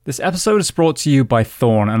This episode is brought to you by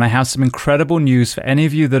Thorn, and I have some incredible news for any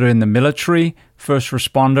of you that are in the military, first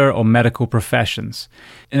responder, or medical professions.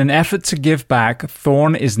 In an effort to give back,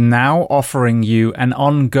 Thorn is now offering you an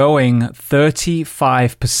ongoing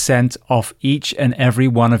 35% off each and every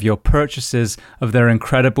one of your purchases of their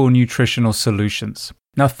incredible nutritional solutions.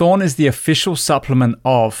 Now, Thorn is the official supplement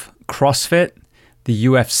of CrossFit, the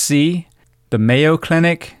UFC, the Mayo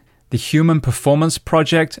Clinic, the Human Performance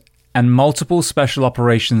Project, and multiple special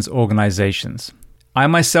operations organizations. I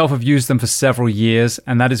myself have used them for several years,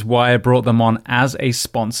 and that is why I brought them on as a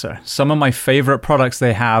sponsor. Some of my favorite products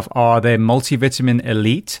they have are their Multivitamin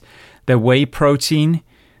Elite, their Whey Protein,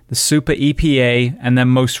 the Super EPA, and then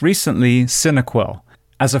most recently, Cinequil.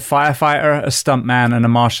 As a firefighter, a stuntman, and a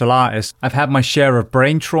martial artist, I've had my share of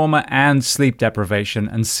brain trauma and sleep deprivation,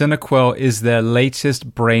 and Cinequil is their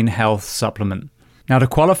latest brain health supplement. Now, to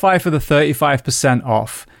qualify for the 35%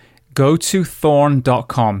 off, go to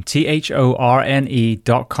thorn.com,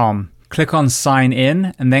 thorne.com. Click on sign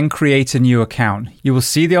in and then create a new account. You will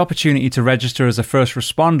see the opportunity to register as a first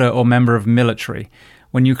responder or member of military.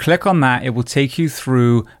 When you click on that, it will take you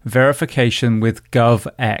through verification with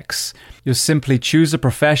GovX. You'll simply choose a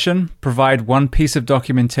profession, provide one piece of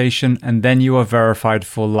documentation, and then you are verified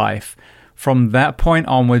for life. From that point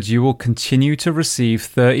onwards, you will continue to receive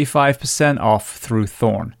 35% off through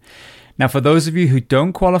Thorn. Now, for those of you who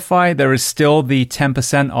don't qualify, there is still the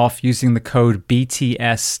 10% off using the code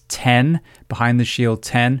BTS10, Behind the Shield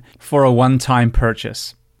 10, for a one-time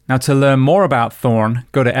purchase. Now, to learn more about Thorn,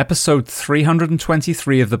 go to episode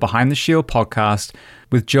 323 of the Behind the Shield podcast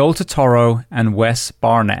with Joel Totoro and Wes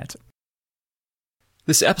Barnett.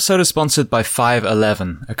 This episode is sponsored by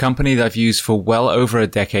 511, a company that I've used for well over a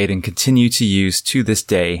decade and continue to use to this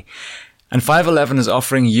day. And 511 is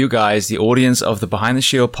offering you guys, the audience of the Behind the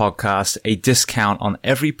Shield podcast, a discount on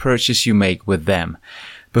every purchase you make with them.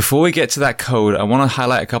 Before we get to that code, I want to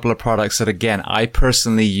highlight a couple of products that, again, I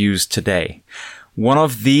personally use today. One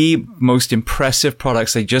of the most impressive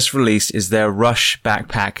products they just released is their Rush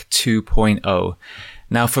Backpack 2.0.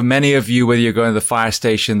 Now, for many of you, whether you're going to the fire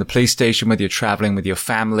station, the police station, whether you're traveling with your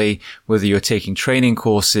family, whether you're taking training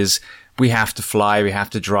courses, we have to fly, we have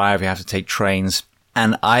to drive, we have to take trains.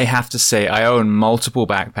 And I have to say, I own multiple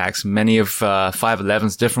backpacks, many of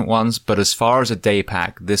 511's different ones, but as far as a day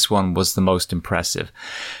pack, this one was the most impressive.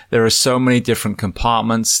 There are so many different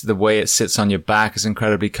compartments. The way it sits on your back is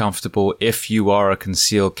incredibly comfortable. If you are a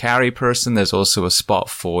concealed carry person, there's also a spot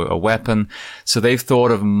for a weapon. So they've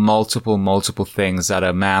thought of multiple things that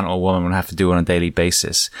a man or woman would have to do on a daily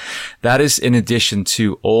basis. That is in addition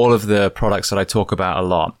to all of the products that I talk about a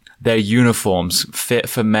lot. Their uniforms, fit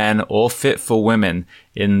for men or fit for women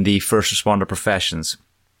in the first responder professions.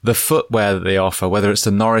 The footwear that they offer, whether it's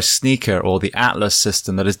the Norris sneaker or the Atlas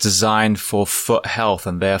system that is designed for foot health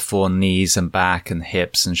and therefore knees and back and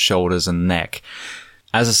hips and shoulders and neck.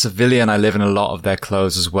 As a civilian, I live in a lot of their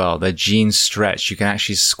clothes as well. Their jeans stretch. You can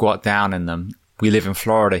actually squat down in them. We live in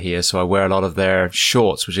Florida here, so I wear a lot of their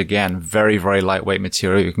shorts, which again, very, very lightweight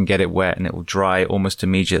material. You can get it wet and it will dry almost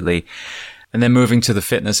immediately. And then moving to the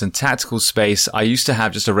fitness and tactical space, I used to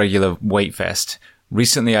have just a regular weight vest.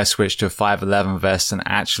 Recently, I switched to a 511 vest and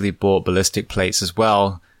actually bought ballistic plates as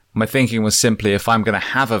well. My thinking was simply, if I'm going to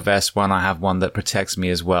have a vest, why not have one that protects me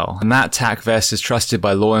as well? And that TAC vest is trusted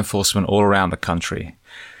by law enforcement all around the country.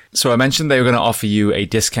 So I mentioned they were going to offer you a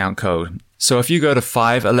discount code. So if you go to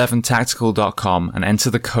 511tactical.com and enter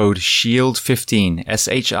the code SHIELD15,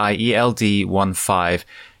 SHIELD15,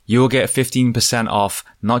 you will get 15% off,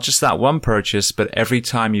 not just that one purchase, but every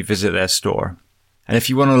time you visit their store. And if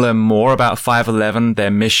you want to learn more about 511,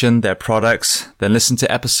 their mission, their products, then listen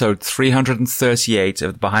to episode 338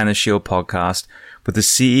 of the Behind the Shield podcast with the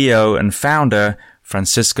CEO and founder,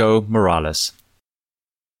 Francisco Morales.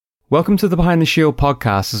 Welcome to the Behind the Shield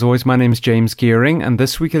podcast. As always, my name is James Gearing, and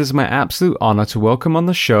this week it is my absolute honor to welcome on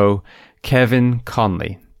the show Kevin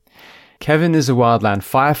Conley. Kevin is a wildland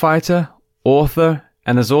firefighter, author,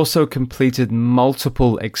 and has also completed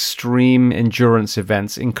multiple extreme endurance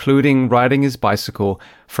events, including riding his bicycle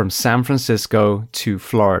from San Francisco to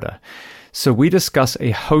Florida. So we discuss a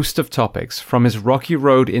host of topics, from his rocky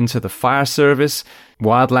road into the fire service,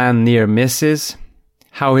 wildland near misses,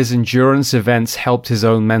 how his endurance events helped his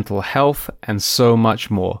own mental health, and so much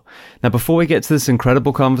more. Now, before we get to this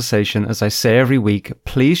incredible conversation, as I say every week,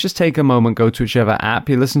 please just take a moment, go to whichever app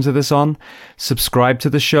you listen to this on, subscribe to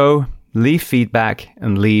the show, leave feedback,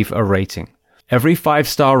 and leave a rating. Every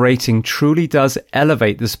 5-star rating truly does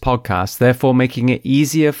elevate this podcast, therefore making it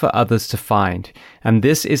easier for others to find. And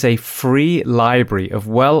this is a free library of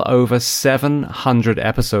well over 700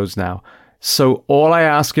 episodes now. So all I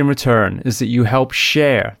ask in return is that you help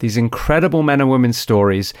share these incredible men and women's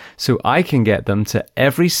stories so I can get them to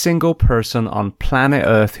every single person on planet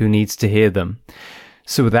Earth who needs to hear them.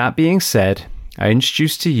 So with that being said, I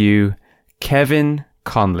introduce to you Kevin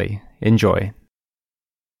Conley. Enjoy.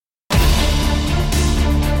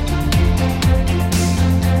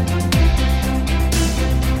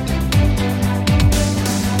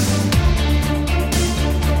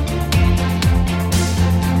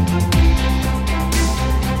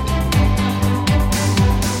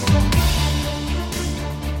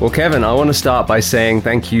 Well, Kevin, I want to start by saying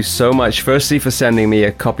thank you so much, firstly, for sending me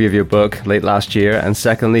a copy of your book late last year, and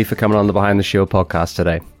secondly, for coming on the Behind the Shield podcast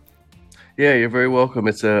today. Yeah, you're very welcome.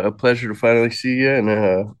 It's a pleasure to finally see you,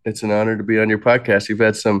 and it's an honor to be on your podcast. You've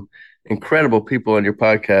had some incredible people on your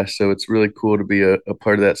podcast, so it's really cool to be a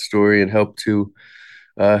part of that story and help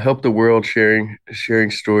the world sharing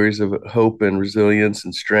stories of hope and resilience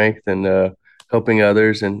and strength, and helping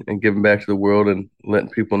others and giving back to the world and letting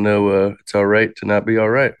people know it's all right to not be all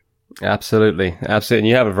right. Absolutely. And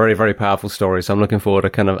you have a very, very powerful story, so I'm looking forward to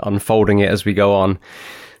kind of unfolding it as we go on.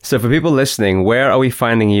 So for people listening, where are we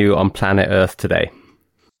finding you on planet Earth today?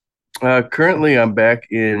 Currently, I'm back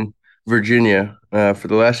in Virginia. For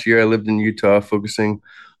the last year, I lived in Utah, focusing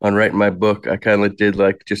on writing my book. I kind of did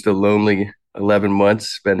like just a lonely 11 months,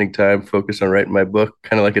 spending time focused on writing my book,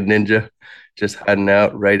 kind of like a ninja, just hiding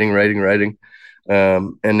out, writing.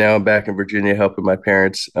 And now I'm back in Virginia helping my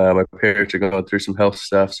parents. My parents are going through some health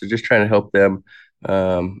stuff, so just trying to help them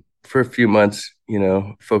for a few months,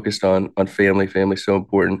 focused on family. Family's so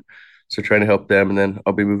important. So trying to help them, and then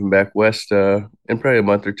I'll be moving back west in probably a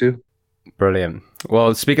month or two. Brilliant.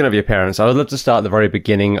 Well, speaking of your parents, I would love to start at the very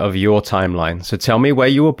beginning of your timeline. So tell me where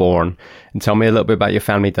you were born and tell me a little bit about your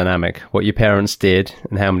family dynamic, what your parents did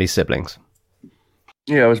and how many siblings.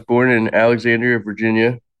 Yeah, I was born in Alexandria,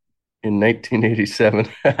 Virginia in 1987.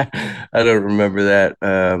 I don't remember that.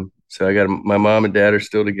 So I got my mom and dad are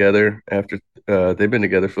still together after they've been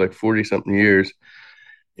together for like 40 something years.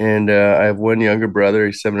 And I have one younger brother.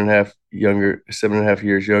 He's 7.5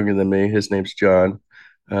 years younger than me. His name's John.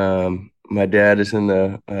 My dad is in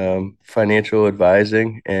the financial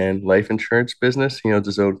advising and life insurance business. He owns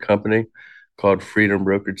his own company called Freedom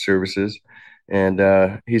Brokerage Services.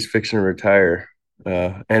 And he's fixing to retire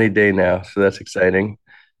any day now. So that's exciting.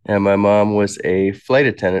 And my mom was a flight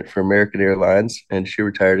attendant for American Airlines, and she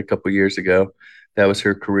retired a couple years ago. That was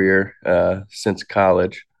her career since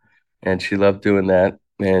college, and she loved doing that.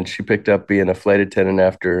 And she picked up being a flight attendant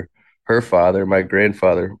after her father, my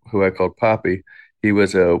grandfather, who I called Poppy. He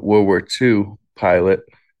was a World War II pilot,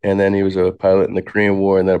 and then he was a pilot in the Korean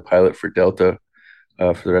War, and then a pilot for Delta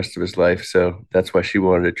for the rest of his life. So that's why she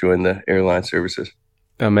wanted to join the airline services.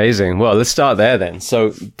 Amazing. Well, let's start there then.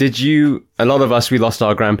 So a lot of us, we lost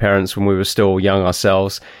our grandparents when we were still young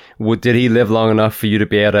ourselves. Did he live long enough for you to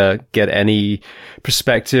be able to get any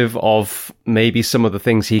perspective of maybe some of the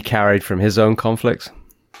things he carried from his own conflicts?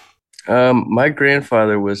 My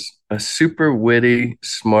grandfather was a super witty,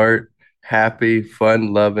 smart, happy,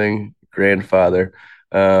 fun-loving grandfather.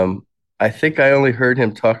 I think I only heard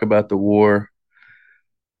him talk about the war,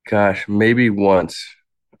 maybe once.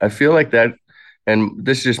 I feel like that. And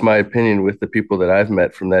this is just my opinion with the people that I've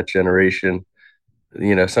met from that generation.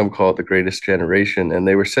 Some call it the greatest generation, and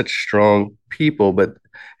they were such strong people, but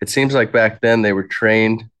it seems like back then they were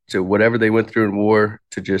trained to whatever they went through in war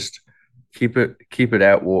to just keep it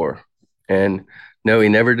at war. And no, he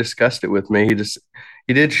never discussed it with me.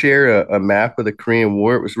 He did share a map of the Korean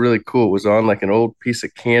War. It was really cool. It was on like an old piece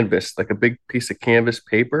of canvas, like a big piece of canvas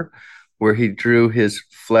paper, where he drew he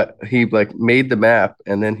like made the map,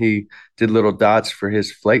 and then he did little dots for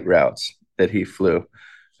his flight routes that he flew.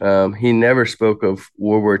 He never spoke of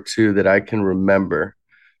World War II that I can remember.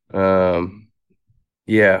 When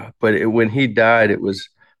he died, it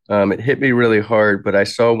hit me really hard, but I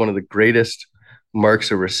saw one of the greatest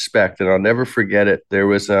marks of respect, and I'll never forget it. There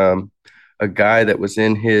was a guy that was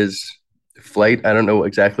in his flight. I don't know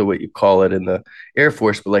exactly what you call it in the Air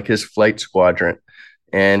Force, but like his flight squadron.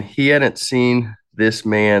 And he hadn't seen this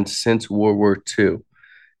man since World War II.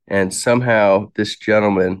 And somehow this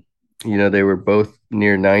gentleman, they were both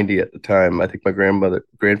near 90 at the time. I think my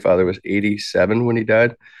grandfather was 87 when he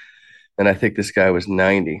died. And I think this guy was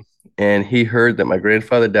 90. And he heard that my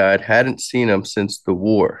grandfather died, hadn't seen him since the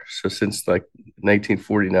war. So since like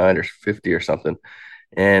 1949 or 50 or something,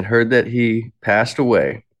 and heard that he passed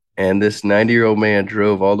away. And this 90-year-old man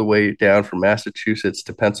drove all the way down from Massachusetts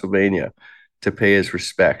to Pennsylvania to pay his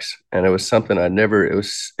respects. And it was something it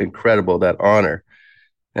was incredible, that honor.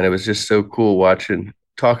 And it was just so cool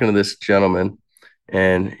talking to this gentleman.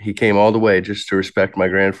 And he came all the way just to respect my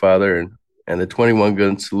grandfather. And And the 21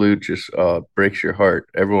 gun salute just breaks your heart.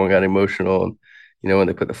 Everyone got emotional, and when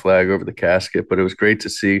they put the flag over the casket. But it was great to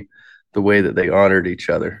see the way that they honored each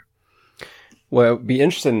other. Well, it'd be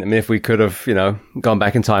interesting. I mean, if we could have, gone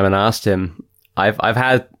back in time and asked him. I've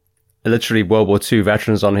had literally World War II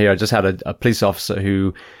veterans on here. I just had a police officer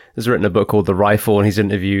who has written a book called The Rifle, and he's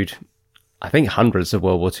interviewed, I think, hundreds of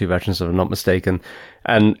World War II veterans, if I'm not mistaken.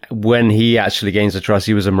 And when he actually gains the trust,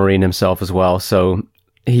 he was a Marine himself as well. So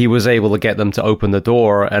he was able to get them to open the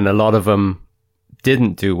door, and a lot of them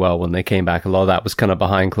didn't do well when they came back. A lot of that was kind of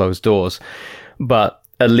behind closed doors. But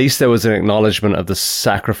at least there was an acknowledgement of the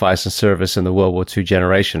sacrifice and service in the World War II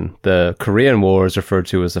generation. The Korean War is referred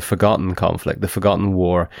to as the forgotten conflict, the forgotten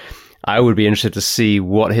war. I would be interested to see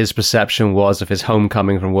what his perception was of his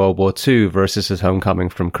homecoming from World War II versus his homecoming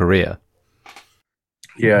from Korea.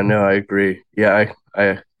 Yeah, no, I agree. Yeah,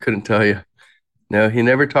 I couldn't tell you. No, he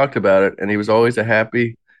never talked about it, and he was always a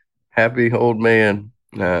happy old man.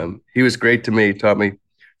 He was great to me. He taught me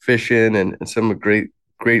fishing and some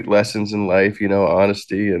great lessons in life,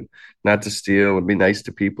 honesty and not to steal and be nice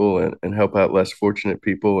to people and help out less fortunate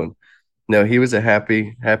people. And no, he was a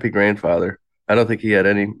happy grandfather. I don't think he had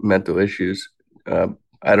any mental issues.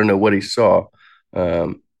 I don't know what he saw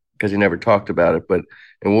because he never talked about it. But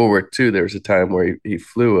in World War II, there was a time where he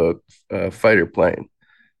flew a fighter plane.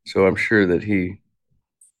 So I'm sure that he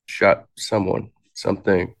shot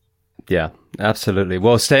something. Yeah, absolutely.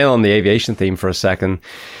 Well, staying on the aviation theme for a second,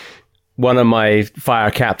 one of my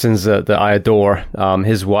fire captains that I adore,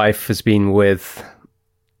 his wife has been with,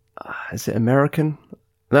 is it American?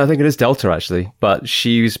 No, I think it is Delta, actually. But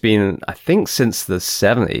she's been, I think, since the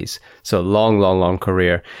 70s. So a long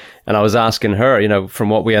career. And I was asking her, from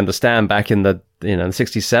what we understand back in the, the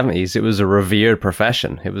 60s, 70s, it was a revered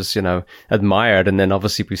profession. It was, admired. And then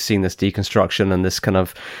obviously we've seen this deconstruction and this kind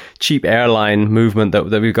of cheap airline movement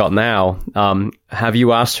that we've got now. Have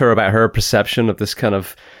you asked her about her perception of this kind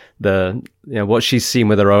of what she's seen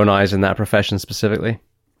with her own eyes in that profession specifically?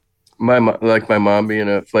 My mom being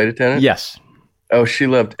a flight attendant? Yes. Oh, she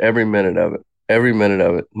loved every minute of it. Every minute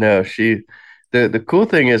of it. No, the cool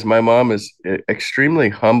thing is my mom is extremely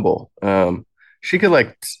humble. She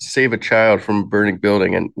could save a child from a burning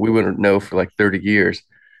building and we wouldn't know for 30 years.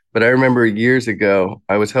 But I remember years ago,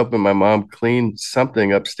 I was helping my mom clean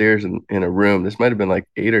something upstairs in a room. This might have been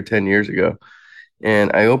 8 or 10 years ago.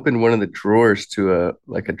 And I opened one of the drawers to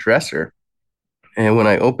a dresser. And when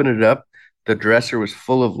I opened it up, the dresser was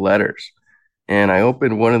full of letters. And I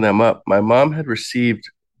opened one of them up. My mom had received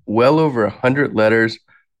well over 100 letters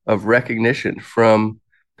of recognition from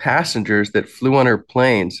passengers that flew on her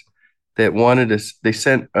planes that they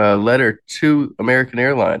sent a letter to American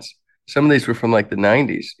Airlines. Some of these were from the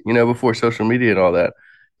 90s, before social media and all that.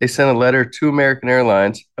 They sent a letter to American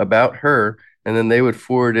Airlines about her, and then they would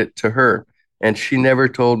forward it to her. And she never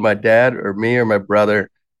told my dad or me or my brother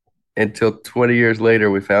until 20 years later,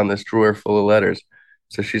 we found this drawer full of letters.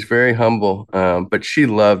 So she's very humble, but she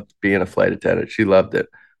loved being a flight attendant. She loved it.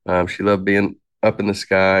 She loved being up in the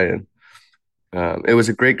sky. And it was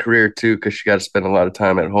a great career, too, because she got to spend a lot of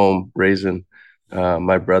time at home raising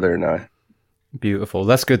my brother and I. Beautiful.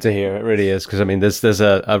 That's good to hear. It really is. Because, there's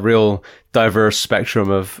a real diverse spectrum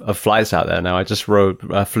of flights out there now. I just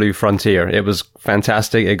flew Frontier. It was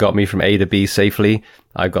fantastic. It got me from A to B safely.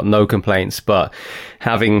 I got no complaints. But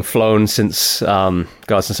having flown since I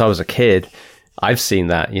was a kid, I've seen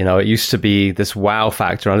that, it used to be this wow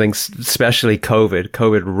factor. I think especially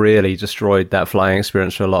COVID really destroyed that flying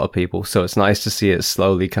experience for a lot of people. So it's nice to see it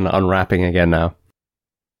slowly kind of unwrapping again now.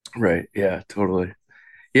 Right. Yeah, totally.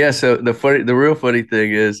 Yeah. So the real funny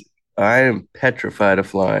thing is I am petrified of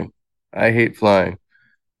flying. I hate flying.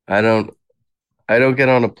 I don't get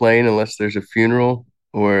on a plane unless there's a funeral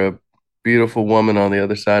or a beautiful woman on the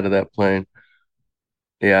other side of that plane.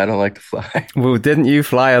 Yeah, I don't like to fly. Well, didn't you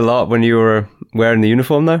fly a lot when you were wearing the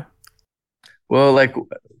uniform, though? Well,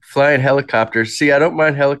 flying helicopters. See, I don't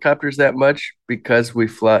mind helicopters that much because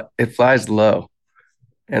it flies low.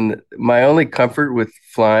 And my only comfort with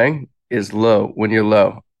flying is low, when you're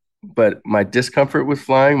low. But my discomfort with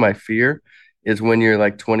flying, my fear, is when you're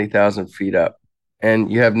 20,000 feet up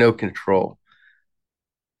and you have no control.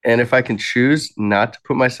 And if I can choose not to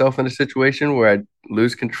put myself in a situation where I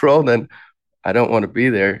lose control, then I don't want to be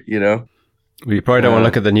there, Well, you probably don't want to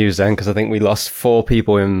look at the news then, because I think we lost 4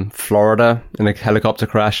 people in Florida in a helicopter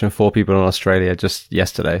crash and 4 people in Australia just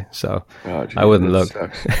yesterday. So I wouldn't look.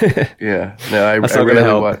 Yeah, no,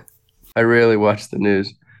 I rarely watch the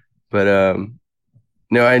news, but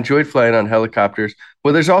no, I enjoyed flying on helicopters.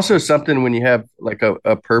 Well, there's also something when you have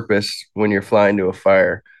a purpose when you're flying to a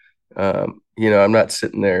fire. I'm not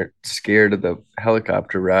sitting there scared of the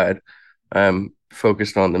helicopter ride. I'm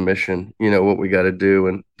focused on the mission, what we got to do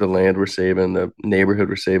and the land we're saving, the neighborhood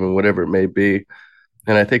we're saving, whatever it may be.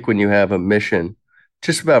 And I think when you have a mission,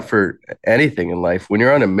 just about for anything in life, when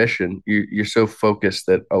you're on a mission, you're so focused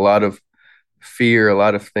that a lot of fear, a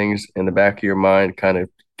lot of things in the back of your mind kind of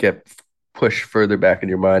get pushed further back in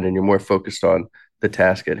your mind, and you're more focused on the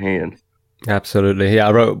task at hand. Absolutely. Yeah,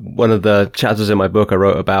 I wrote one of the chapters in my book. I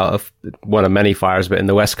wrote about one of many fires, but in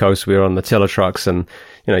the West Coast, we were on the tiller trucks, and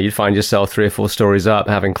you'd find yourself 3 or 4 stories up,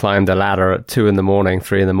 having climbed a ladder at 2 a.m,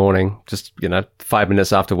 3 a.m, just 5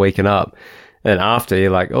 minutes after waking up. And after,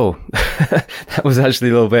 you're like, oh, that was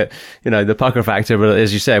actually a little bit, the pucker factor. But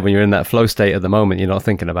as you said, when you're in that flow state at the moment, you're not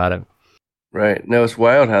thinking about it. Right. No, it's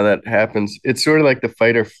wild how that happens. It's sort of like the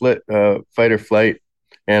fight or flight.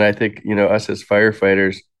 And I think, us as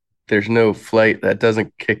firefighters, there's no flight that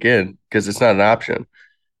doesn't kick in because it's not an option.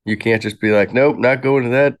 You can't just be like, nope, not going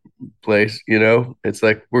to that place. It's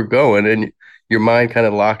like we're going, and your mind kind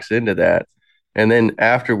of locks into that. And then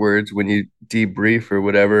afterwards, when you debrief or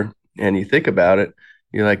whatever, and you think about it,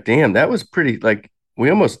 you're like, damn, that was pretty, like, we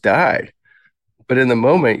almost died. But in the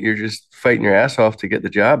moment, you're just fighting your ass off to get the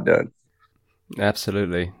job done.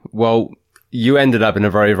 Absolutely. Well, you ended up in a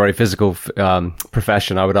very, very physical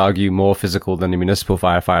profession. I would argue more physical than the municipal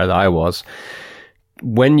firefighter that I was.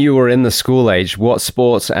 When you were in the school age, what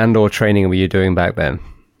sports and or training were you doing back then?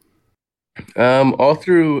 All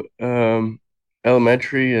through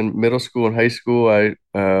elementary and middle school and high school,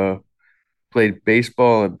 I played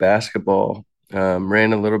baseball and basketball,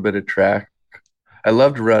 ran a little bit of track. I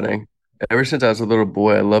loved running. Ever since I was a little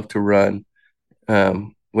boy, I loved to run.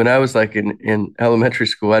 When I was like in elementary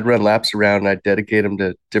school, I'd run laps around and I'd dedicate them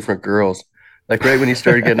to different girls. Like right when you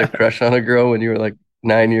started getting a crush on a girl when you were like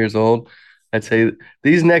 9 years old, I'd say,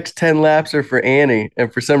 these next 10 laps are for Annie.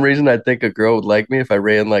 And for some reason, I'd think a girl would like me if I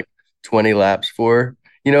ran like 20 laps for her.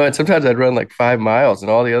 And sometimes I'd run like 5 miles and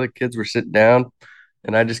all the other kids were sitting down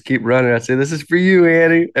and I just keep running. I'd say, this is for you,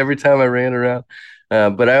 Annie, every time I ran around.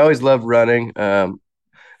 But I always loved running.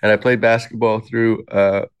 And I played basketball through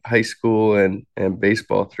high school and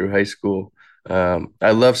baseball through high school.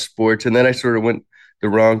 I love sports. And then I sort of went the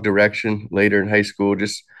wrong direction later in high school,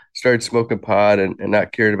 just started smoking pot and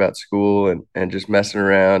not caring about school and just messing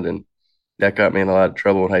around. And that got me in a lot of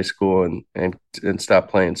trouble in high school and stopped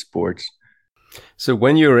playing sports. So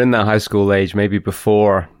when you were in that high school age, maybe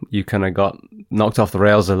before you kind of got knocked off the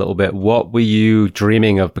rails a little bit, what were you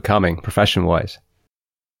dreaming of becoming profession-wise?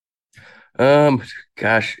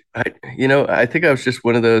 Gosh, I think I was just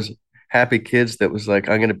one of those happy kids that was like,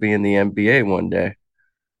 I'm going to be in the NBA one day.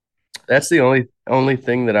 That's the only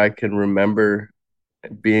thing that I can remember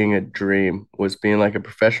being a dream, was being like a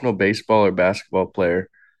professional baseball or basketball player.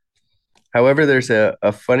 However, there's a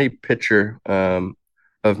funny picture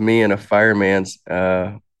of me in a fireman's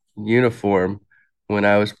uniform when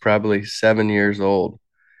I was probably 7 years old.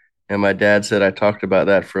 And my dad said I talked about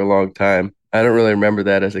that for a long time. I don't really remember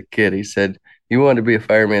that as a kid. He said, you wanted to be a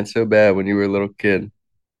fireman so bad when you were a little kid.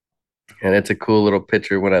 And it's a cool little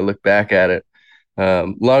picture when I look back at it.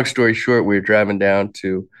 Long story short, we were driving down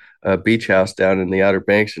to a beach house down in the Outer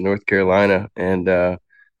Banks in North Carolina, and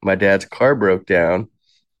my dad's car broke down.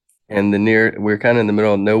 And we were kind of in the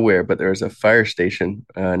middle of nowhere, but there was a fire station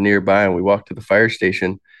nearby, and we walked to the fire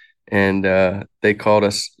station, and they called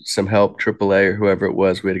us some help, AAA or whoever it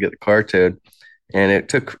was. We had to get the car towed, and it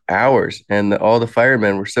took hours. And all the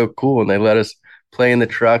firemen were so cool, and they let us play in the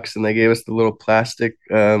trucks, and they gave us the little plastic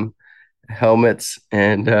helmets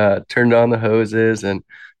and turned on the hoses, and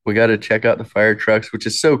we got to check out the fire trucks, which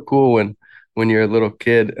is so cool when you're a little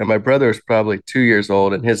kid. And my brother is probably 2 years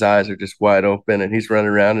old, and his eyes are just wide open, and he's running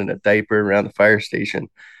around in a diaper around the fire station.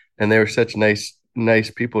 And they were such nice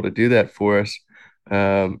people to do that for us.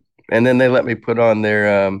 And then they let me put on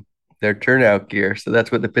their turnout gear. So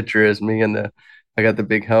that's what the picture is, me and I got the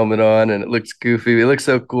big helmet on, and it looks goofy. It looks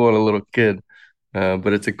so cool in a little kid.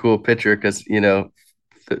 But it's a cool picture because,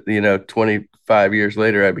 25 years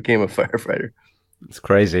later, I became a firefighter. It's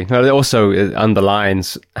crazy. It also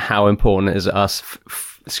underlines how important it is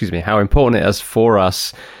how important it is for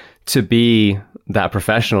us to be that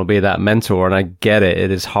professional, be that mentor. And I get it.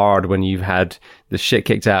 It is hard when you've had the shit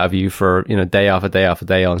kicked out of you for, day after day after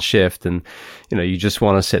day on shift, and, you just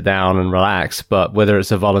want to sit down and relax. But whether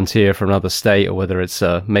it's a volunteer from another state, or whether it's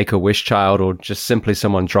a Make-A-Wish child, or just simply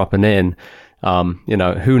someone dropping in,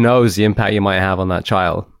 who knows the impact you might have on that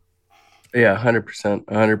child. Yeah, 100%,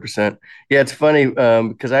 100%. Yeah, it's funny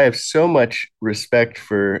because I have so much respect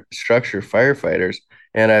for structure firefighters,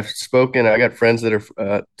 and I got friends that are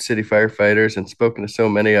city firefighters, and spoken to so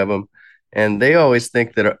many of them, and they always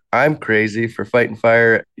think that I'm crazy for fighting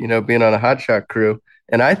fire, being on a hotshot crew.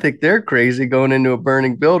 And I think they're crazy going into a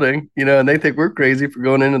burning building, and they think we're crazy for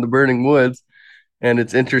going into the burning woods. And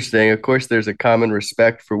it's interesting. Of course, there's a common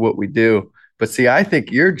respect for what we do. But see, I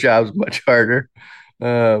think your job's much harder.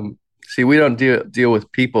 See, we don't deal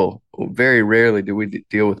with people. Very rarely do we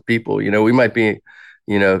deal with people. We might be,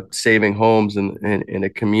 saving homes in a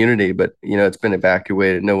community, but, it's been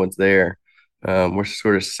evacuated. No one's there. We're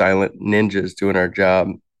sort of silent ninjas doing our job.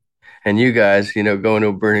 And you guys, go into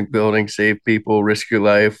a burning building, save people, risk your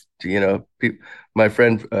life. My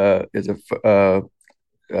friend is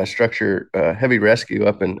a structure heavy rescue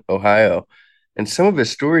up in Ohio, and some of his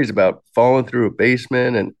stories about falling through a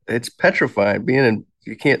basement, and it's petrifying.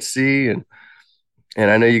 You can't see, and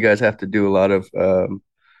I know you guys have to do a lot of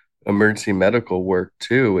emergency medical work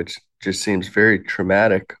too, which just seems very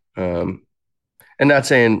traumatic. And not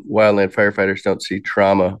saying wildland firefighters don't see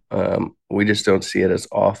trauma. We just don't see it as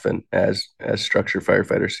often as structure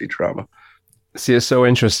firefighters see trauma. See, it's so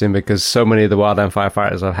interesting because so many of the wildland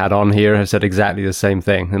firefighters I've had on here have said exactly the same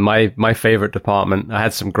thing. And my favorite department, I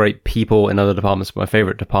had some great people in other departments, but my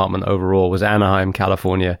favorite department overall was Anaheim,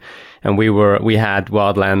 California. And we had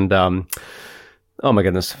wildland, oh my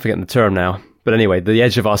goodness, forgetting the term now. But anyway, the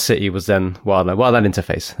edge of our city was then wildland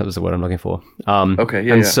interface. That was the word I'm looking for.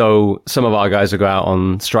 So some of our guys would go out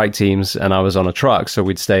on strike teams, and I was on a truck, so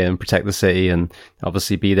we'd stay and protect the city and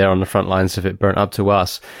obviously be there on the front lines if it burnt up to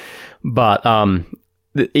us. But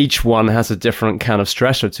each one has a different kind of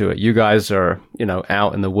stressor to it. You guys are,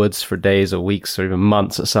 out in the woods for days or weeks or even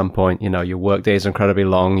months at some point. Your work day is incredibly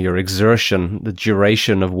long. Your exertion, the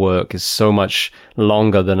duration of work is so much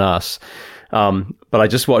longer than us. But I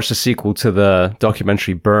just watched the sequel to the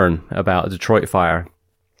documentary Burn about a Detroit fire,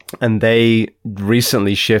 and they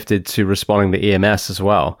recently shifted to responding to EMS as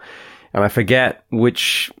well. And I forget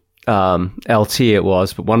which LT it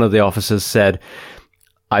was, but one of the officers said,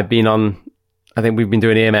 I think we've been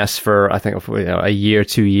doing EMS for, a year,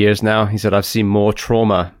 2 years now. He said, I've seen more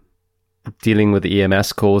trauma dealing with the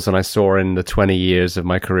EMS calls than I saw in the 20 years of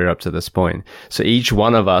my career up to this point. So each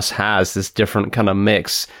one of us has this different kind of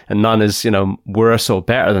mix, and none is, worse or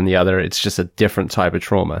better than the other. It's just a different type of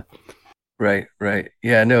trauma. Right.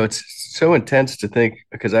 Yeah, no, it's so intense to think,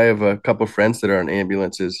 because I have a couple of friends that are on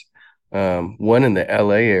ambulances, one in the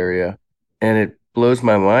LA area, and it blows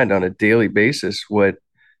my mind on a daily basis what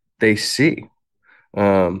they see.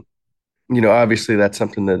 Obviously that's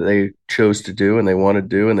something that they chose to do and they want to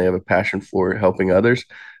do, and they have a passion for helping others.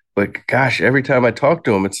 But gosh, every time I talk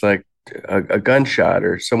to them, it's like a gunshot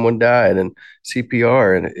or someone died and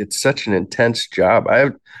CPR, and it's such an intense job.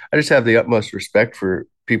 I just have the utmost respect for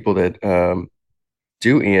people that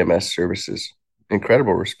do EMS services.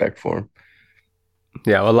 Incredible respect for them.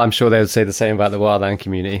 Yeah, well, I'm sure they would say the same about the wildland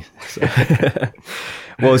community. So.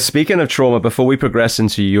 Well, speaking of trauma, before we progress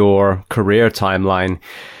into your career timeline,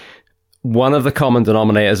 one of the common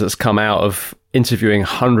denominators that's come out of interviewing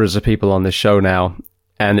hundreds of people on this show now,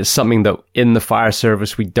 and it's something that in the fire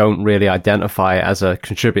service we don't really identify as a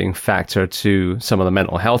contributing factor to some of the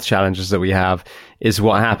mental health challenges that we have, is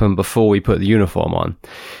what happened before we put the uniform on.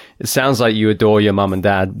 It sounds like you adore your mom and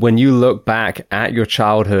dad. When you look back at your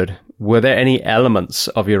childhood, were there any elements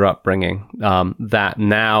of your upbringing that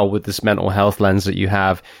now, with this mental health lens that you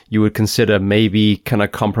have, you would consider maybe kind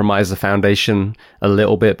of compromise the foundation a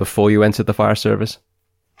little bit before you entered the fire service?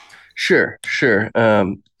 Sure.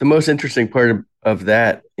 The most interesting part of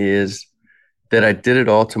that is that I did it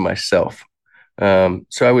all to myself. So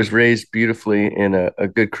I was raised beautifully in a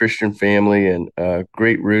good Christian family, and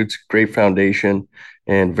great roots, great foundation,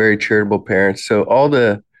 and very charitable parents. So all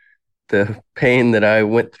the pain that I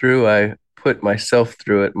went through, I put myself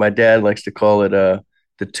through it. My dad likes to call it the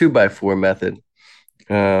 2x4 method,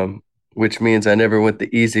 which means I never went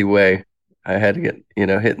the easy way. I had to get,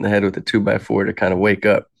 hit in the head with a 2x4 to kind of wake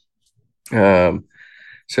up.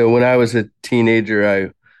 So when I was a teenager,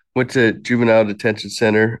 I went to juvenile detention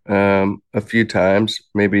center a few times,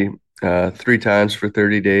 maybe 3 times for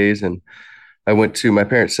 30 days. And my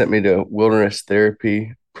parents sent me to wilderness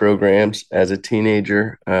therapy programs as a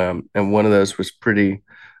teenager, and one of those was pretty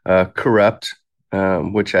corrupt,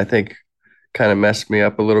 which I think kind of messed me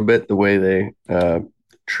up a little bit, the way they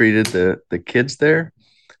treated the kids there.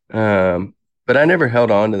 But I never held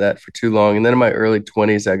on to that for too long. And then in my early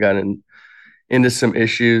 20s, I got into some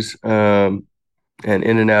issues, and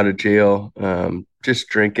in and out of jail, just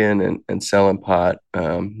drinking and selling pot,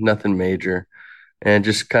 nothing major, and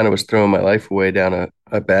just kind of was throwing my life away down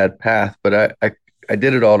a bad path. But I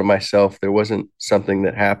did it all to myself. There wasn't something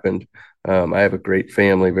that happened. I have a great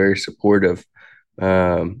family, very supportive.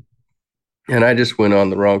 And I just went on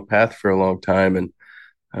the wrong path for a long time.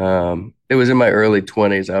 And it was in my early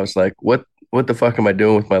 20s. I was like, what what the fuck am I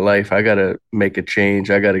doing with my life? I got to make a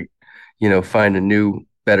change. I got to, find a new,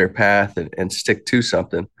 better path and stick to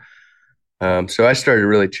something. So I started to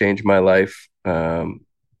really change my life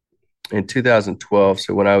in 2012.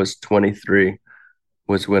 So when I was 23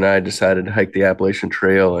 was when I decided to hike the Appalachian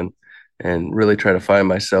Trail and really try to find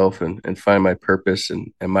myself and find my purpose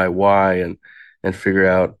and my why and figure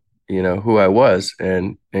out, who I was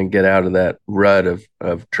and get out of that rut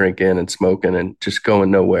of drinking and smoking and just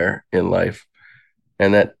going nowhere in life.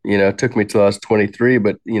 And that, it took me till I was 23,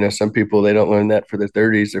 but, some people, they don't learn that for their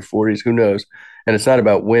 30s, their 40s, who knows? And it's not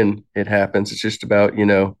about when it happens. It's just about,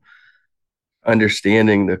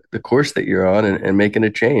 understanding the course that you're on and making a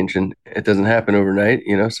change. And it doesn't happen overnight.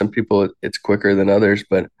 Some people, it's quicker than others,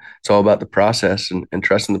 but it's all about the process and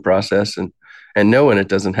trusting the process and knowing it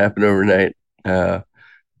doesn't happen overnight.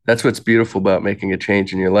 That's what's beautiful about making a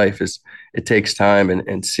change in your life is it takes time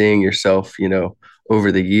and seeing yourself,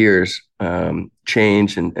 over the years,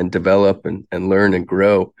 change and develop and learn and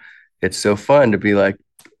grow. It's so fun to be like,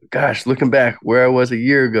 gosh, looking back where I was a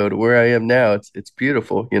year ago to where I am now, it's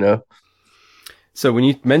beautiful, So when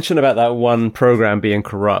you mentioned about that one program being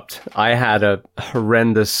corrupt, I had a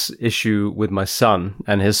horrendous issue with my son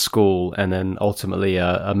and his school, and then ultimately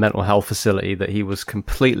a mental health facility that he was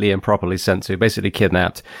completely improperly sent to, basically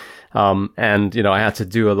kidnapped. And, I had to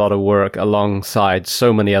do a lot of work alongside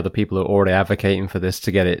so many other people who are already advocating for this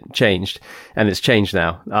to get it changed. And it's changed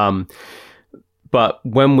now. But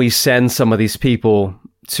when we send some of these people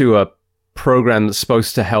to a program that's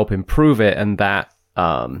supposed to help improve it and that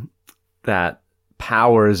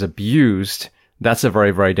power is abused, that's a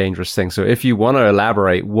very, very dangerous thing. So if you want to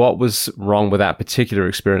elaborate, what was wrong with that particular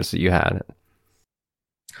experience that you had?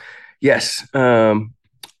 Yes. So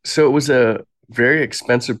it was a very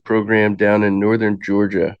expensive program down in northern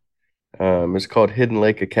Georgia. It's called Hidden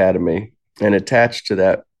Lake Academy. And attached to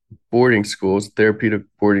that boarding school, therapeutic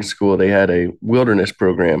boarding school, they had a wilderness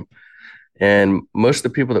program. And most of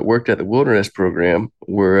the people that worked at the wilderness program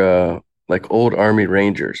were like old Army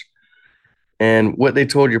Rangers. And what they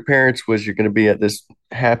told your parents was you're going to be at this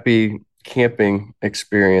happy camping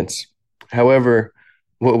experience. However,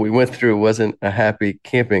 what we went through wasn't a happy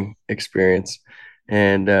camping experience.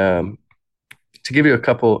 And to give you a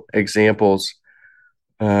couple examples,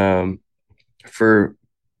 for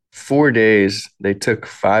 4 days, they took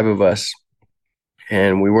 5 of us,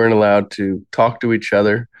 and we weren't allowed to talk to each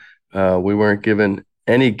other. We weren't given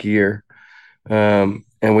any gear.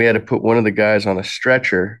 And we had to put one of the guys on a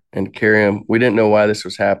stretcher and carry him. We didn't know why this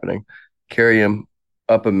was happening. Carry him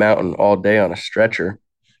up a mountain all day on a stretcher.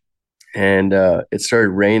 And it started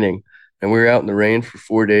raining. And we were out in the rain for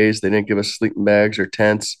 4 days. They didn't give us sleeping bags or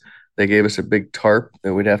tents. They gave us a big tarp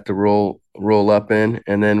that we'd have to roll up in.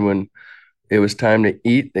 And then when it was time to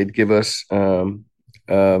eat, they'd give us MRE,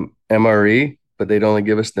 but they'd only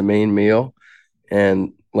give us the main meal.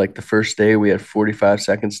 And like the first day we had 45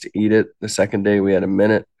 seconds to eat it. The second day we had a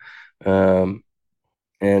minute. And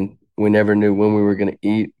we never knew when we were going to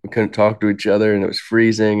eat. We couldn't talk to each other and it was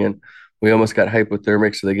freezing and we almost got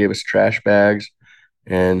hypothermic. So they gave us trash bags.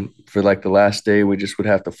 And for like the last day, we just would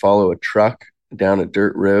have to follow a truck down a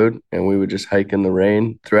dirt road and we would just hike in the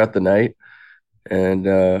rain throughout the night. And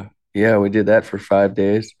yeah, we did that for 5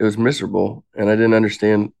 days. It was miserable. And I didn't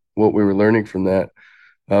understand what we were learning from that.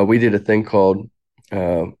 We did a thing called,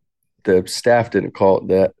 the staff didn't call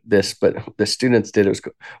it this, but the students did.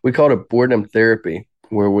 We called it boredom therapy,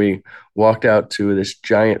 where we walked out to this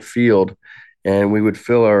giant field and we would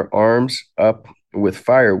fill our arms up with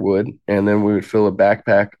firewood, and then we would fill a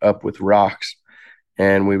backpack up with rocks,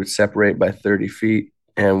 and we would separate by 30 feet,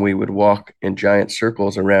 and we would walk in giant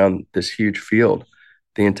circles around this huge field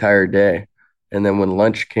the entire day. And then when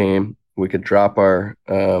lunch came, we could drop our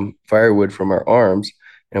firewood from our arms,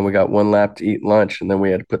 and we got one lap to eat lunch, and then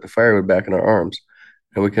we had to put the firewood back in our arms,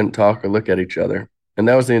 and we couldn't talk or look at each other. And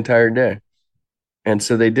that was the entire day. And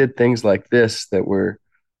so they did things like this that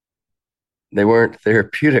they weren't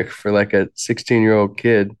therapeutic for like a 16-year-old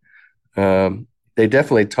kid. They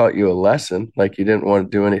definitely taught you a lesson, like you didn't want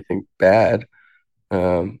to do anything bad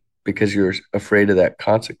because you were afraid of that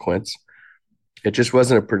consequence. It just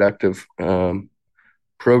wasn't a productive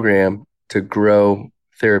program to grow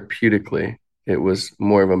therapeutically. It was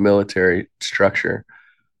more of a military structure.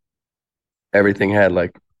 Everything had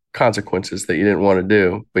like consequences that you didn't want to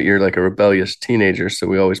do, but you're like a rebellious teenager. So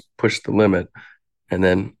we always pushed the limit. And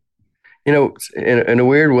then, in a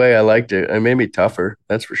weird way, I liked it. It made me tougher.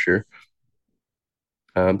 That's for sure.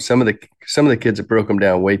 Some of the kids have broke them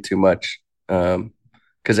down way too much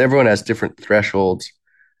because everyone has different thresholds,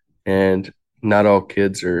 and not all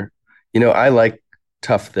kids are. I like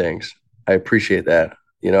tough things. I appreciate that.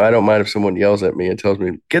 I don't mind if someone yells at me and tells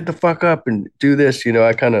me, get the fuck up and do this.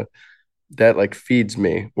 I kind of, that like feeds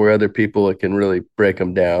me, where other people, it can really break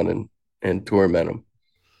them down and torment them.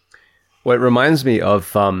 Well, it reminds me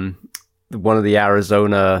of one of the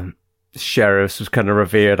Arizona sheriffs was kind of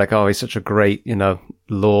revered, like, oh, he's such a great,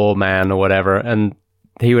 lawman or whatever. And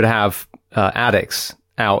he would have addicts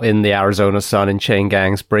out in the Arizona sun in chain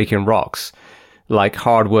gangs breaking rocks. Like,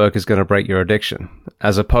 hard work is going to break your addiction,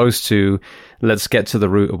 as opposed to let's get to the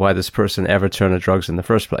root of why this person ever turned to drugs in the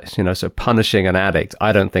first place. So punishing an addict,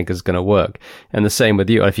 I don't think is going to work. And the same with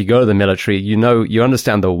you. If you go to the military, you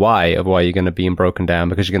understand the why of why you're going to be broken down,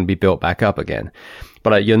 because you're going to be built back up again.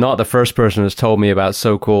 But you're not the first person who's told me about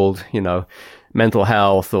so-called, mental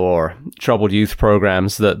health or troubled youth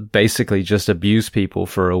programs that basically just abuse people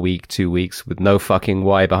for a week, 2 weeks, with no fucking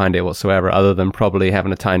why behind it whatsoever, other than probably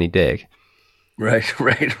having a tiny dig.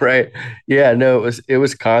 Right, right. Yeah, no, it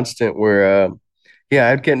was constant where, yeah,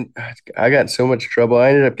 I got in so much trouble. I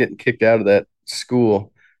ended up getting kicked out of that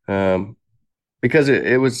school, because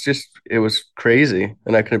it was crazy,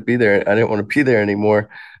 and I couldn't be there. I didn't want to be there anymore.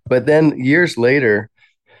 But then years later,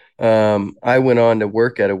 I went on to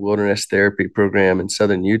work at a wilderness therapy program in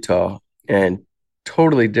southern Utah, and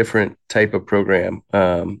totally different type of program.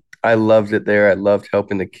 I loved it there. I loved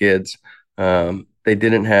helping the kids. They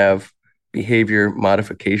didn't have behavior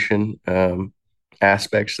modification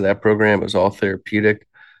aspects to that program. It was all therapeutic,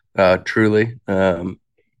 truly. And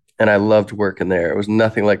I loved working there. It was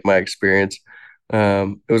nothing like my experience.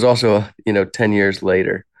 It was also, 10 years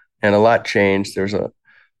later, and a lot changed. There's a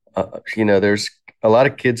lot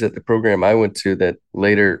of kids at the program I went to that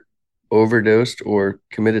later overdosed or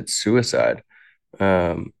committed suicide,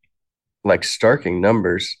 like starking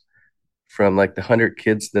numbers from like the 100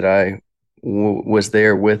 kids that I was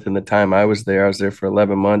there with in the time I was there. I was there for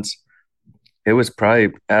 11 months. It was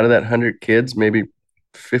probably out of that 100 kids, maybe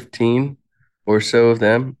 15 or so of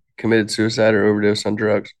them committed suicide or overdose on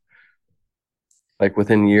drugs, like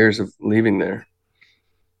within years of leaving there.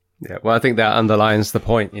 Yeah, well, I think that underlines the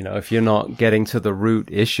point. If you're not getting to the root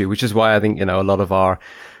issue, which is why I think, a lot of our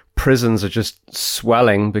prisons are just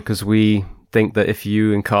swelling, because we think that if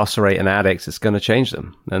you incarcerate an addict, it's going to change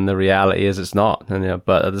them. And the reality is it's not. And,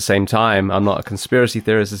 but at the same time, I'm not a conspiracy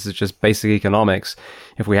theorist. This is just basic economics.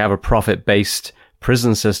 If we have a profit-based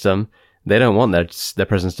prison system, they don't want their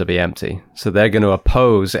prisons to be empty. So they're going to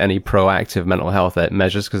oppose any proactive mental health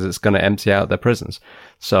measures, because it's going to empty out their prisons.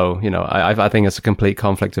 So, I think it's a complete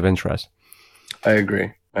conflict of interest. I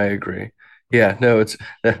agree. Yeah, no,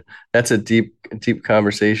 that's a deep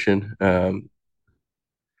conversation.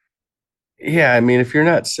 Yeah, I mean, if you're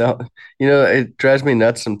not selling, it drives me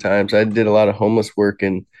nuts sometimes. I did a lot of homeless work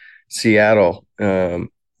in Seattle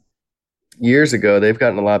years ago. They've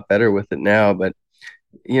gotten a lot better with it now, but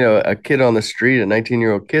a kid on the street, a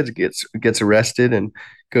 19-year-old kid gets arrested and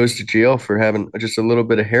goes to jail for having just a little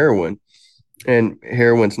bit of heroin. And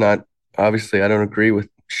heroin's not, obviously, I don't agree with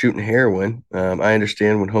shooting heroin. I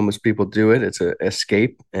understand when homeless people do it, it's an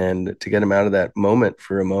escape and to get them out of that moment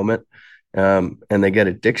for a moment. And they get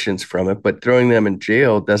addictions from it. But throwing them in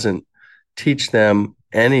jail doesn't teach them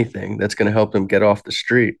anything that's going to help them get off the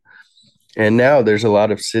street. And now there's a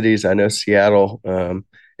lot of cities. I know Seattle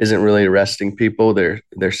isn't really arresting people.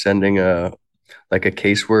 They're sending a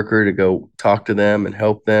caseworker to go talk to them and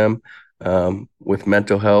help them with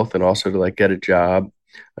mental health, and also to like get a job.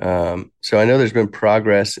 So I know there's been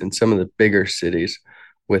progress in some of the bigger cities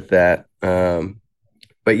with that.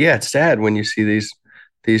 But yeah, it's sad when you see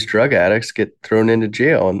these drug addicts get thrown into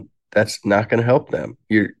jail, and that's not going to help them.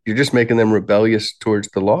 You're just making them rebellious towards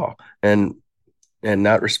the law and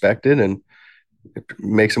not respected, and it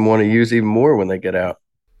makes them want to use even more when they get out.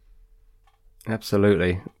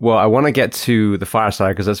 Absolutely. Well, I want to get to the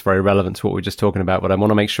fireside, because that's very relevant to what we're just talking about, but I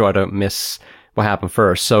want to make sure I don't miss what happened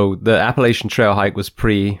first. So the Appalachian Trail hike was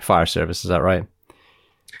pre-fire service, is that right?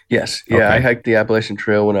 Yes. Yeah, Okay. I hiked the Appalachian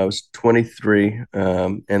Trail when I was 23,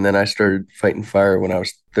 and then I started fighting fire when I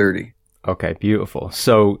was 30. Okay, beautiful.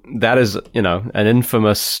 So that is, an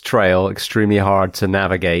infamous trail, extremely hard to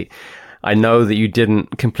navigate. I know that you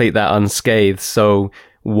didn't complete that unscathed. So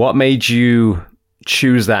what made you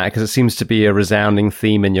choose that? Because it seems to be a resounding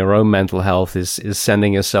theme in your own mental health is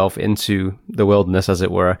sending yourself into the wilderness, as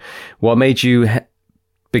it were. What made you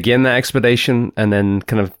begin that expedition, and then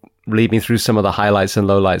kind of lead me through some of the highlights and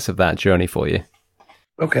lowlights of that journey for you?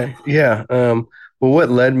 Okay. Yeah. Well,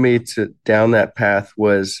 what led me down that path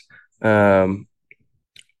was about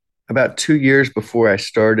 2 years before I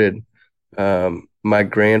started, my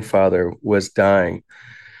grandfather was dying.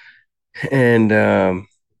 And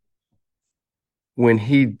when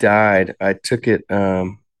he died, I took it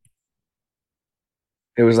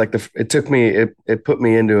it was like it put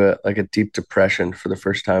me into a deep depression for the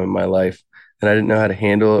first time in my life, and I didn't know how to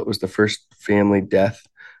handle it. It was the first family death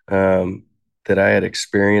um, that I had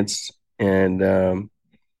experienced, and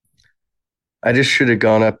I just should have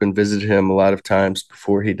gone up and visited him a lot of times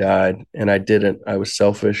before he died, and I didn't. I was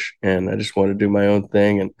selfish, and I just wanted to do my own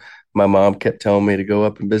thing. And my mom kept telling me to go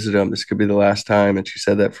up and visit him. This could be the last time, and she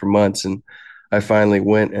said that for months. And I finally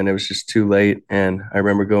went, and it was just too late. And I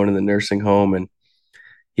remember going to the nursing home, and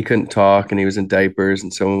he couldn't talk, and he was in diapers,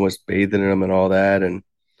 and someone was bathing him and all that, and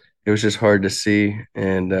it was just hard to see.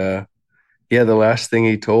 And yeah, the last thing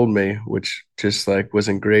he told me, which just like was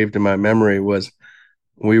engraved in my memory, was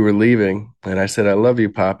we were leaving, and I said, "I love you,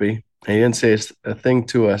 Poppy." And he didn't say a thing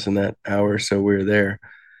to us in that hour or so we were there.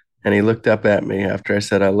 And he looked up at me after I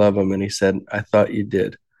said I love him, and he said, "I thought you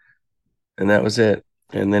did." And that was it.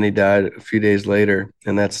 And then he died a few days later,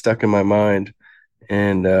 and that stuck in my mind.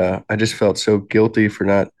 And I just felt so guilty for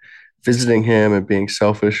not visiting him and being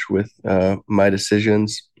selfish with my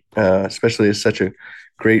decisions, especially as such a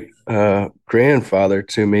great grandfather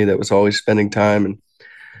to me that was always spending time and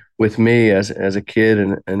with me as a kid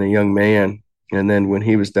and a young man. And then when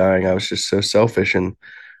he was dying, I was just so selfish, and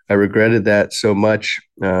I regretted that so much.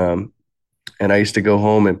 And I used to go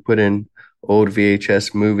home and put in old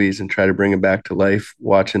VHS movies and try to bring them back to life,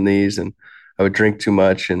 watching these. And I would drink too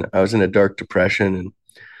much, and I was in a dark depression, and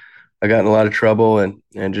I got in a lot of trouble, and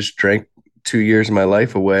just drank 2 years of my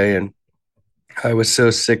life away. And I was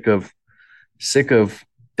so sick of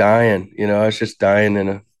dying. You know, I was just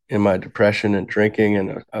dying in my depression and drinking,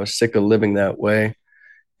 and I was sick of living that way.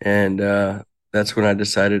 And that's when I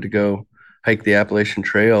decided to go hike the Appalachian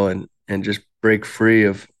Trail and just break free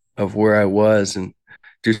of where I was and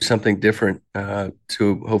do something different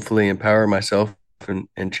to hopefully empower myself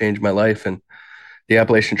and change my life. And the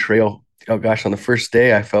Appalachian Trail, oh gosh, on the first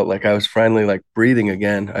day, I felt like I was finally like breathing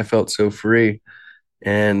again. I felt so free.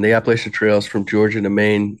 And the Appalachian Trail is from Georgia to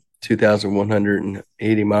Maine,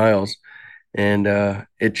 2,180 miles, and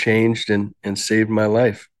it changed and saved my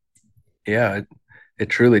life. Yeah, it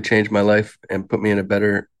truly changed my life and put me in a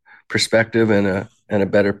better perspective and a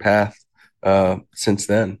better path since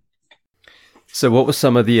then. So, what were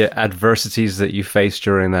some of the adversities that you faced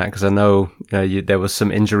during that? Because I know there was some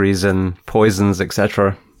injuries and poisons,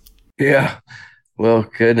 etc. Yeah, well,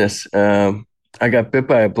 goodness, I got bit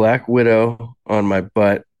by a black widow on my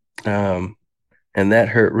butt, and that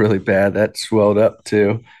hurt really bad. That swelled up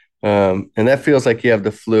too. And that feels like you have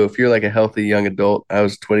the flu. If you're like a healthy young adult, I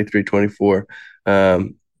was 23, 24.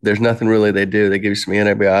 There's nothing really they do. They give you some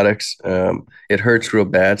antibiotics. It hurts real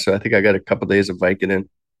bad. So I think I got a couple days of Vicodin.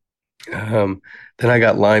 Then I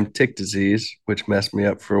got Lyme tick disease, which messed me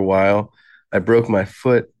up for a while. I broke my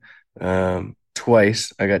foot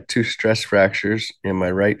twice. I got 2 stress fractures in my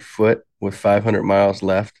right foot with 500 miles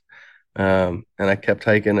left. And I kept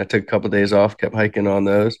hiking. I took a couple of days off, kept hiking on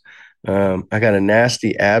those. I got a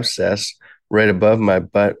nasty abscess right above my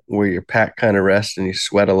butt where your pack kind of rests and you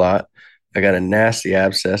sweat a lot. I got a nasty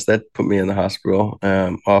abscess that put me in the hospital,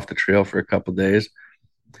 off the trail for a couple of days.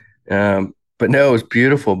 But no, it was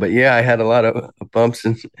beautiful. But yeah, I had a lot of bumps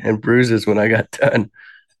and bruises when I got done.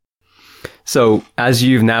 So as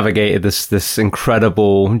you've navigated this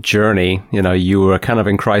incredible journey, you were kind of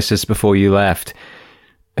in crisis before you left.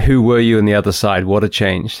 Who were you on the other side? What had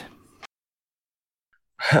changed?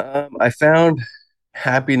 I found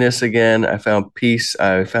happiness again. I found peace.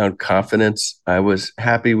 I found confidence. I was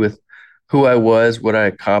happy with who I was, what I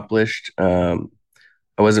accomplished.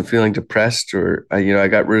 I wasn't feeling depressed or, I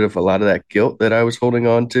got rid of a lot of that guilt that I was holding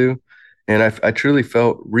on to. And I truly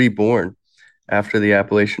felt reborn after the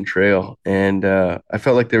Appalachian Trail. And I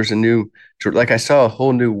felt like there was like I saw a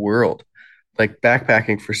whole new world, like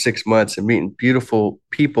backpacking for 6 months and meeting beautiful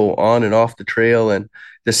people on and off the trail. And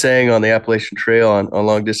the saying on the Appalachian Trail on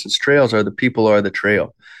long distance trails are the people are the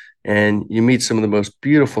trail. And you meet some of the most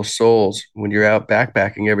beautiful souls when you're out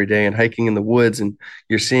backpacking every day and hiking in the woods, and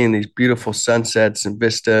you're seeing these beautiful sunsets and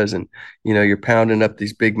vistas, and you're pounding up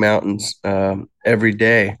these big mountains every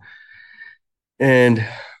day. And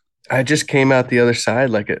I just came out the other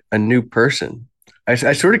side like a new person. I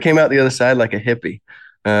sort of came out the other side like a hippie,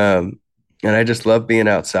 and I just love being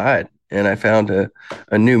outside. And I found a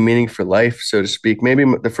new meaning for life, so to speak. Maybe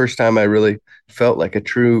the first time I really felt like a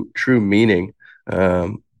true meaning.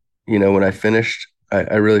 When I finished,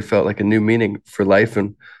 I really felt like a new meaning for life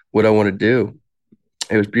and what I want to do.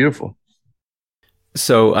 It was beautiful.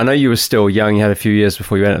 So I know you were still young. You had a few years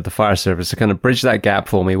before you entered the fire service. So kind of bridge that gap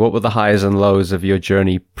for me. What were the highs and lows of your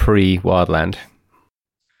journey pre-Wildland?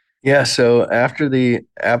 Yeah, so after the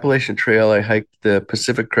Appalachian Trail, I hiked the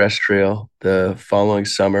Pacific Crest Trail the following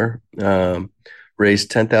summer.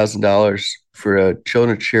 raised $10,000 for a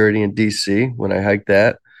children's charity in DC. When I hiked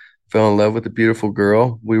that, fell in love with a beautiful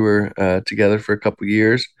girl. We were together for a couple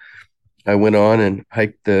years. I went on and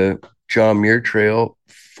hiked the John Muir Trail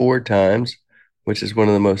 4 times, which is one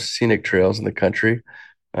of the most scenic trails in the country.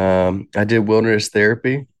 I did wilderness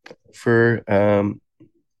therapy for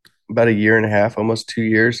about a year and a half, almost 2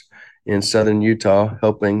 years in southern Utah,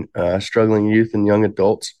 helping struggling youth and young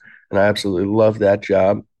adults. And I absolutely loved that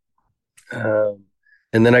job.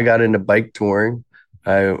 And then I got into bike touring.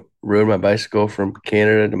 I rode my bicycle from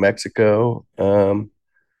Canada to Mexico.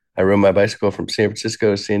 I rode my bicycle from San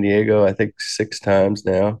Francisco to San Diego, I think 6 times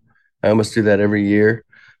now. I almost do that every year.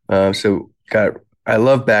 I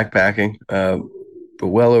love backpacking, but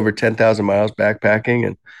well over 10,000 miles backpacking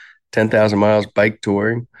and 10,000 miles bike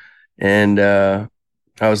touring. And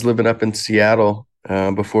I was living up in Seattle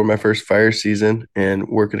before my first fire season and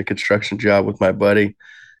working a construction job with my buddy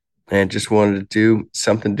and just wanted to do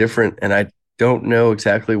something different. And I don't know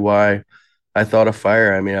exactly why I thought of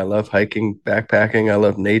fire. I mean, I love hiking, backpacking. I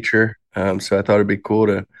love nature. So I thought it'd be cool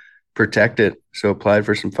to protect it. So applied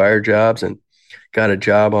for some fire jobs and got a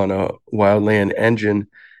job on a wildland engine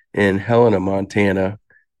in Helena, Montana.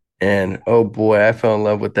 And oh boy, I fell in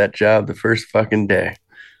love with that job the first fucking day.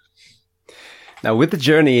 Now, with the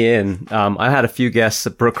journey in, I had a few guests.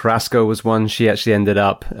 Brooke Rasco was one. She actually ended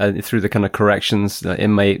up through the kind of corrections,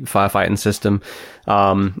 inmate firefighting system.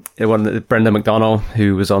 Brendan McDonnell,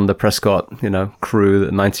 who was on the Prescott, crew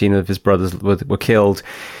that 19 of his brothers were killed.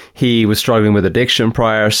 He was struggling with addiction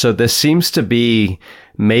prior. So there seems to be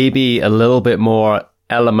maybe a little bit more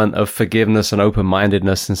element of forgiveness and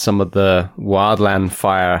open-mindedness in some of the wildland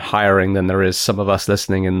fire hiring than there is some of us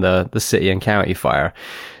listening in the city and county fire.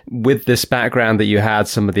 With this background that you had,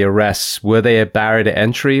 some of the arrests, were they a barrier to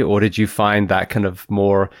entry, or did you find that kind of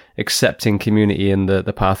more accepting community in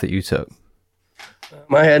the path that you took?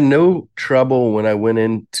 I had no trouble when I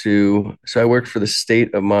went so I worked for the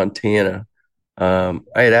state of Montana. I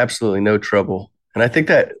had absolutely no trouble. And I think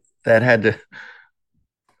that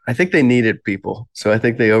I think they needed people. So I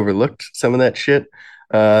think they overlooked some of that shit.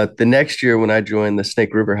 The next year when I joined the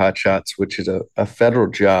Snake River Hotshots, which is a federal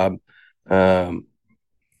job,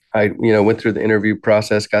 I went through the interview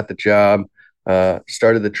process, got the job,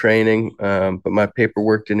 started the training, but my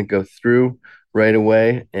paperwork didn't go through right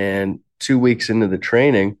away. And 2 weeks into the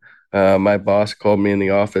training, my boss called me in the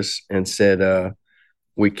office and said,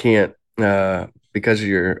 we can't, because of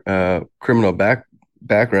your criminal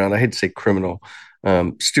background, I hate to say criminal,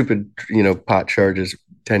 stupid, pot charges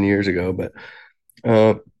 10 years ago, but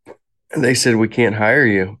they said, we can't hire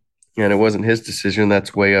you. And it wasn't his decision.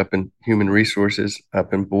 That's way up in human resources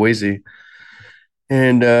up in Boise.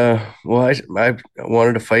 And, I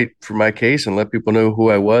wanted to fight for my case and let people know who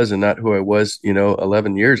I was and not who I was,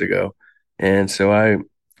 11 years ago. And so I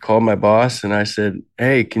called my boss and I said,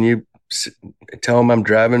 hey, can you tell him I'm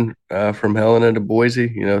driving from Helena to Boise,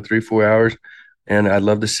 3-4 hours. And I'd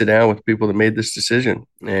love to sit down with people that made this decision.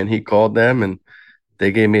 And he called them and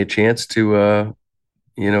they gave me a chance to,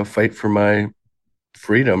 fight for my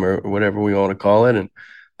freedom or whatever we want to call it. And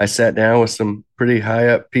I sat down with some pretty high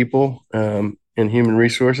up people in human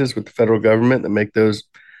resources with the federal government that make those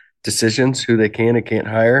decisions, who they can and can't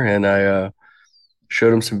hire. And I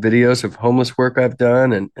showed them some videos of homeless work I've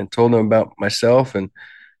done and told them about myself and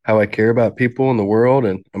how I care about people in the world.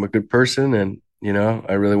 And I'm a good person. And,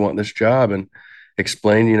 I really want this job, and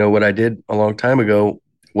explained, what I did a long time ago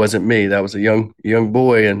wasn't me. That was a young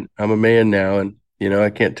boy, and I'm a man now. And, I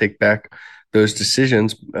can't take back those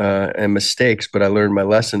decisions and mistakes, but I learned my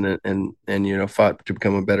lesson and fought to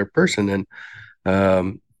become a better person.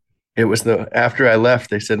 And it was after I left,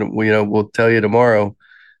 they said, we'll tell you tomorrow,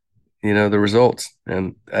 the results.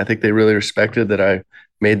 And I think they really respected that I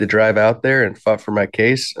made the drive out there and fought for my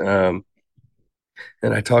case. And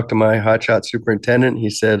I talked to my hotshot superintendent.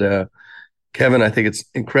 He said, Kevin, I think it's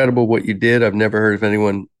incredible what you did. I've never heard of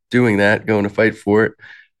anyone doing that, going to fight for it.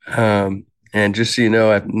 And just so you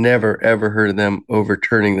know, I've never, ever heard of them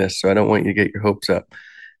overturning this. So I don't want you to get your hopes up.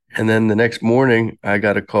 And then the next morning, I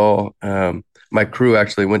got a call. My crew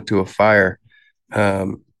actually went to a fire,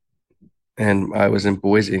 and I was in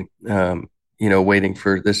Boise, waiting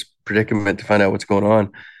for this predicament to find out what's going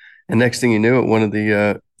on. And next thing you knew, one of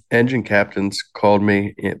the engine captains called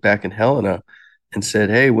me back in Helena and said,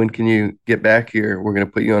 hey, when can you get back here? We're going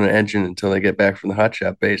to put you on an engine until they get back from the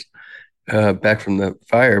hotshot base, back from the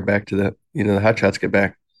fire, back to the hotshots get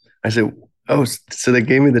back. I said, oh, so they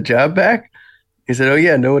gave me the job back? He said, oh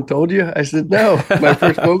yeah, no one told you? I said, no. My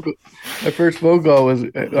first phone call was,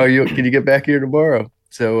 can you get back here tomorrow?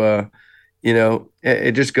 So,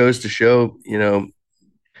 it just goes to show,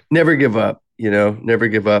 never give up. never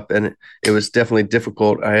give up. And it was definitely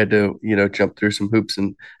difficult. I had to, jump through some hoops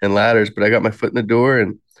and ladders, but I got my foot in the door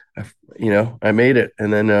and I made it,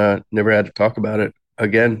 and then never had to talk about it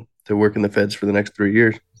again to work in the feds for the next 3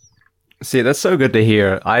 years. See, that's so good to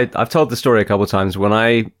hear. I've told the story a couple of times. When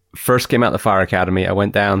I first came out of the fire academy, I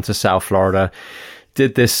went down to South Florida,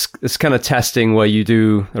 did this kind of testing where you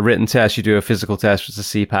do a written test, you do a physical test, which is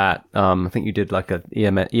a CPAT. I think you did like a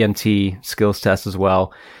EMT skills test as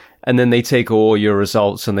well. And then they take all your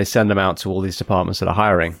results and they send them out to all these departments that are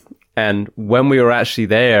hiring. And when we were actually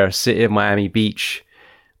there, City of Miami Beach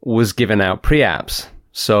was giving out pre-apps.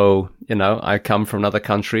 So, I come from another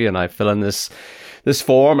country and I fill in this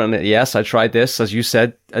form, and yes, I tried this, as you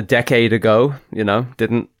said, a decade ago,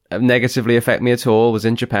 didn't negatively affect me at all. Was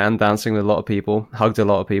in Japan dancing with a lot of people, hugged a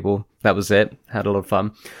lot of people. That was it. Had a lot of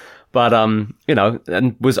fun. But,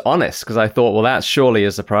 and was honest, because I thought, well, that surely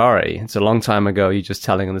is the priority. It's a long time ago. You're just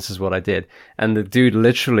telling them this is what I did. And the dude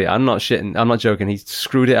literally, I'm not joking. He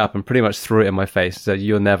screwed it up and pretty much threw it in my face. Said,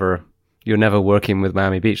 you're never working with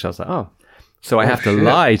Miami Beach. I was like, oh, so I have to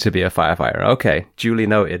lie to be a firefighter. Okay. Duly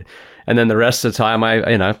noted. And then the rest of the time,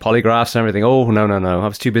 polygraphs and everything. Oh, no. I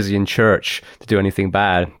was too busy in church to do anything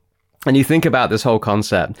bad. And you think about this whole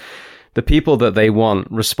concept. The people that they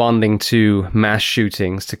want responding to mass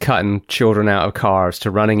shootings, to cutting children out of cars,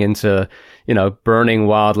 to running into, burning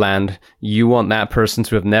wildland, you want that person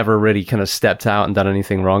to have never really kind of stepped out and done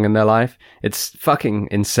anything wrong in their life. It's fucking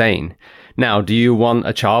insane. Now, do you want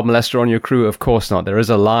a child molester on your crew? Of course not. There is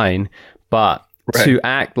a line, but right. To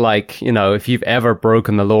act like, if you've ever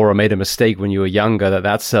broken the law or made a mistake when you were younger,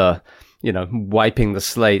 that's wiping the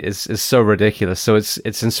slate is so ridiculous. So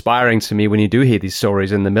it's inspiring to me when you do hear these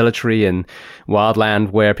stories in the military and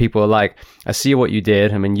wildland where people are like, I see what you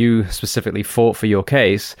did. I mean, you specifically fought for your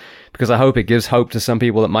case, because I hope it gives hope to some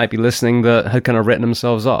people that might be listening that had kind of written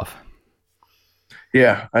themselves off.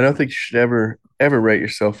 Yeah, I don't think you should ever write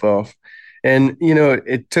yourself off. And,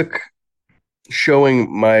 it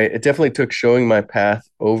definitely took showing my path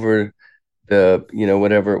over the,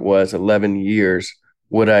 whatever it was, 11 years,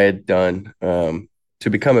 what I had done to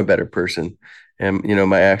become a better person. And,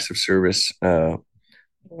 my acts of service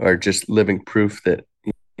are just living proof that,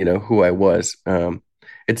 who I was.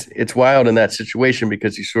 It's wild in that situation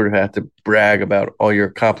because you sort of have to brag about all your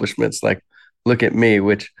accomplishments. Like, look at me,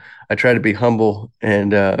 which I try to be humble.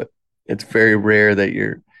 And it's very rare that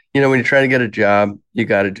when you're trying to get a job, you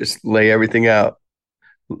got to just lay everything out.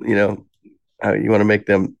 How you want to make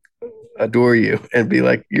them adore you and be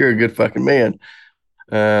like, you're a good fucking man.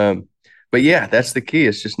 But yeah, that's the key.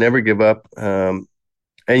 It's just never give up. And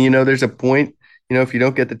there's a point, if you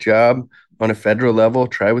don't get the job on a federal level,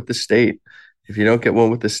 try with the state. If you don't get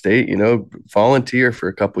one with the state, volunteer for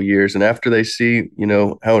a couple years. And after they see,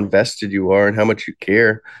 how invested you are and how much you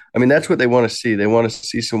care, I mean, that's what they want to see. They want to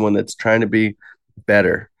see someone that's trying to be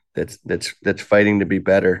better, that's fighting to be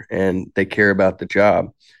better, and they care about the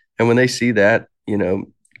job. And when they see that,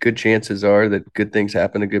 good chances are that good things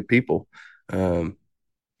happen to good people.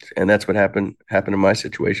 And that's what happened in my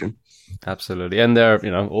situation. Absolutely. And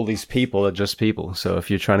all these people are just people. So if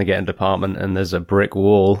you're trying to get in a department and there's a brick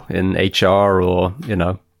wall in HR or,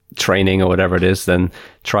 training or whatever it is, then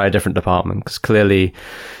try a different department. Because clearly,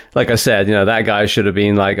 like I said, that guy should have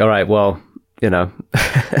been like, all right, well,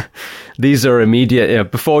 these are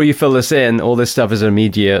immediate, before you fill this in, all this stuff is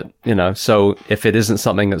immediate, so if it isn't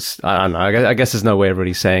something that's, I don't know, I guess there's no way of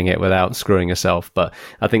really saying it without screwing yourself, but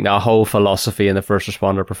I think our whole philosophy in the first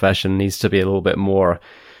responder profession needs to be a little bit more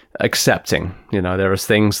accepting. There are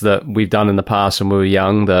things that we've done in the past when we were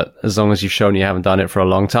young that, as long as you've shown you haven't done it for a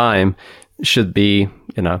long time, should be,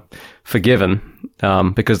 forgiven,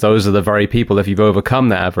 because those are the very people, if you've overcome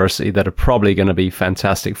that adversity, that are probably going to be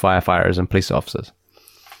fantastic firefighters and police officers.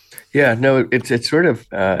 Yeah, no, it's sort of,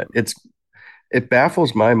 it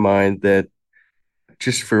baffles my mind that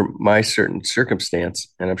just for my certain circumstance,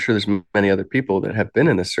 and I'm sure there's many other people that have been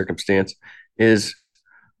in this circumstance, is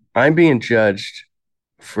I'm being judged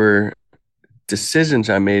for decisions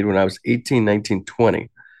I made when I was 18, 19, 20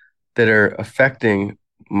 that are affecting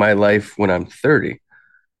my life when I'm 30.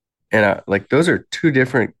 And those are two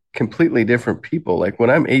completely different people. Like when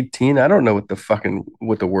I'm 18, I don't know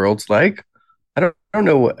what the world's like. I don't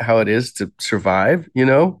know how it is to survive.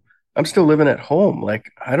 I'm still living at home. Like,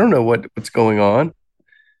 I don't know what's going on.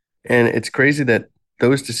 And it's crazy that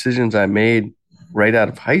those decisions I made right out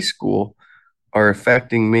of high school are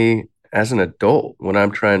affecting me as an adult when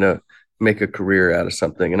I'm trying to make a career out of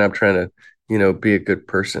something and I'm trying to, be a good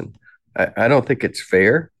person. I don't think it's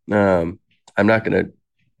fair. I'm not going to,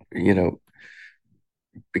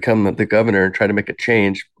 become the governor and try to make a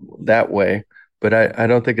change that way. but I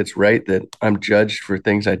don't think it's right that I'm judged for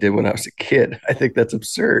things I did when I was a kid. I think that's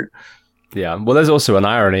absurd. Yeah. Well, there's also an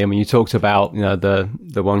irony. I mean, you talked about,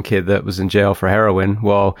 the one kid that was in jail for heroin.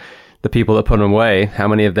 Well, the people that put him away, how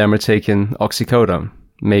many of them are taking oxycodone?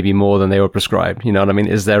 Maybe more than they were prescribed. You know what I mean?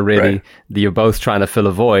 Is there really, you're both trying to fill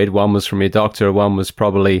a void. One was from your doctor. One was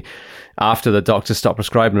probably after the doctor stopped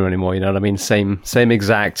prescribing them anymore. You know what I mean? Same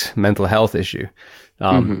exact mental health issue.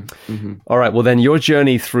 All right. Well, then your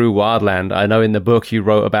journey through Wildland, I know in the book you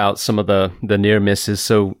wrote about some of the near misses.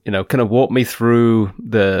 So, kind of walk me through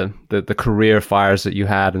the career fires that you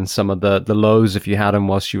had and some of the lows, if you had them,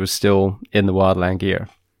 whilst you were still in the Wildland gear.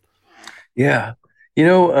 Yeah.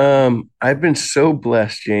 I've been so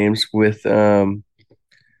blessed, James, with having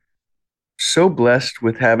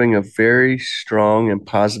a very strong and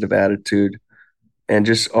positive attitude, and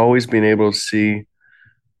just always being able to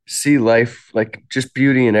see life like just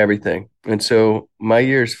beauty in everything. And so my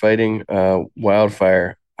years fighting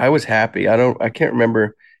wildfire, I was happy. I can't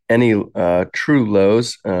remember any true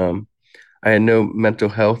lows. I had no mental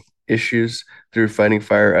health issues through fighting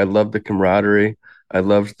fire. I loved the camaraderie. I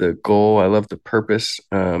loved the goal. I loved the purpose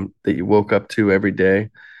that you woke up to every day.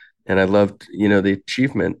 And I loved, the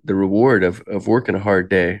achievement, the reward of working a hard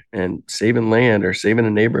day and saving land or saving a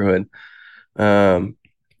neighborhood.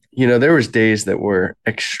 There was days that were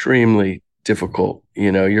extremely difficult.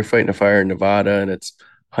 You're fighting a fire in Nevada and it's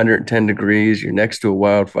 110 degrees. You're next to a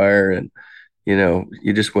wildfire and,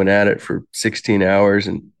 you just went at it for 16 hours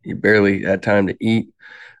and you barely had time to eat.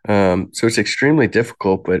 So it's extremely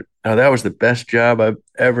difficult, but that was the best job I've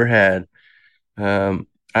ever had.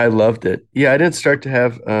 I loved it. Yeah, I didn't start to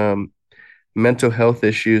have mental health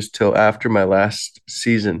issues till after my last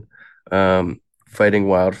season fighting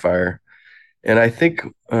wildfire. And I think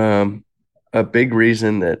a big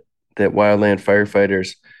reason that wildland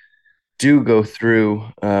firefighters do go through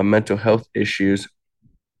mental health issues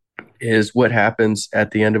is what happens at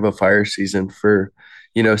the end of a fire season. For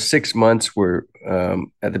 6 months, we're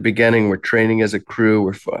at the beginning, we're training as a crew,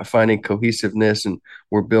 we're finding cohesiveness, and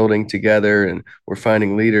we're building together, and we're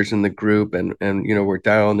finding leaders in the group, and we're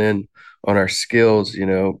dialing in on our skills,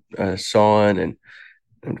 sawing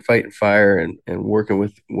and fighting fire and working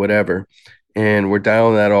with whatever. And we're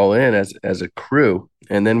dialing that all in as a crew.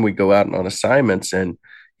 And then we go out on assignments, and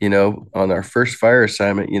on our first fire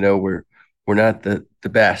assignment, we're not the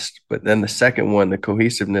best, but then the second one, the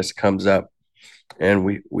cohesiveness comes up, and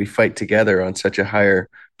we fight together on such a higher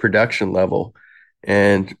production level.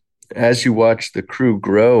 And as you watch the crew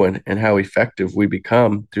grow and how effective we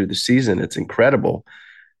become through the season, it's incredible.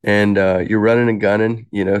 And you're running and gunning,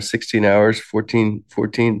 16 hours, 15,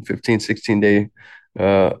 16 day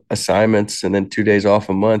assignments, and then 2 days off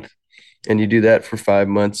a month. And you do that for 5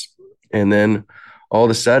 months. And then all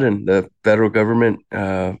of a sudden, the federal government,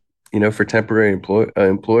 for temporary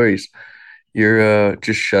employees, you're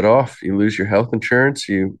just shut off. You lose your health insurance,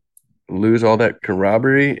 you lose all that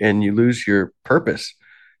camaraderie, and you lose your purpose.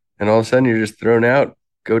 And all of a sudden, you're just thrown out,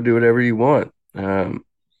 go do whatever you want. And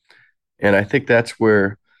I think that's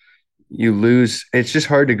where you lose. It's just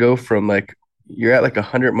hard to go from you're at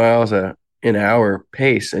 100 miles an hour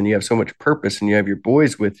pace, and you have so much purpose, and you have your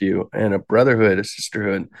boys with you, and a brotherhood, a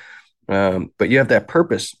sisterhood. But you have that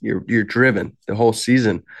purpose. You're driven the whole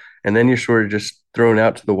season, and then you're sort of just thrown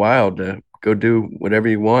out to the wild to go do whatever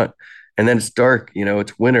you want. And then it's dark.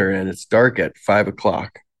 It's winter, and it's dark at 5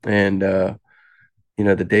 o'clock, and the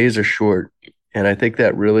days are short. And I think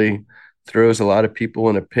that really throws a lot of people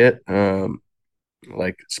in a pit.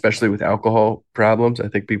 Especially with alcohol problems, I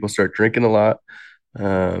think people start drinking a lot.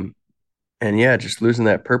 And yeah, just losing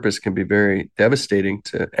that purpose can be very devastating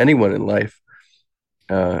to anyone in life.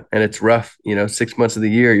 And it's rough, 6 months of the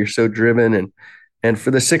year, you're so driven. And for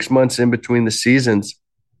the 6 months in between the seasons,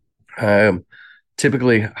 I'm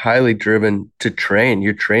typically highly driven to train.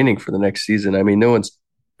 You're training for the next season. I mean, no one's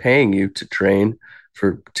paying you to train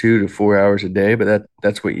for 2 to 4 hours a day, but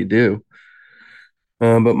that's what you do.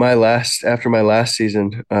 But after my last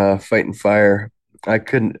season, fighting fire, I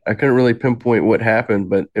couldn't really pinpoint what happened,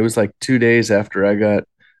 but it was 2 days after I got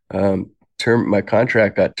my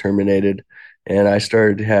contract got terminated, and I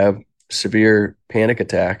started to have severe panic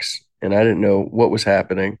attacks, and I didn't know what was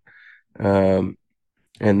happening.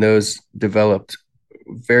 And those developed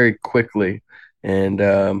very quickly,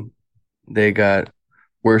 and they got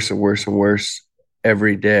worse and worse and worse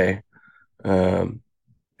every day. And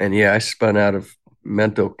yeah, I spun out of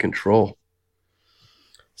mental control.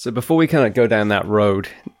 So before we kind of go down that road,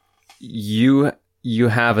 you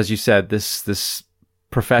have, as you said, this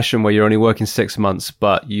profession where you're only working 6 months,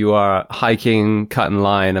 but you are hiking, cutting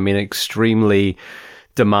line. I mean, extremely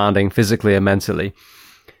demanding physically and mentally.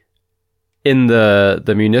 in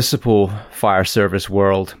the municipal fire service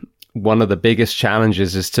world, one of the biggest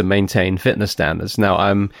challenges is to maintain fitness standards. Now,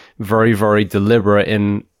 I'm very, very deliberate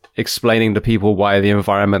in explaining to people why the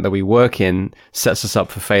environment that we work in sets us up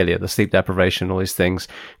for failure. The sleep deprivation, all these things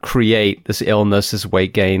create this illness, this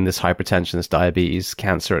weight gain, this hypertension, this diabetes,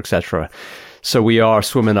 cancer, etc. So we are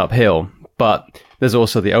swimming uphill, but there's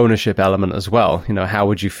also the ownership element as well. You know, how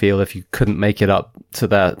would you feel if you couldn't make it up to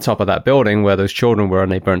the top of that building where those children were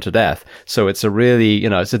and they burned to death? So it's a really, you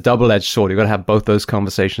know, it's a double-edged sword. You've got to have both those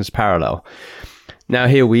conversations parallel. Now,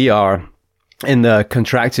 here we are in the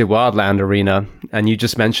contracted wildland arena, and you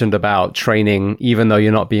just mentioned about training, even though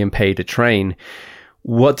you're not being paid to train.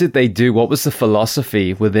 What did they do? What was the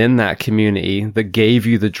philosophy within that community that gave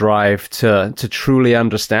you the drive to truly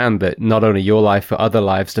understand that not only your life, but other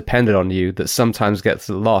lives depended on you, that sometimes gets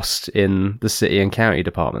lost in the city and county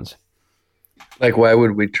departments? Like, why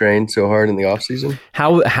would we train so hard in the off season?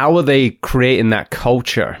 How are they creating that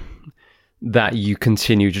culture that you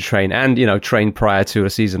continue to train and, you know, train prior to a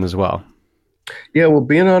season as well? Yeah, well,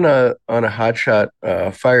 being on a hotshot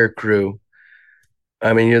fire crew,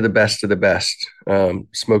 I mean, you're the best of the best.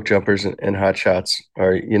 Smoke jumpers and hotshots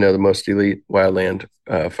are, you know, the most elite wildland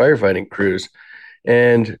firefighting crews.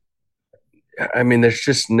 And I mean, there's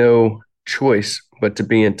just no choice but to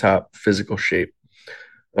be in top physical shape.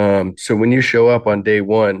 So when you show up on day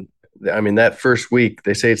one, I mean, that first week,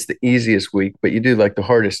 they say it's the easiest week, but you do like the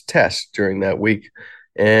hardest test during that week.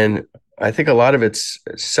 And I think a lot of it's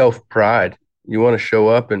self-pride. You want to show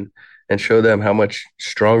up and show them how much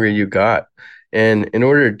stronger you got. And in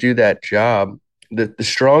order to do that job, the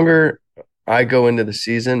stronger I go into the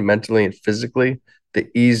season mentally and physically, the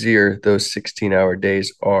easier those 16-hour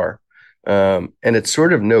days are. And it's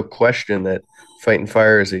sort of no question that fighting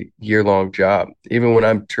fire is a year-long job. Even when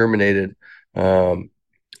I'm terminated, I'm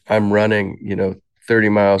running, you know, 30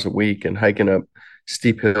 miles a week and hiking up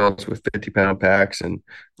steep hills with 50-pound packs and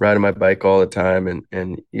riding my bike all the time.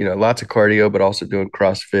 And you know, lots of cardio, but also doing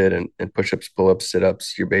CrossFit and push-ups, pull-ups,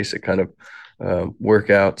 sit-ups, your basic kind of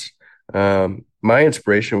workouts. My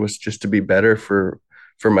inspiration was just to be better for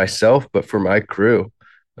myself, but for my crew.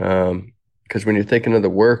 Because when you're thinking of the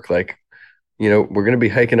work, like, you know, we're going to be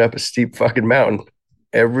hiking up a steep fucking mountain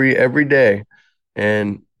every day.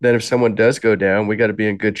 And then if someone does go down, we got to be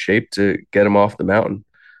in good shape to get them off the mountain.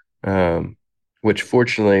 Which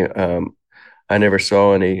fortunately, I never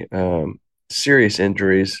saw any serious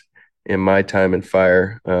injuries in my time in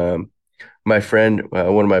fire. My friend,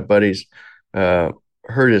 one of my buddies,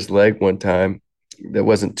 hurt his leg one time. That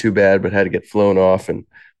wasn't too bad, but had to get flown off, and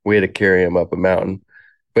we had to carry him up a mountain.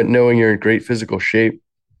 But knowing you're in great physical shape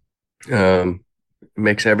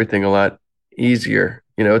makes everything a lot easier.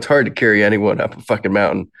 You know, it's hard to carry anyone up a fucking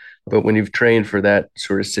mountain, but when you've trained for that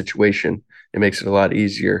sort of situation, it makes it a lot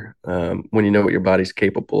easier when you know what your body's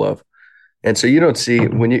capable of. And so you don't see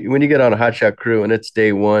when you get on a hotshot crew and it's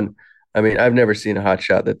day one. I mean, I've never seen a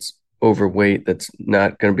hotshot that's overweight, that's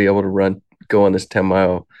not going to be able to go on this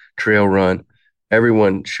 10-mile trail run.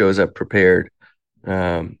 Everyone shows up prepared.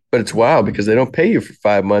 But it's wild because they don't pay you for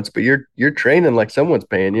 5 months, but you're training like someone's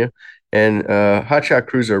paying you. And hotshot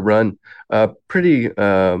crews are run pretty.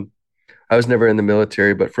 I was never in the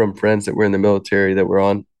military, but from friends that were in the military that were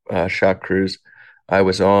on shot crews I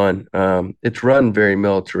was on, it's run very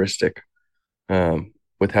militaristic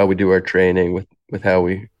with how we do our training, with how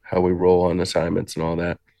we roll on assignments and all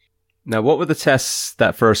that. Now, what were the tests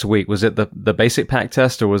that first week? Was it the basic pack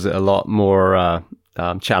test, or was it a lot more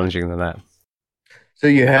challenging than that? So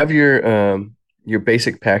you have your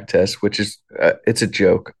basic pack test, which is it's a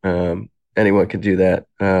joke. Anyone can do that.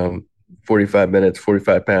 45 minutes,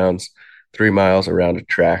 45 pounds, 3 miles around a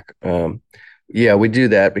track. Yeah, we do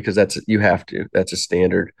that because you have to. That's a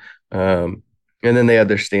standard. And then they have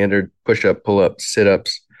their standard push-up, pull-up,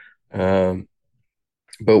 sit-ups.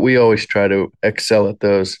 But we always try to excel at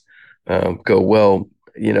those. Go well.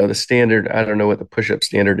 You know, the standard, I don't know what the push-up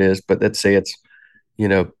standard is, but let's say it's, you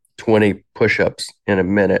know, 20 push-ups in a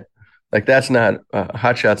minute. Like, that's not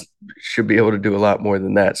hotshots should be able to do a lot more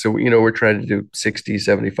than that. So, you know, we're trying to do 60,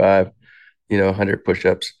 75, 100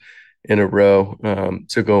 push-ups in a row.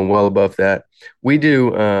 So going well above that. We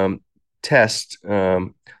do tests,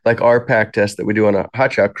 like our pack test that we do on a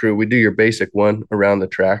hotshot crew. We do your basic one around the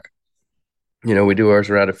track. You know, we do ours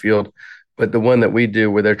around a field. But the one that we do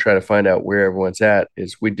where they're trying to find out where everyone's at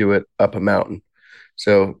is we do it up a mountain.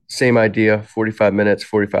 So same idea, 45 minutes,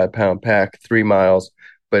 45-pound pack, 3 miles,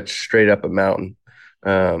 but straight up a mountain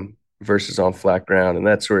versus on flat ground. And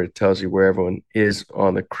that sort of tells you where everyone is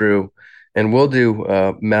on the crew. And we'll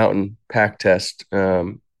do mountain pack test,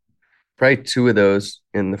 probably 2 of those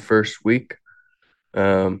in the first week.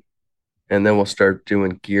 And and then we'll start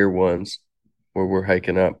doing gear ones where we're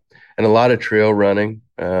hiking up, and a lot of trail running.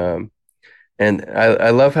 And I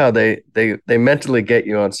love how they mentally get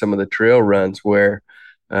you on some of the trail runs where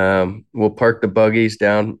we'll park the buggies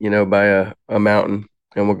down, by a mountain,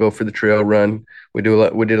 and we'll go for the trail run. We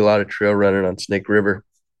did a lot of trail running on Snake River.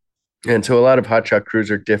 And so a lot of hotshot crews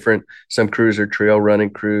are different. Some crews are trail running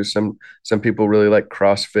crews. Some people really like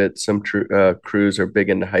CrossFit. Some crews are big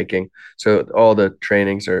into hiking. So all the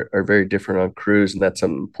trainings are very different on crews, and that's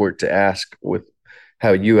something important to ask with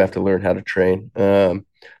how you have to learn how to train.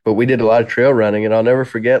 But we did a lot of trail running, and I'll never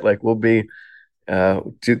forget. Like we'll be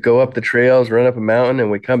to go up the trails, run up a mountain, and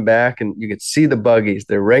we come back, and you can see the buggies.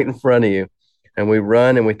 They're right in front of you, and we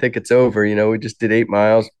run, and we think it's over. We just did 8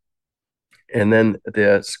 miles. And then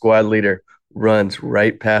the squad leader runs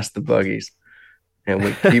right past the buggies, and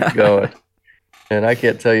we keep going. And I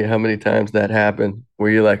can't tell you how many times that happened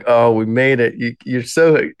where you're like, oh, we made it. You're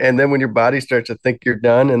so, and then when your body starts to think you're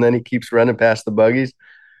done, and then he keeps running past the buggies.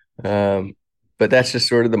 But that's just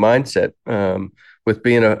sort of the mindset with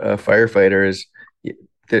being a firefighter is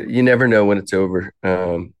you never know when it's over.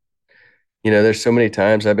 There's so many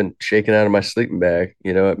times I've been shaken out of my sleeping bag,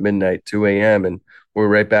 at midnight, 2 a.m. and we're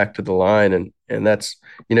right back to the line. And that's,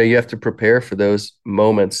 you have to prepare for those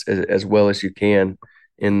moments as well as you can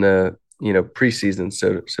in the, preseason,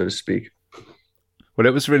 so to speak. Well,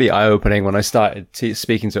 it was really eye-opening when I started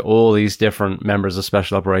speaking to all these different members of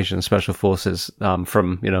Special Operations, Special Forces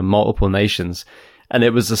from, multiple nations. And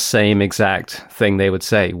it was the same exact thing they would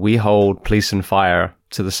say. We hold police and fire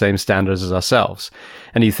to the same standards as ourselves.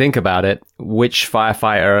 And you think about it, which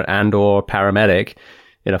firefighter and or paramedic,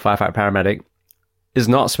 firefighter paramedic, is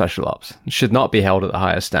not special ops, should not be held at the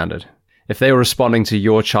highest standard. If they were responding to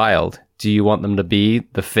your child, do you want them to be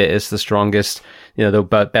the fittest, the strongest,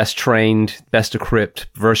 the best trained, best equipped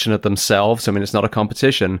version of themselves? I mean, it's not a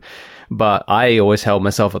competition, but I always held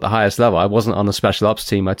myself at the highest level. I wasn't on the special ops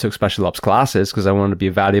team. I took special ops classes because I wanted to be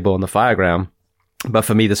valuable on the fireground. But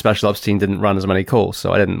for me, the special ops team didn't run as many calls,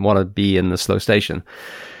 so I didn't want to be in the slow station.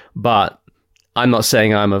 But I'm not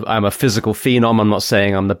saying I'm a physical phenom. I'm not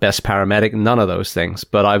saying I'm the best paramedic, none of those things,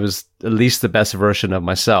 but I was at least the best version of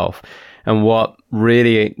myself. And what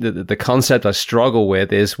really, the concept I struggle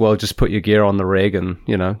with is, well, just put your gear on the rig and,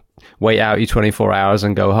 wait out your 24 hours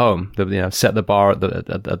and go home, set the bar at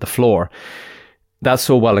the floor. That's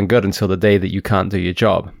all well and good until the day that you can't do your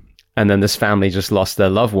job. And then this family just lost their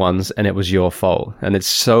loved ones and it was your fault. And it's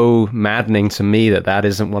so maddening to me that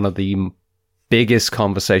isn't one of the biggest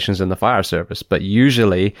conversations in the fire service. But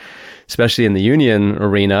usually, especially in the union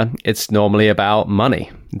arena, it's normally about money.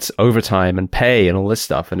 It's overtime and pay and all this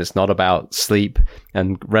stuff. And it's not about sleep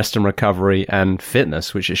and rest and recovery and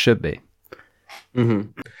fitness, which it should be.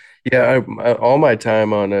 Mm-hmm. Yeah, all my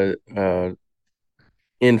time on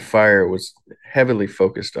in fire was heavily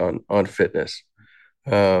focused on fitness.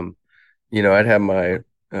 I'd have my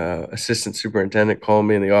assistant superintendent call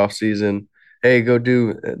me in the off season. Hey, go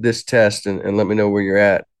do this test and let me know where you're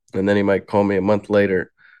at. And then he might call me a month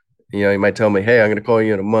later. He might tell me, hey, I'm going to call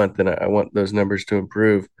you in a month and I want those numbers to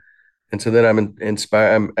improve. And so then I'm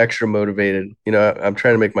inspired. I'm extra motivated. I'm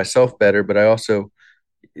trying to make myself better, but I also,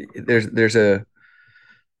 there's a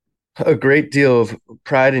great deal of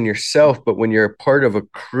pride in yourself. But when you're a part of a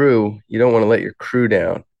crew, you don't want to let your crew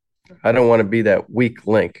down. I don't want to be that weak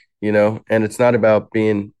link, and it's not about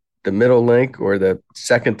being the middle link or the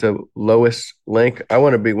second to lowest link. I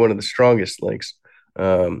want to be one of the strongest links.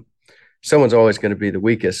 Someone's always going to be the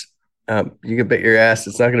weakest. You can bet your ass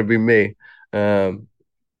it's not going to be me.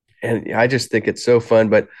 And I just think it's so fun.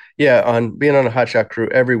 But yeah, on being on a hotshot crew,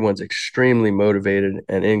 everyone's extremely motivated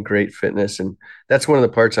and in great fitness. And that's one of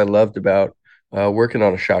the parts I loved about working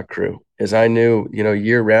on a shot crew is I knew,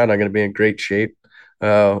 year round, I'm going to be in great shape.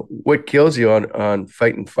 What kills you on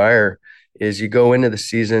fighting fire is you go into the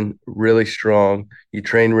season really strong. You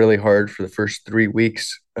train really hard for the first 3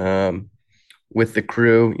 weeks with the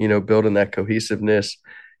crew, building that cohesiveness.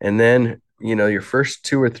 And then, your first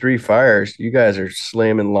 2 or 3 fires, you guys are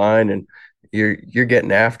slamming line and you're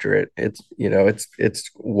getting after it. It's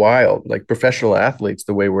wild, like professional athletes,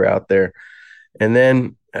 the way we're out there. And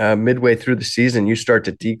then midway through the season, you start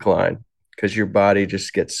to decline because your body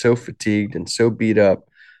just gets so fatigued and so beat up.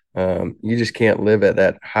 You just can't live at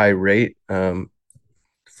that high rate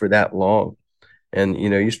for that long. And,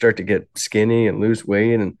 you start to get skinny and lose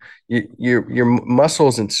weight and your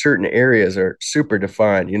muscles in certain areas are super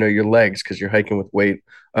defined, your legs, because you're hiking with weight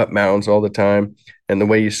up mountains all the time. And the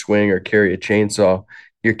way you swing or carry a chainsaw,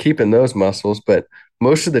 you're keeping those muscles. But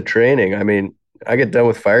most of the training, I mean, I get done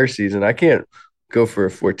with fire season. I can't go for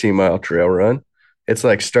a 14-mile trail run. It's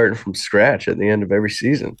like starting from scratch at the end of every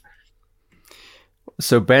season.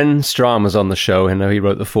 So Ben Strahm was on the show. I know he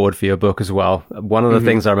wrote the foreword for your book as well. One of the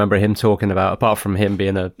things I remember him talking about, apart from him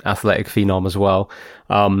being an athletic phenom as well,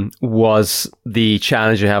 was the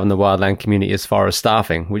challenge you have in the wildland community as far as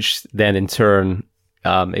staffing, which then in turn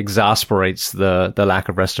exasperates the lack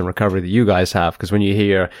of rest and recovery that you guys have. Because when you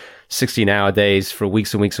hear 16-hour days for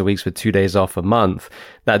weeks and weeks and weeks with 2 days off a month,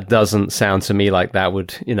 that doesn't sound to me like that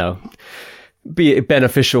would, be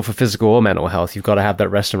beneficial for physical or mental health. You've got to have that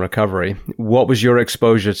rest and recovery. What was your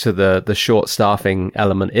exposure to the short staffing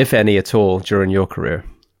element, if any at all, during your career?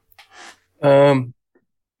 I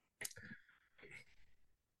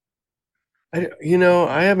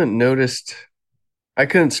haven't noticed. I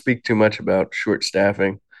couldn't speak too much about short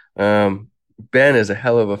staffing. Ben is a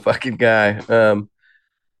hell of a fucking guy.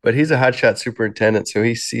 But he's a hotshot superintendent, so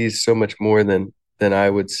he sees so much more than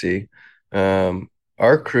I would see.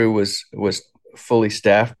 Our crew was fully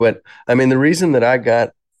staffed, but I mean, the reason that I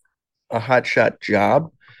got a hotshot job,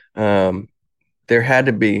 there had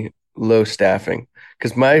to be low staffing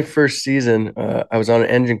because my first season, I was on an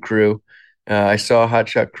engine crew. I saw a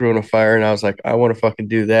hotshot crew on a fire, and I was like, I want to fucking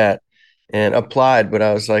do that, and applied. But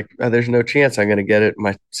I was like, oh, there's no chance I'm going to get it.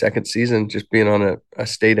 My second season, just being on a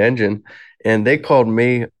state engine, and they called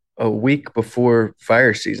me a week before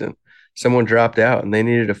fire season. Someone dropped out, and they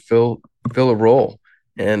needed to fill a role.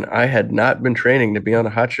 And I had not been training to be on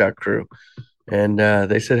a hotshot crew. And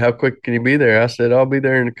they said, how quick can you be there? I said, I'll be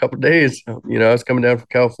there in a couple of days. I was coming down from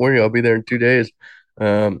California. I'll be there in 2 days.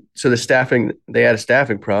 So the staffing, they had a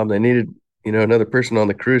staffing problem. They needed, another person on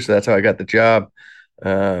the crew. So that's how I got the job.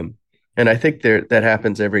 And I think that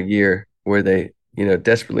happens every year where they,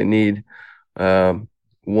 desperately need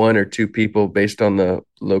one or two people based on the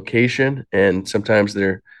location. And sometimes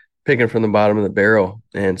they're picking from the bottom of the barrel.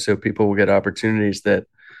 And so people will get opportunities that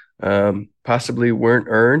possibly weren't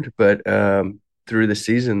earned, but through the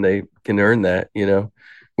season, they can earn that.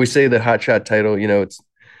 We say the hotshot title, it's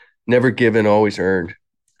never given, always earned.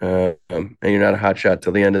 And you're not a hotshot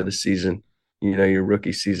till the end of the season, your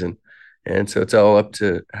rookie season. And so it's all up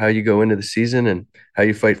to how you go into the season and how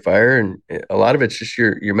you fight fire. And a lot of it's just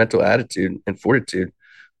your mental attitude and fortitude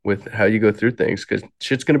with how you go through things, because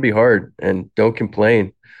shit's going to be hard, and don't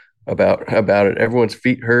complain about it. Everyone's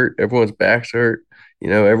feet hurt. Everyone's backs hurt.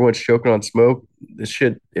 Everyone's choking on smoke. This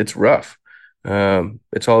shit, it's rough.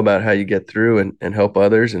 It's all about how you get through and help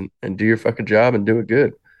others and do your fucking job and do it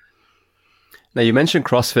good. Now, you mentioned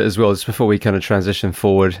CrossFit as well, just before we kind of transition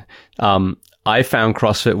forward. I found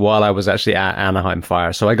CrossFit while I was actually at Anaheim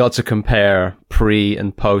Fire. So I got to compare pre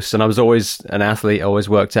and post, and I was always an athlete, always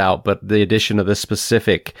worked out, but the addition of this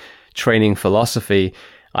specific training philosophy,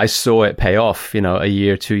 I saw it pay off, a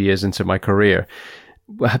year, 2 years into my career.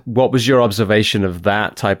 What was your observation of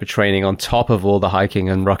that type of training on top of all the hiking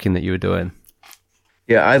and rucking that you were doing?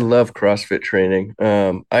 Yeah, I love CrossFit training.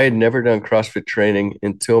 I had never done CrossFit training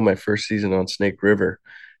until my first season on Snake River.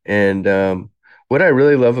 And what I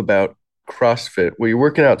really love about CrossFit, well, you're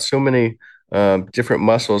working out so many different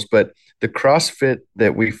muscles, but the CrossFit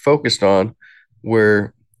that we focused on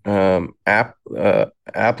were applicable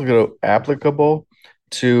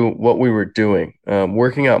to what we were doing,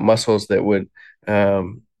 working out muscles that would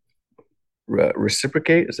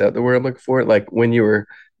reciprocate. Is that the word I'm looking for? Like when you were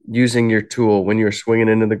using your tool, when you were swinging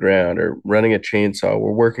into the ground or running a chainsaw,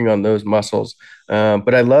 we're working on those muscles.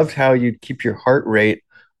 But I loved how you'd keep your heart rate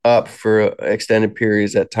up for extended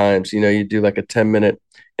periods at times. You do like a 10-minute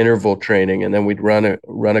interval training, and then we'd run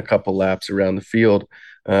a couple laps around the field.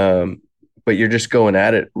 But you're just going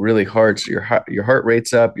at it really hard. So your heart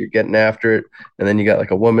rate's up, you're getting after it. And then you got like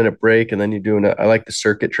a 1 minute break, and then you're doing I like the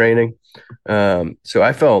circuit training. So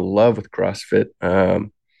I fell in love with CrossFit.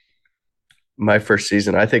 My first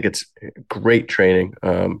season, I think it's great training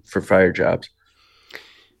for fire jobs.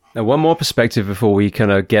 Now, one more perspective before we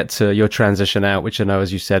kind of get to your transition out, which I know,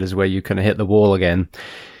 as you said, is where you kind of hit the wall again.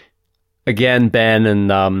 Again, Ben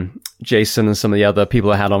and Jason and some of the other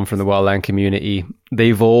people I had on from the wildland community,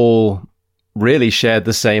 they've all really shared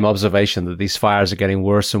the same observation that these fires are getting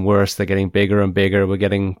worse and worse. They're getting bigger and bigger. We're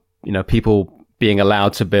getting, people being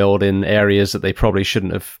allowed to build in areas that they probably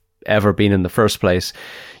shouldn't have ever been in the first place.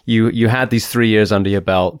 You had these 3 years under your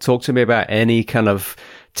belt. Talk to me about any kind of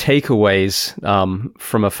takeaways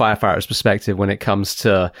from a firefighter's perspective when it comes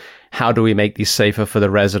to how do we make these safer for the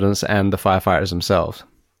residents and the firefighters themselves?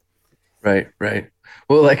 Right.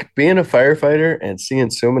 Well, like being a firefighter and seeing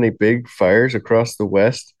so many big fires across the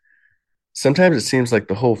West, sometimes it seems like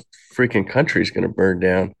the whole freaking country is going to burn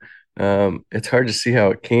down. It's hard to see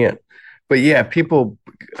how it can't. But yeah, people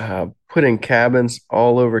putting cabins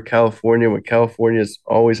all over California when California is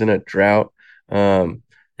always in a drought, and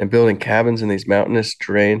building cabins in these mountainous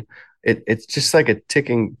terrain. it's just like a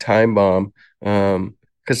ticking time bomb.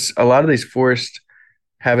 Because a lot of these forests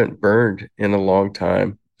haven't burned in a long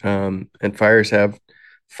time. And fires have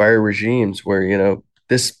fire regimes where,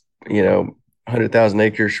 this, 100,000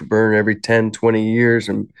 acres should burn every 10, 20 years.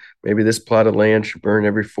 And maybe this plot of land should burn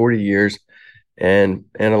every 40 years. And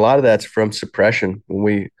a lot of that's from suppression. When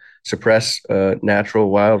we suppress natural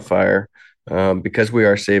wildfire, because we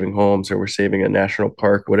are saving homes or we're saving a national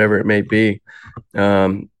park, whatever it may be,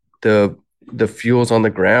 um, the the fuels on the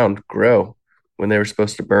ground grow when they were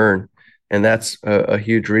supposed to burn, and that's a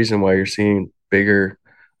huge reason why you're seeing bigger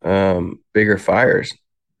fires.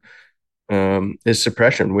 Is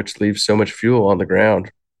suppression, which leaves so much fuel on the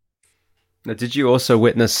ground. Now, did you also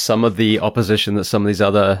witness some of the opposition that some of these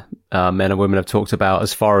other men and women have talked about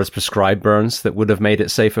as far as prescribed burns that would have made it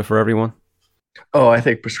safer for everyone? Oh, I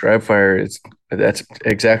think prescribed fire is that's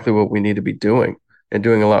exactly what we need to be doing and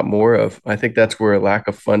doing a lot more of. I think that's where a lack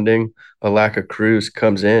of funding, a lack of crews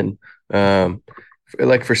comes in. Um,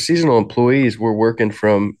 like for seasonal employees, we're working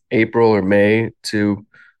from April or May to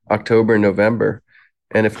October, November.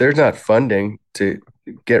 And if there's not funding to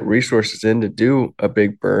get resources in to do a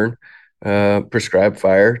big burn, prescribed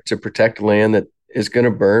fire to protect land that is going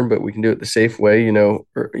to burn, but we can do it the safe way,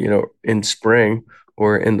 in spring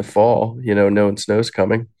or in the fall, knowing snow's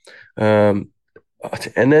coming. Um,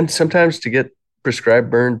 and then sometimes to get prescribed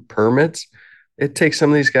burn permits, it takes some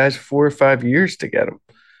of these guys 4 or 5 years to get them.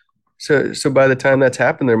 So by the time that's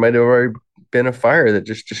happened, there might have already been a fire that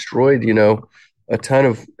just destroyed, a ton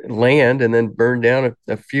of land and then burned down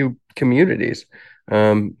a few communities,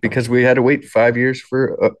 because we had to wait 5 years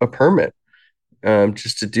for a permit,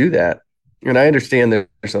 just to do that. And I understand that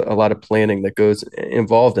there's a lot of planning that goes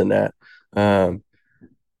involved in that. Um,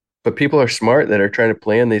 but people are smart that are trying to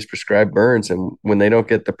plan these prescribed burns, and when they don't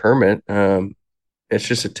get the permit, it's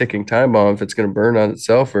just a ticking time bomb if it's going to burn on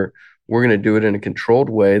itself, or we're going to do it in a controlled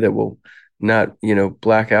way that will not,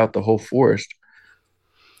 black out the whole forest.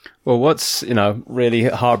 Well, what's, really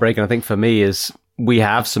heartbreaking, I think, for me is we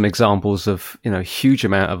have some examples of, huge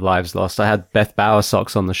amount of lives lost. I had Beth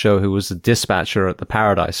Bowersox on the show, who was a dispatcher at the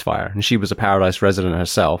Paradise Fire, and she was a Paradise resident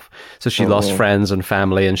herself. So she lost friends and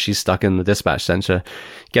family, and she's stuck in the dispatch center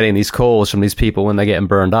getting these calls from these people when they're getting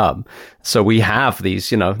burned up. So we have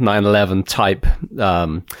these, 9/11 type,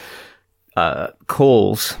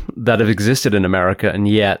 calls that have existed in America, and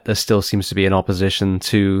yet there still seems to be an opposition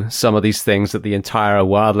to some of these things that the entire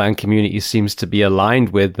wildland community seems to be aligned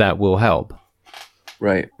with that will help.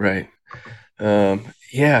 Right.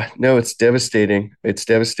 Yeah, no, it's devastating. It's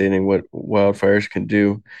devastating what wildfires can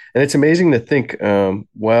do. And it's amazing to think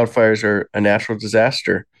wildfires are a natural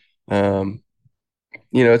disaster. It's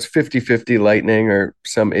 50-50 lightning or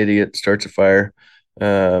some idiot starts a fire.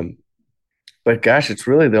 But gosh, it's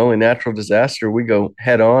really the only natural disaster we go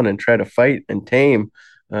head on and try to fight and tame.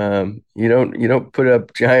 You don't put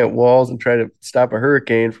up giant walls and try to stop a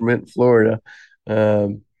hurricane from hitting Florida,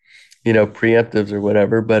 preemptives or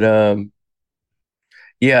whatever. But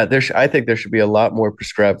yeah, I think there should be a lot more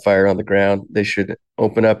prescribed fire on the ground. They should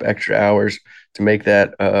open up extra hours to make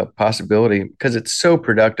that a possibility, because it's so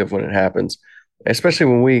productive when it happens, especially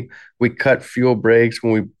when we cut fuel breaks,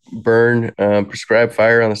 when we burn prescribed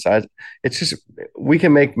fire on the sides. It's just, we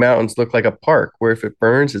can make mountains look like a park where if it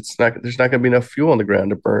burns, there's not going to be enough fuel on the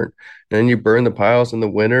ground to burn. And then you burn the piles in the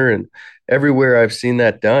winter, and everywhere I've seen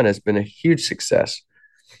that done has been a huge success.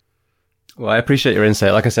 Well, I appreciate your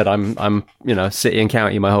insight. Like I said, I'm city and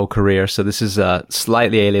county my whole career, so this is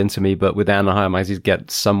slightly alien to me. But with Anaheim, I did get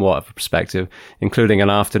somewhat of a perspective, including an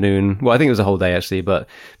afternoon. Well, I think it was a whole day actually, but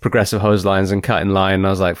progressive hose lines and cut in line. And I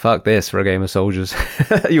was like, "Fuck this for a game of soldiers."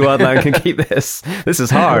 You wildland can keep this. This is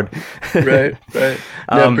hard. Right.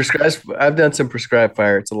 No, I've done some prescribed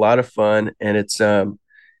fire. It's a lot of fun, and it's just,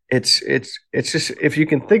 if you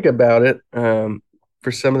can think about it,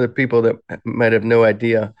 for some of the people that might have no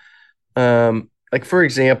idea. Like for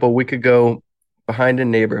example, we could go behind a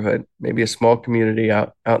neighborhood, maybe a small community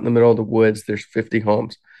out in the middle of the woods. There's 50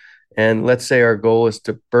 homes, and let's say our goal is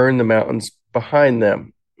to burn the mountains behind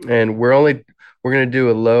them, and we're going to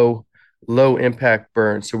do a low impact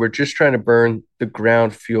burn. So we're just trying to burn the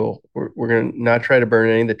ground fuel. We're going to not try to burn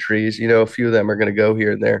any of the trees. A few of them are going to go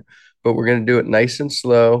here and there, but we're going to do it nice and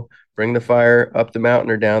slow. Bring the fire up the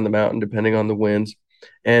mountain or down the mountain, depending on the winds.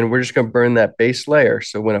 And we're just going to burn that base layer.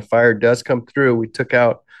 So when a fire does come through, we took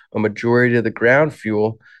out a majority of the ground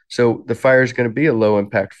fuel. So the fire is going to be a low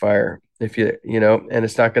impact fire, and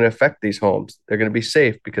it's not going to affect these homes. They're going to be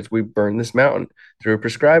safe because we burned this mountain through a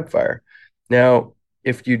prescribed fire. Now,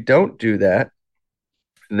 if you don't do that,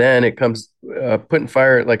 then it comes putting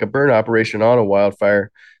fire, like a burn operation on a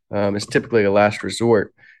wildfire, is typically a last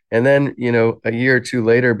resort. And then, a year or two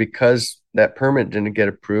later, because that permit didn't get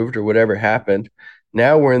approved or whatever happened,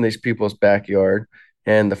 now we're in these people's backyard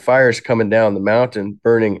and the fire's coming down the mountain,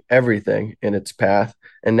 burning everything in its path.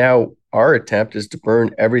 And now our attempt is to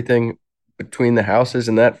burn everything between the houses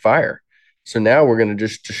and that fire. So now we're going to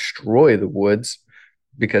just destroy the woods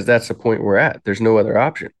because that's the point we're at. There's no other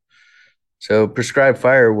option. So prescribed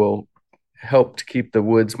fire will help to keep the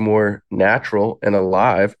woods more natural and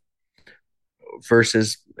alive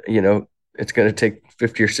versus, it's going to take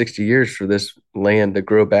 50 or 60 years for this land to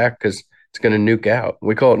grow back because it's going to nuke out.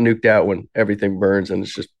 We call it nuked out when everything burns and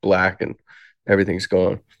it's just black and everything's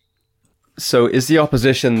gone. So is the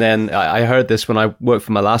opposition then, I heard this when I worked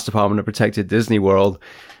for my last department of Protected Disney World,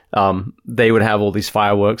 they would have all these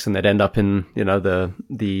fireworks and they'd end up in,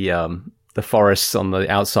 the forests on the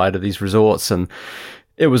outside of these resorts, and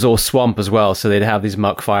it was all swamp as well. So they'd have these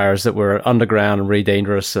muck fires that were underground and really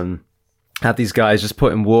dangerous, and had these guys just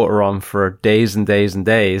putting water on for days and days and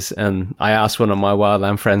days. And I asked one of my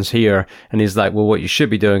wildland friends here, and he's like, well, what you should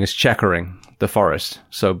be doing is checkering the forest.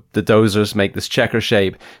 So the dozers make this checker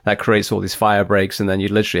shape that creates all these fire breaks, and then you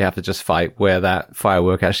literally have to just fight where that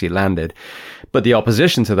firework actually landed. But the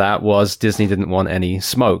opposition to that was Disney didn't want any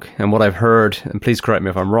smoke. And what I've heard, and please correct me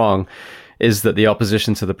if I'm wrong, is that the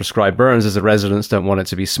opposition to the prescribed burns is the residents don't want it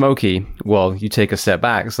to be smoky. Well, you take a step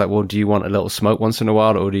back. It's like, well, do you want a little smoke once in a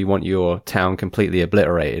while, or do you want your town completely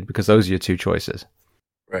obliterated? Because those are your two choices.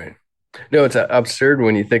 Right. No, it's absurd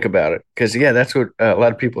when you think about it. Because, that's what a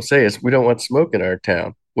lot of people say is we don't want smoke in our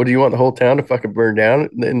town. What, do you want the whole town to fucking burn down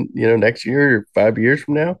then, next year or 5 years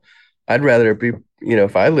from now? I'd rather it be,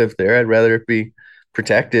 if I lived there, I'd rather it be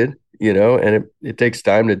protected, and it takes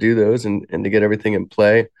time to do those and to get everything in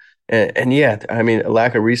play. And I mean, a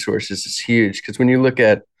lack of resources is huge because when you look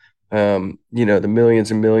at, the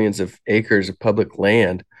millions and millions of acres of public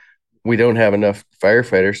land, we don't have enough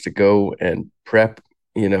firefighters to go and prep,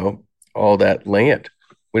 all that land.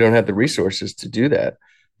 We don't have the resources to do that.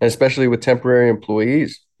 And especially with temporary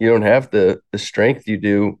employees, you don't have the strength you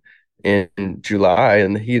do in July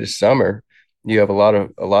in the heat of summer. You have a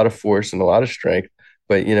lot of force and a lot of strength.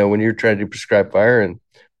 But, when you're trying to prescribe fire in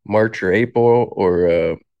March or April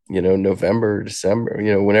or, November, December,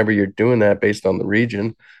 whenever you're doing that based on the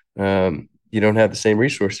region, you don't have the same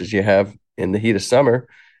resources you have in the heat of summer,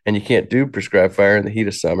 and you can't do prescribed fire in the heat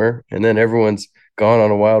of summer. And then everyone's gone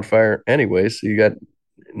on a wildfire anyway. So you got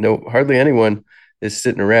hardly anyone is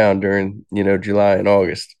sitting around during, July and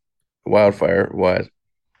August wildfire wise.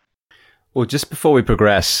 Well, just before we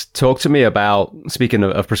progress, talk to me about, speaking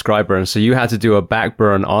of prescribed burns, so you had to do a back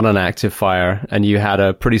burn on an active fire and you had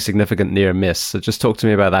a pretty significant near miss. So just talk to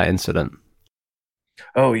me about that incident.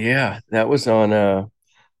 Oh, yeah. That was on,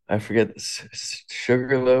 I forget,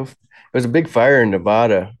 Sugarloaf. It was a big fire in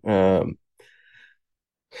Nevada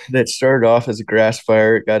that started off as a grass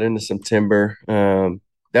fire. It got into some timber.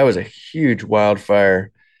 That was a huge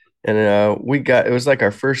wildfire. And it was like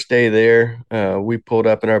our first day there. We pulled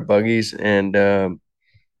up in our buggies, and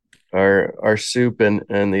our soup and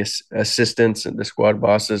the assistants and the squad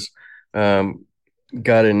bosses got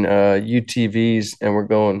in UTVs, and we're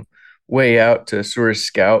going way out to sort of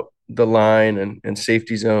scout the line and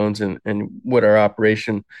safety zones and what our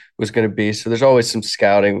operation was going to be. So there's always some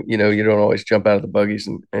scouting. You don't always jump out of the buggies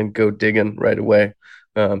and go digging right away.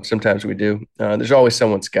 Sometimes we do. There's always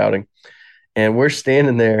someone scouting. And we're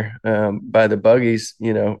standing there by the buggies,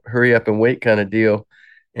 hurry up and wait kind of deal.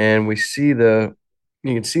 And you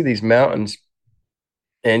can see these mountains,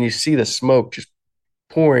 and you see the smoke just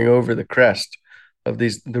pouring over the crest of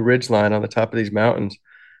the ridge line on the top of these mountains.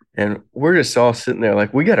 And we're just all sitting there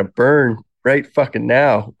like, we got to burn right fucking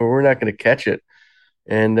now, or we're not going to catch it.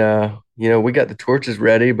 And, we got the torches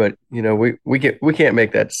ready, but, we can't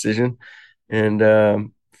make that decision.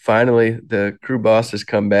 And finally, the crew bosses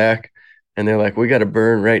come back. And they're like, we got to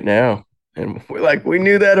burn right now. And we're like, we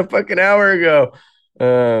knew that a fucking hour ago.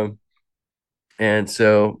 And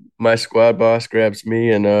so my squad boss grabs me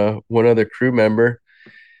and one other crew member,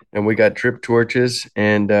 and we got drip torches,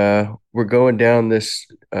 and we're going down this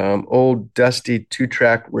old dusty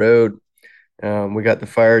 2-track road. We got the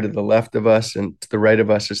fire to the left of us, and to the right of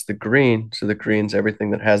us is the green. So the green's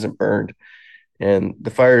everything that hasn't burned. And the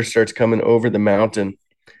fire starts coming over the mountain,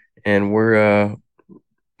 and we're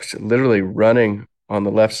literally running on the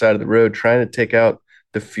left side of the road, trying to take out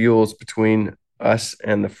the fuels between us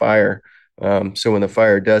and the fire. So when the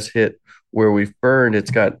fire does hit where we've burned, it's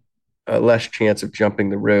got a less chance of jumping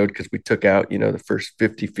the road because we took out, the first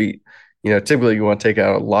 50 feet. Typically you want to take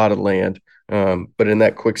out a lot of land. But in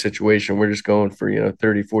that quick situation, we're just going for,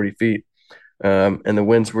 30, 40 feet. And the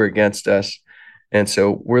winds were against us. And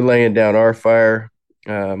so we're laying down our fire.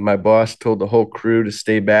 My boss told the whole crew to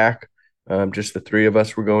stay back. Just the three of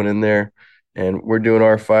us were going in there, and we're doing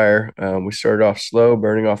our fire. We started off slow,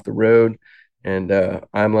 burning off the road, and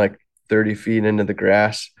I'm like 30 feet into the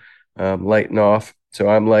grass, lighting off. So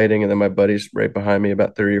I'm lighting, and then my buddy's right behind me,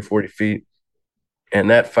 about 30 or 40 feet. And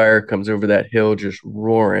that fire comes over that hill just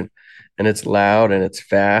roaring, and it's loud and it's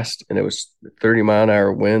fast, and it was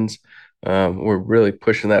 30-mile-an-hour winds. We're really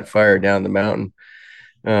pushing that fire down the mountain.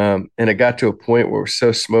 And it got to a point where it was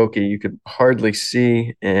so smoky you could hardly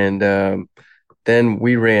see. And then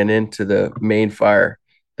we ran into the main fire.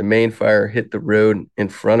 The main fire hit the road in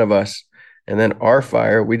front of us. And then our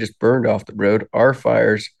fire, we just burned off the road. Our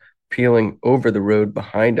fire's peeling over the road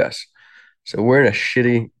behind us. So we're in a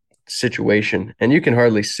shitty situation. And you can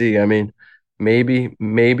hardly see. I mean,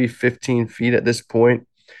 maybe 15 feet at this point.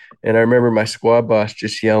 And I remember my squad boss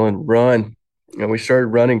just yelling, "Run." And we started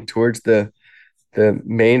running towards the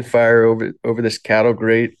main fire over this cattle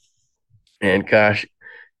grate. And gosh,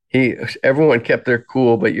 everyone kept their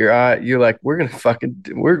cool, but you're like, we're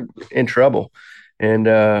in trouble.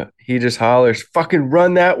 And he just hollers, "Fucking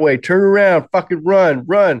run that way, turn around, fucking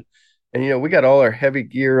run." And we got all our heavy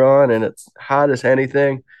gear on, and it's hot as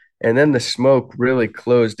anything. And then the smoke really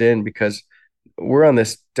closed in because we're on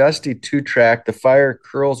this dusty 2-track. The fire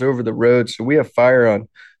curls over the road, so we have fire on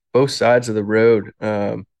both sides of the road.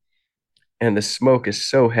 And the smoke is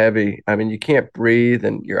so heavy. I mean, you can't breathe,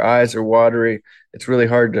 and your eyes are watery. It's really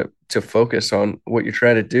hard to focus on what you're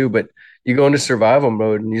trying to do, but you go into survival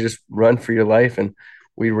mode and you just run for your life. And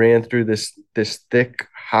we ran through this thick,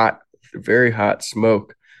 hot, very hot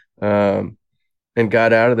smoke, and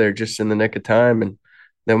got out of there just in the nick of time. And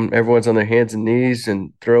then everyone's on their hands and knees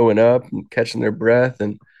and throwing up and catching their breath.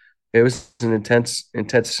 And it was an intense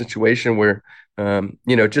situation where,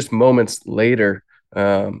 just moments later,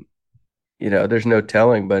 there's no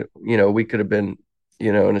telling, but we could have been,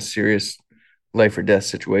 in a serious life or death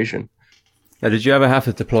situation. Now, did you ever have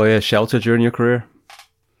to deploy a shelter during your career?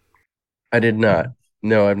 I did not.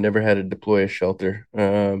 No, I've never had to deploy a shelter.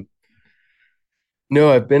 No,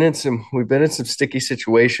 we've been in some sticky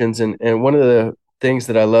situations, and one of the things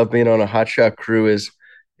that I love being on a hotshot crew is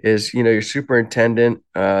your superintendent,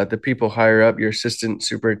 the people higher up, your assistant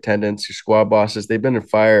superintendents, your squad bosses. They've been in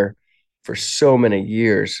fire for so many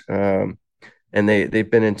years. And they've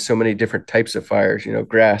been in so many different types of fires,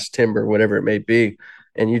 grass, timber, whatever it may be.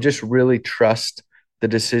 And you just really trust the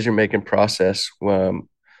decision-making process. On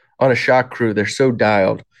a shot crew, they're so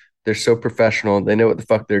dialed, they're so professional, they know what the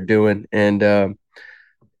fuck they're doing. And,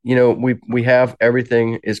 we have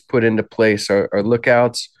everything is put into place. Our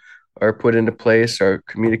lookouts are put into place, our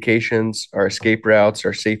communications, our escape routes,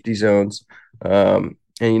 our safety zones.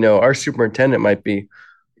 And, our superintendent might be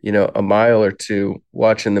a mile or two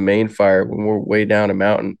watching the main fire when we're way down a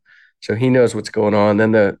mountain. So he knows what's going on.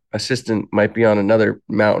 Then the assistant might be on another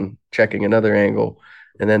mountain checking another angle.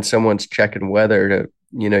 And then someone's checking weather to,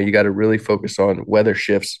 you got to really focus on weather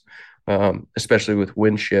shifts, especially with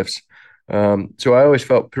wind shifts. So I always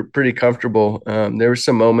felt pretty comfortable. There were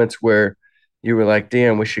some moments where you were like,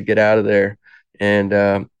 damn, we should get out of there.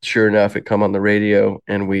 And sure enough, it come on the radio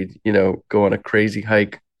and we, go on a crazy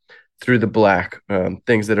hike through the black,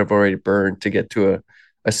 things that have already burned to get to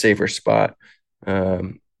a safer spot.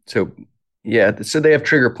 So they have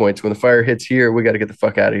trigger points. When the fire hits here, we got to get the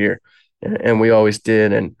fuck out of here. And we always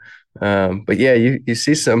did. And, but yeah, you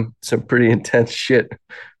see some pretty intense shit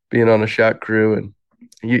being on a shot crew, and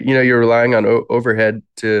you're relying on overhead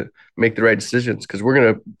to make the right decisions, because we're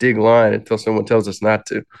going to dig line until someone tells us not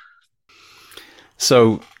to.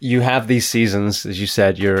 So you have these seasons, as you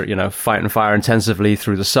said, you're, fighting fire intensively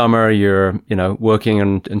through the summer, you're, working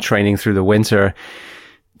and training through the winter.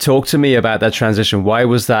 Talk to me about that transition. Why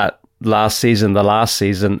was that last season the last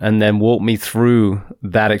season? And then walk me through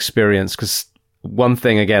that experience. Because one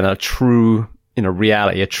thing, again, a true,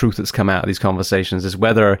 reality, a truth that's come out of these conversations is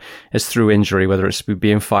whether it's through injury, whether it's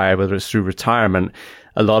being fired, whether it's through retirement,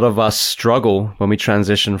 a lot of us struggle when we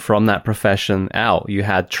transition from that profession out. You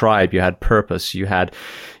had tribe, you had purpose, you had,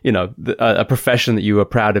 a profession that you were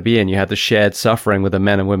proud to be in. You had the shared suffering with the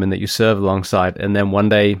men and women that you serve alongside. And then one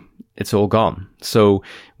day it's all gone. So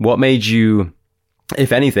what made you,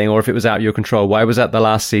 if anything, or if it was out of your control, why was that the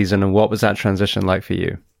last season, and what was that transition like for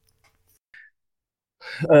you?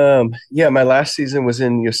 My last season was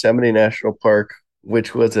in Yosemite National Park,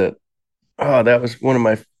 which was that was one of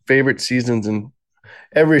my favorite seasons, and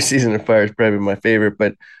every season of fire is probably my favorite,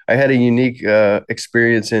 but I had a unique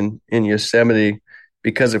experience in Yosemite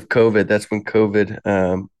because of COVID. That's when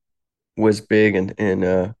COVID was big in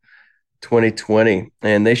 2020,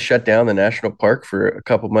 and they shut down the national park for a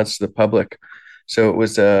couple months to the public. So it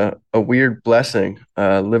was a weird blessing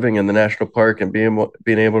living in the national park and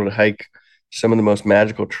being able to hike some of the most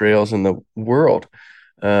magical trails in the world.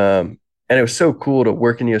 And it was so cool to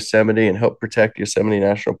work in Yosemite and help protect Yosemite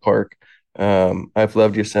National Park. I've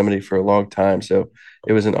loved Yosemite for a long time, so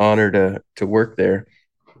it was an honor to work there.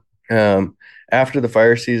 After the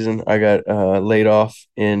fire season, I got laid off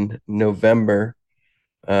in November.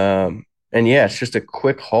 And yeah, it's just a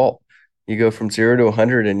quick halt. You go from 0 to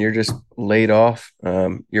 100 and you're just laid off.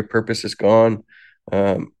 Your purpose is gone.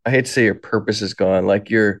 I hate to say your purpose is gone, like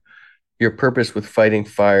your purpose with fighting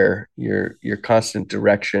fire, your constant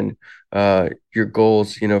direction, your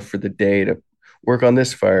goals, for the day to work on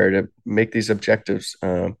this fire, to make these objectives,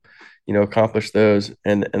 accomplish those.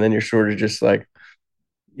 And then you're sort of just like,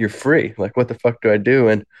 you're free. Like, what the fuck do I do?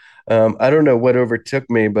 And I don't know what overtook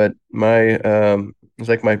me, but it was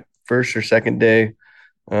like my first or second day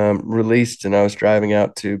released, and I was driving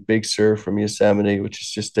out to Big Sur from Yosemite, which is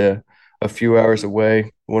just a few hours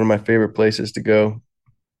away, one of my favorite places to go.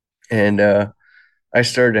 And I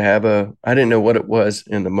started to have I didn't know what it was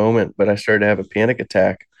in the moment, but I started to have a panic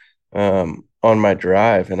attack on my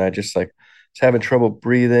drive. And I just like was having trouble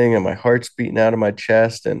breathing and my heart's beating out of my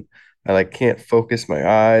chest. And I like can't focus my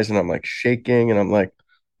eyes and I'm like shaking and I'm like,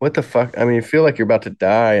 what the fuck? I mean, you feel like you're about to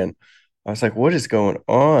die. And I was like, what is going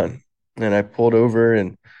on? And I pulled over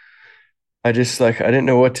and I just like I didn't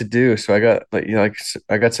know what to do, so I got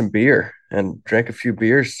I got some beer and drank a few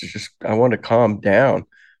beers to just I wanted to calm down,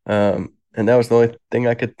 and that was the only thing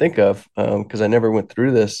I could think of because I never went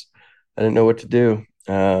through this. I didn't know what to do,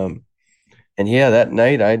 and yeah, that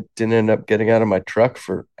night I didn't end up getting out of my truck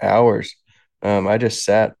for hours. I just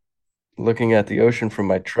sat looking at the ocean from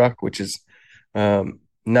my truck, which is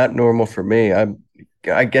not normal for me.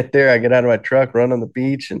 I get there, I get out of my truck, run on the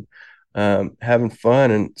beach, and having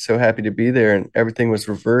fun, and so happy to be there. And everything was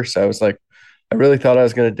reversed. I was like, I really thought I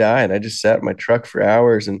was going to die, and I just sat in my truck for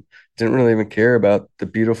hours and didn't really even care about the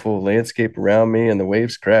beautiful landscape around me and the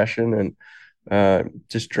waves crashing, and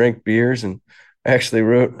just drank beers. And I actually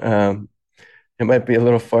wrote. It might be a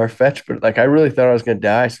little far fetched, but like I really thought I was going to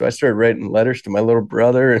die, so I started writing letters to my little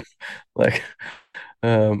brother, and like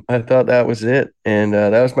I thought that was it. And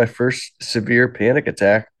that was my first severe panic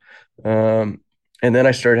attack. And then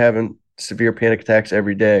I started having severe panic attacks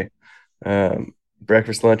every day,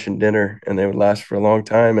 breakfast, lunch, and dinner, and they would last for a long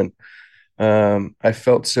time. And I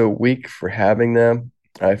felt so weak for having them.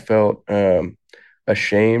 I felt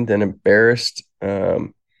ashamed and embarrassed,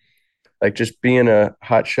 like just being a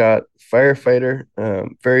hotshot firefighter.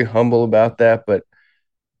 Very humble about that, but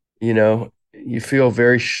you feel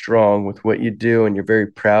very strong with what you do, and you're very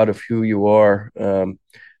proud of who you are.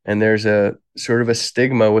 And there's a sort of a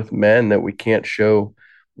stigma with men that we can't show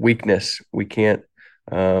weakness. We can't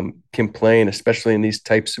complain, especially in these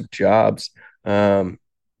types of jobs. I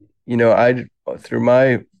through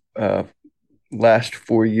my last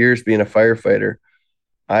 4 years being a firefighter,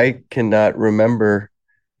 I cannot remember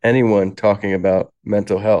anyone talking about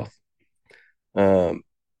mental health.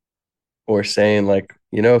 Or saying like,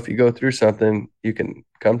 if you go through something, you can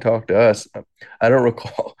come talk to us. I don't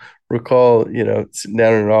recall, sitting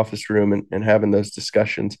down in an office room and having those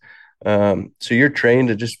discussions. So you're trained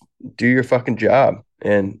to just do your fucking job,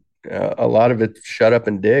 and a lot of it shut up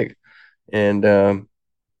and dig. And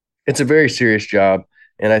it's a very serious job,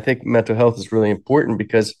 and I think mental health is really important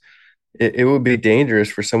because it would be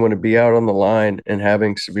dangerous for someone to be out on the line and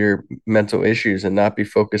having severe mental issues and not be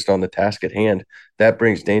focused on the task at hand. That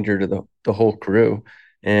brings danger to the whole crew.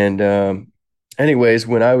 And anyways,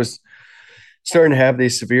 when I was starting to have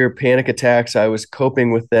these severe panic attacks, I was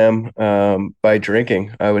coping with them by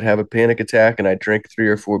drinking. I would have a panic attack and I'd drink 3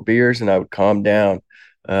 or 4 beers and I would calm down.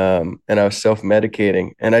 And I was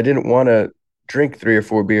self-medicating. And I didn't want to drink 3 or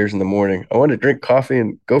 4 beers in the morning. I wanted to drink coffee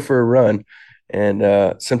and go for a run.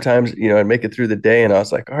 And sometimes, I'd make it through the day and I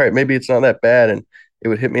was like, all right, maybe it's not that bad. And it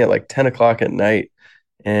would hit me at like 10 o'clock at night.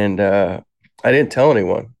 And I didn't tell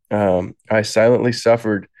anyone. I silently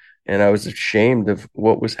suffered and I was ashamed of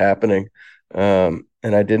what was happening. And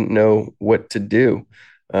I didn't know what to do.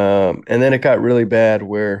 And then it got really bad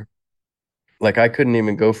where like I couldn't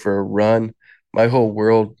even go for a run. My whole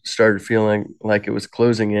world started feeling like it was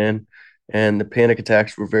closing in, and the panic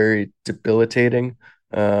attacks were very debilitating.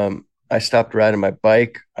 I stopped riding my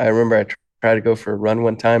bike. I remember I tried to go for a run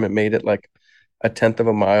one time and made it like a tenth of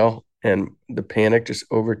a mile, and the panic just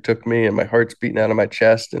overtook me, and my heart's beating out of my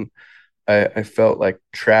chest, and I felt like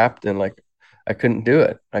trapped and like I couldn't do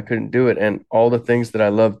it. I couldn't do it, and all the things that I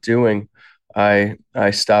loved doing, I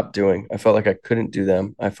stopped doing. I felt like I couldn't do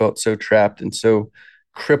them. I felt so trapped and so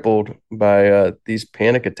crippled by these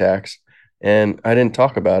panic attacks, and I didn't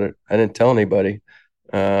talk about it. I didn't tell anybody.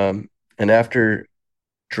 And after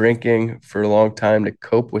drinking for a long time to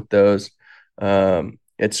cope with those,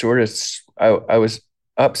 it sort of, I was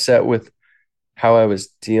upset with how I was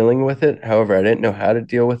dealing with it. However, I didn't know how to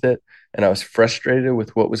deal with it. And I was frustrated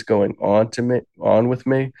with what was going on with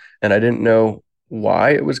me. And I didn't know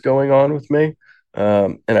why it was going on with me.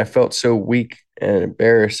 And I felt so weak and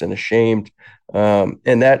embarrassed and ashamed.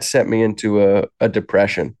 And that sent me into a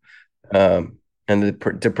depression. And the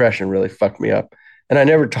depression really fucked me up. And I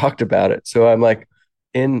never talked about it. So I'm like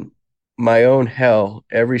in my own hell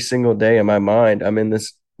every single day in my mind. I'm in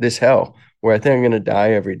this hell where I think I'm going to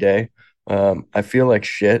die every day. I feel like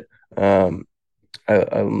shit.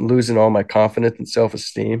 I'm losing all my confidence and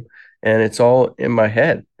self-esteem, and it's all in my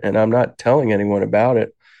head, and I'm not telling anyone about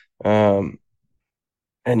it. Um,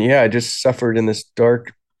 and yeah, I just suffered in this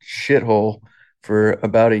dark shithole for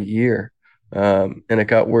about a year. And it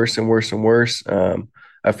got worse and worse and worse.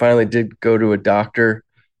 I finally did go to a doctor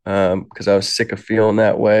because I was sick of feeling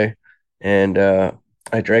that way. And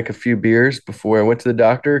I drank a few beers before I went to the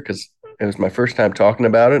doctor because it was my first time talking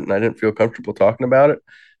about it and I didn't feel comfortable talking about it.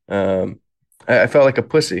 Um, I felt like a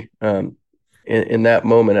pussy in that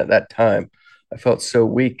moment at that time. I felt so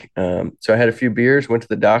weak. So I had a few beers, went to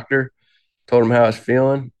the doctor, told them how I was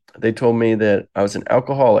feeling. They told me that I was an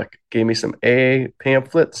alcoholic, gave me some AA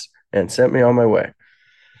pamphlets, and sent me on my way.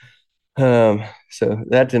 So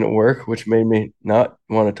that didn't work, which made me not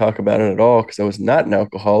want to talk about it at all because I was not an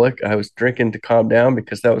alcoholic. I was drinking to calm down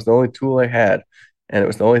because that was the only tool I had, and it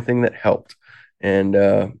was the only thing that helped. And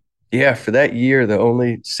yeah, for that year, the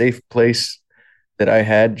only safe place that I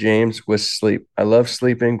had, James, was sleep. I love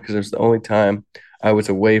sleeping because it was the only time I was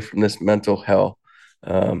away from this mental hell.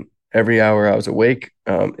 Every hour I was awake.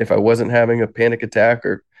 If I wasn't having a panic attack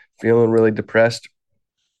or feeling really depressed,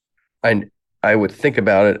 I I would think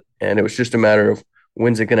about it, and it was just a matter of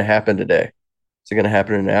when's it going to happen today? Is it going to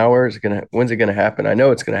happen in an hour? When's it going to happen? I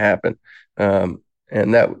know it's going to happen.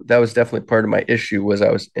 And that was definitely part of my issue was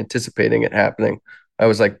I was anticipating it happening. I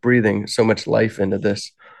was like breathing so much life into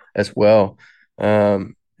this as well.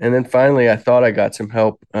 And then finally, I thought I got some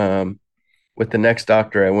help with the next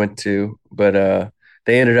doctor I went to, but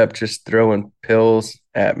they ended up just throwing pills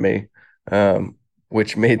at me,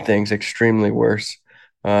 which made things extremely worse.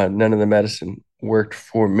 None of the medicine worked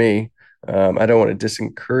for me. I don't want to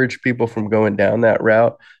discourage people from going down that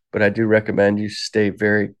route, but I do recommend you stay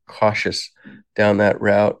very cautious down that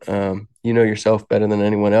route. You know yourself better than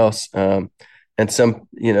anyone else. And some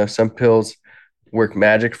pills work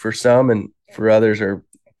magic for some, and for others are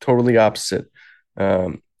totally opposite.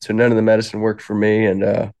 So none of the medicine worked for me.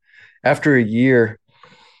 And after a year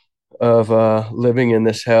of living in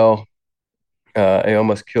this hell, I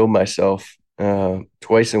almost killed myself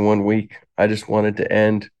twice in 1 week. I just wanted to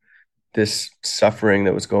end this suffering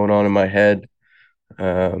that was going on in my head.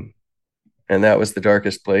 And that was the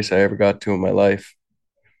darkest place I ever got to in my life.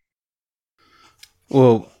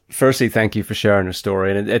 Well, firstly, thank you for sharing your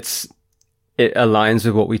story. And it aligns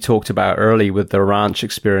with what we talked about early with the ranch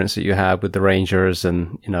experience that you had with the Rangers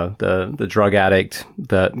and, the drug addict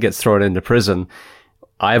that gets thrown into prison.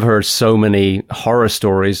 I've heard so many horror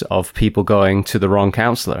stories of people going to the wrong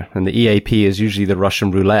counselor, and the EAP is usually the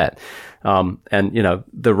Russian roulette. And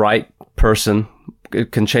the right person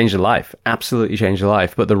can change a life, absolutely change a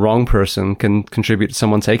life, but the wrong person can contribute to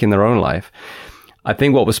someone taking their own life. I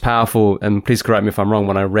think what was powerful, and please correct me if I'm wrong,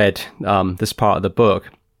 when I read this part of the book,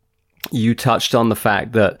 you touched on the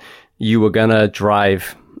fact that you were going to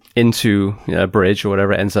drive into a bridge or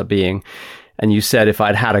whatever it ends up being. And you said, if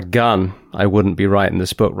I'd had a gun, I wouldn't be writing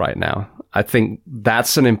this book right now. I think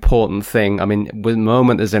that's an important thing. I mean, the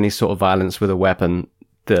moment there's any sort of violence with a weapon,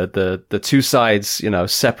 the two sides,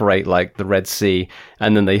 separate like the Red Sea,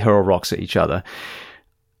 and then they hurl rocks at each other.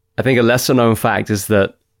 I think a lesser known fact is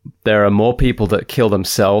that there are more people that kill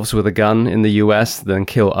themselves with a gun in the US than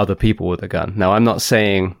kill other people with a gun. Now, I'm not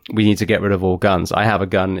saying we need to get rid of all guns. I have a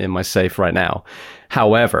gun in my safe right now.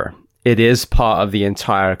 However, it is part of the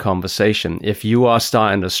entire conversation. If you are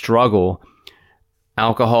starting to struggle,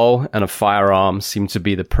 alcohol and a firearm seem to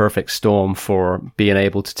be the perfect storm for being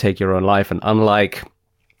able to take your own life. And unlike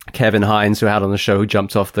Kevin Hines, who had on the show, who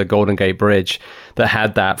jumped off the Golden Gate Bridge, that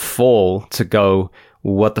had that fall to go,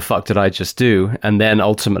 what the fuck did I just do? And then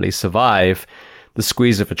ultimately survive, the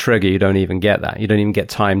squeeze of a trigger, you don't even get that. You don't even get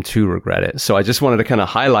time to regret it. So I just wanted to kind of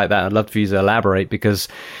highlight that. I'd love for you to elaborate, because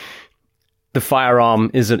the firearm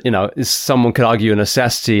is someone could argue a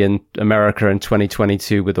necessity in America in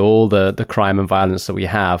 2022 with all the crime and violence that we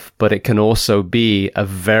have, but it can also be a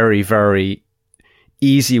very, very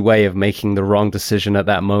easy way of making the wrong decision at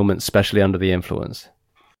that moment, especially under the influence.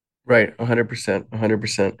 Right, 100%,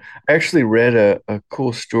 100%. I actually read a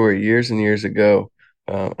cool story years and years ago.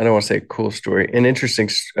 I don't want to say cool story, an interesting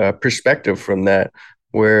perspective from that,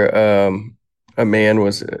 where a man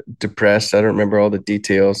was depressed. I don't remember all the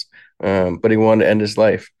details, but he wanted to end his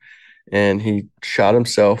life, and he shot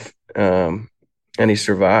himself, and he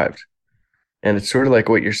survived. And it's sort of like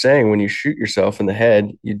what you're saying, when you shoot yourself in the head,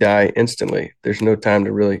 you die instantly. There's no time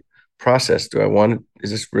to really process. Do I want to,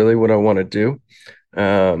 is this really what I want to do?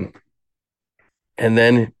 Um, and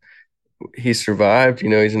then he survived,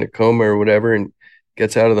 he's in a coma or whatever, and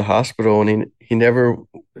gets out of the hospital, and he never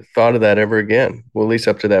thought of that ever again. Well, at least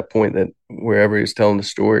up to that point, that wherever he was telling the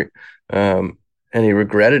story. And he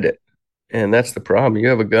regretted it. And that's the problem. You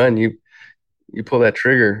have a gun, you pull that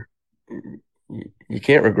trigger, you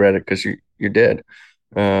can't regret it because you're dead.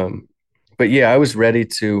 But yeah, I was ready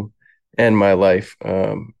to end my life,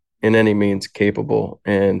 in any means capable,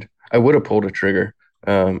 and I would have pulled a trigger,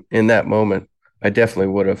 in that moment. I definitely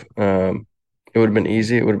would have. It would have been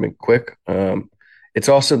easy. It would have been quick. It's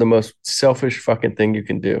also the most selfish fucking thing you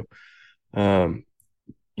can do. Um,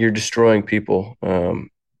 you're destroying people,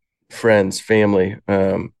 friends, family,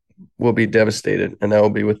 will be devastated, and that will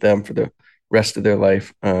be with them for the rest of their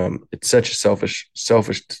life. It's such a selfish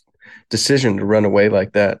decision to run away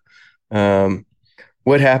like that. Um,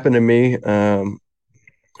 what happened to me? Oh,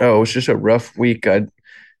 it was just a rough week. I'd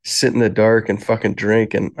sit in the dark and fucking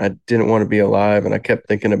drink, and I didn't want to be alive, and I kept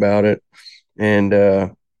thinking about it. And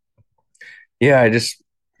yeah, I just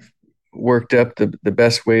worked up the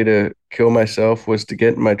best way to kill myself was to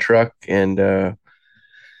get in my truck and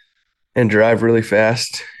drive really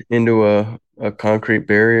fast into a concrete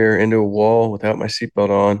barrier, into a wall without my seatbelt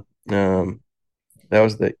on. That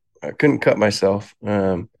was I couldn't cut myself.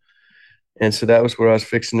 And so that was what I was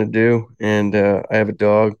fixing to do. And I have a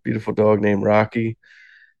dog, beautiful dog named Rocky.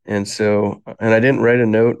 And so, and I didn't write a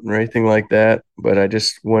note or anything like that, but I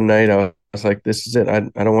just, one night I was like, this is it. I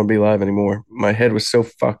don't want to be alive anymore. My head was so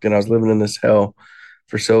fucked, and I was living in this hell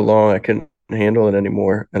for so long. I couldn't handle it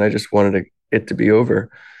anymore. And I just wanted it to be over.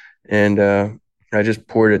 And I just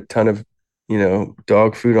poured a ton of,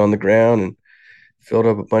 dog food on the ground and filled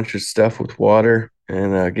up a bunch of stuff with water,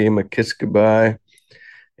 and gave him a kiss goodbye.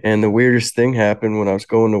 And the weirdest thing happened when I was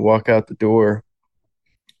going to walk out the door.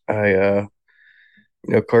 I,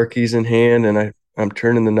 car keys in hand, and I'm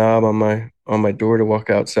turning the knob on my door to walk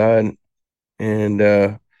outside, and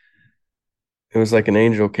it was like an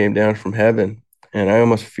angel came down from heaven, and I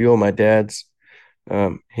almost feel my dad's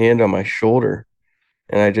hand on my shoulder,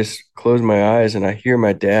 and I just close my eyes, and I hear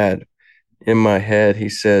my dad in my head. He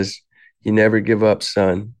says, "You never give up,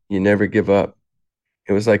 son. You never give up."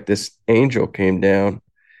 It was like this angel came down,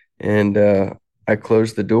 and I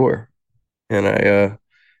closed the door, and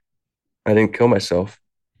I didn't kill myself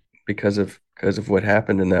because of what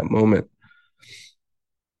happened in that moment.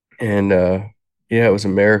 And yeah, it was a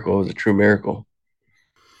miracle. It was a true miracle.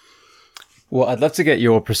 Well, I'd love to get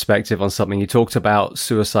your perspective on something. You talked about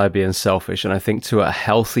suicide being selfish, and I think to a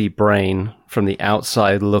healthy brain from the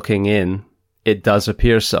outside looking in, it does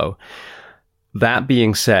appear so. That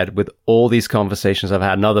being said, with all these conversations I've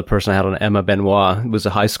had, another person I had on, Emma Benoit, was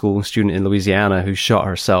a high school student in Louisiana who shot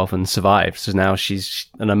herself and survived. So now she's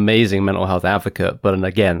an amazing mental health advocate. But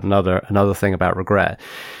again, another thing about regret.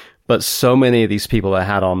 But so many of these people I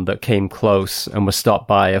had on that came close and were stopped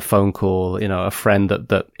by a phone call, a friend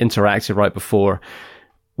that interacted right before,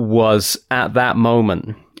 was at that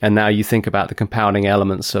moment. And now you think about the compounding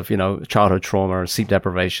elements of, childhood trauma, sleep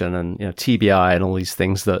deprivation, and, TBI, and all these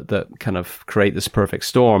things that kind of create this perfect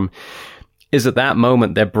storm, is at that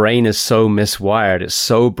moment, their brain is so miswired, it's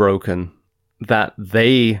so broken, that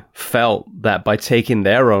they felt that by taking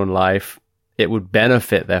their own life, it would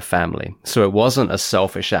benefit their family. So it wasn't a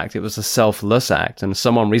selfish act, it was a selfless act. And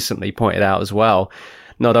someone recently pointed out as well,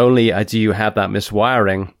 not only do you have that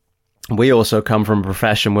miswiring, we also come from a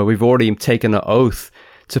profession where we've already taken an oath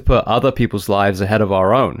to put other people's lives ahead of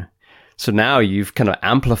our own. So now you've kind of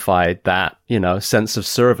amplified that, sense of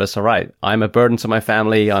service. All right, I'm a burden to my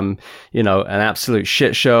family. I'm, an absolute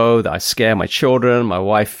shit show, that I scare my children. My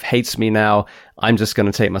wife hates me now. I'm just going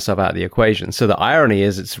to take myself out of the equation. So the irony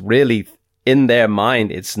is, it's really, in their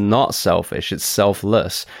mind, it's not selfish, it's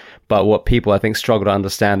selfless. But what people, I think, struggle to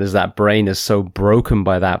understand is that brain is so broken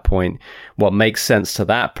by that point. What makes sense to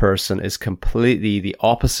that person is completely the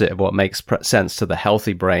opposite of what makes sense to the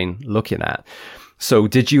healthy brain looking at. So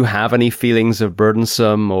did you have any feelings of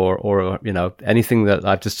burdensome or anything that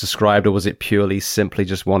I've just described, or was it purely simply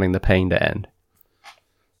just wanting the pain to end?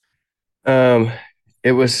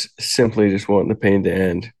 It was simply just wanting the pain to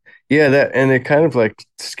end. Yeah, and it kind of like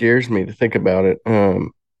scares me to think about it.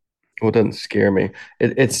 well, it doesn't scare me.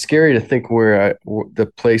 It's scary to think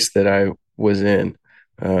the place that I was in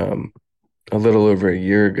um, a little over a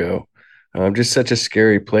year ago. Just such a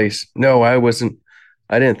scary place. No, I wasn't.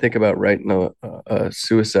 I didn't think about writing a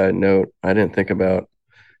suicide note. I really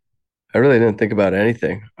didn't think about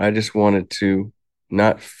anything. I just wanted to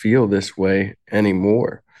not feel this way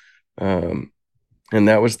anymore. Um, and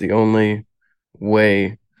that was the only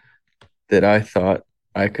way that I thought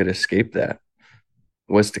I could escape that,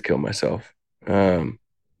 was to kill myself. Um,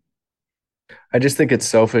 I just think it's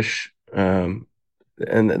selfish. And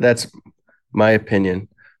that's my opinion.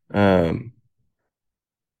 Um,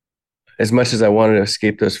 as much as I wanted to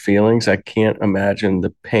escape those feelings, I can't imagine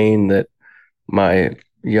the pain that my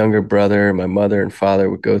younger brother, my mother and father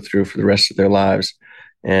would go through for the rest of their lives.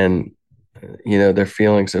 And, their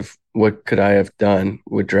feelings of what could I have done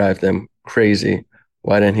would drive them crazy.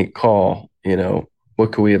 Why didn't he call?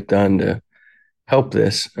 What could we have done to help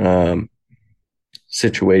this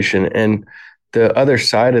situation? And the other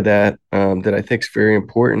side of that, that I think is very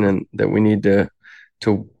important and that we need to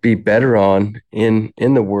be better on in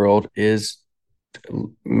the world, is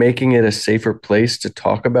making it a safer place to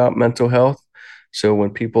talk about mental health. So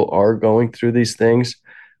when people are going through these things,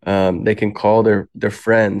 they can call their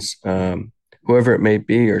friends, whoever it may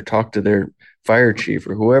be, or talk to their fire chief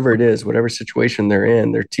or whoever it is, whatever situation they're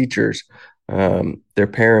in, their teachers, their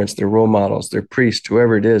parents, their role models, their priest,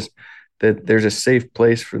 whoever it is, that there's a safe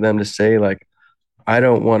place for them to say, like, I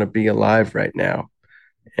don't want to be alive right now.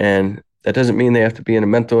 And that doesn't mean they have to be in a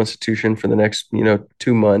mental institution for the next,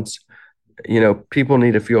 2 months. People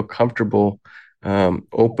need to feel comfortable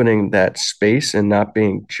opening that space and not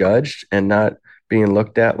being judged and not being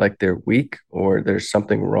looked at like they're weak or there's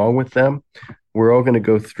something wrong with them. We're all going to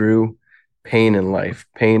go through pain in life.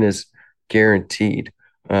 Pain is guaranteed.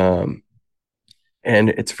 And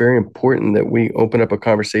it's very important that we open up a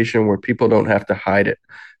conversation where people don't have to hide it,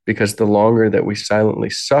 because the longer that we silently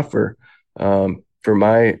suffer, for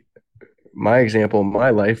my example, my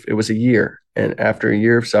life, it was a year. And after a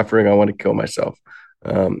year of suffering, I wanted to kill myself.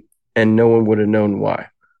 And no one would have known why.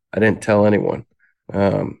 I didn't tell anyone.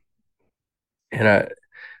 And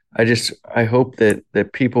I hope that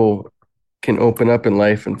people can open up in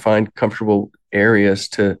life and find comfortable areas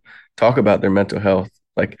to talk about their mental health.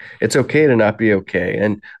 Like, it's okay to not be okay,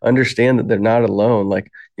 and understand that they're not alone.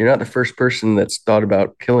 Like, you're not the first person that's thought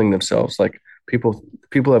about killing themselves. Like,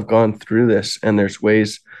 people have gone through this, and there's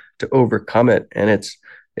ways to overcome it. And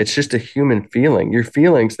it's just a human feeling. Your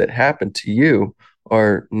feelings that happen to you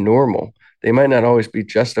are normal. They might not always be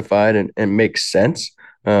justified and make sense.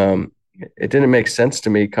 It didn't make sense to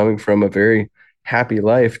me, coming from a very happy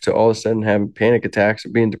life to all of a sudden having panic attacks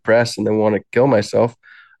and being depressed and then want to kill myself.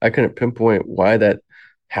 I couldn't pinpoint why that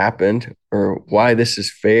happened or why this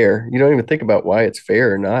is fair. You don't even think about why it's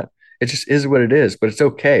fair or not. It just is what it is, but it's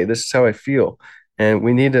okay. This is how I feel. And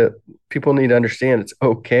people need to understand it's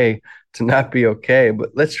okay to not be okay,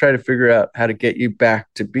 but let's try to figure out how to get you back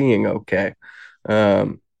to being okay.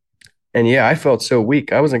 And yeah, I felt so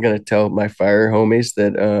weak. I wasn't going to tell my fire homies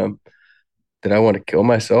that I want to kill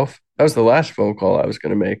myself. That was the last phone call I was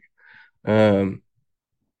going to make. And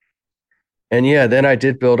yeah, then I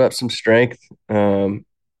did build up some strength.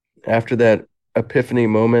 After that epiphany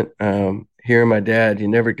moment, hearing my dad, "You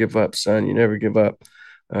never give up, son. You never give up."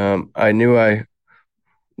 I knew I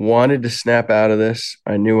wanted to snap out of this.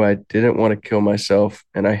 I knew I didn't want to kill myself,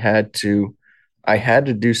 and I had to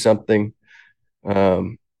do something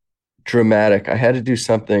dramatic. I had to do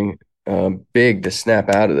something big to snap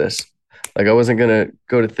out of this. Like, I wasn't going to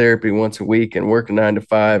go to therapy once a week and work a 9 to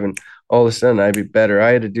 5 and all of a sudden I'd be better.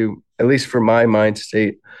 I had to do, at least for my mind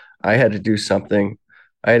state, I had to do something.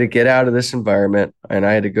 I had to get out of this environment and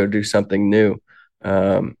I had to go do something new.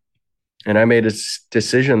 And I made a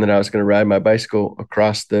decision that I was going to ride my bicycle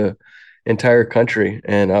across the entire country,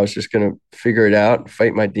 and I was just going to figure it out,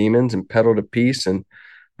 fight my demons and pedal to peace. And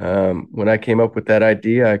when I came up with that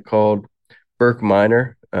idea, I called Burke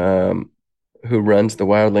Miner, who runs the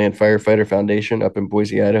Wildland Firefighter Foundation up in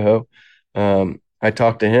Boise, Idaho. I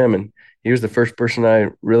talked to him, and he was the first person I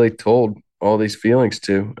really told all these feelings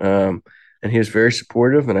to. And he was very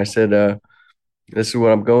supportive. And I said, this is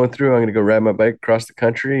what I'm going through. I'm going to go ride my bike across the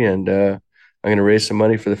country, and I'm going to raise some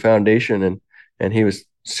money for the foundation. And he was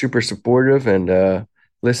super supportive and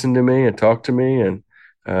listened to me and talked to me. And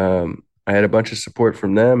I had a bunch of support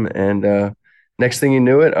from them. And next thing you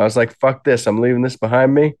knew it, I was like, fuck this. I'm leaving this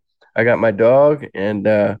behind me. I got my dog and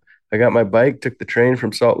I got my bike, took the train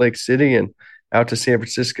from Salt Lake City and out to San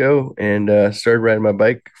Francisco, and started riding my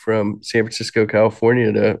bike from San Francisco,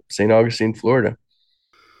 California to St. Augustine, Florida.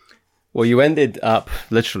 Well, you ended up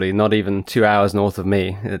literally not even 2 hours north of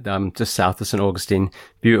me, just south of St. Augustine.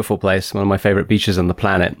 Beautiful place, one of my favorite beaches on the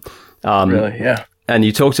planet. Really? Yeah. And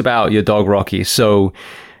you talked about your dog, Rocky. So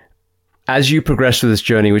as you progress through this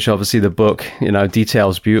journey, which obviously the book,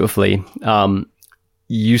 details beautifully,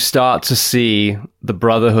 you start to see the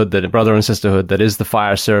brother and sisterhood that is the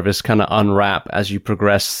fire service kind of unwrap as you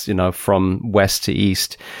progress, from west to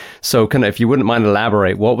east. So kind of, if you wouldn't mind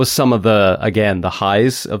elaborate, what was some of the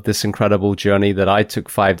highs of this incredible journey that I took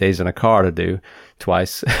 5 days in a car to do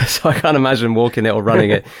twice. So I can't imagine walking it or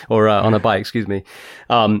running it or on a bike, excuse me.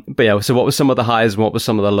 But yeah, so what were some of the highs and what were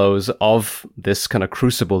some of the lows of this kind of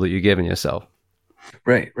crucible that you're giving yourself?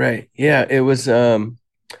 Right. Yeah, it was,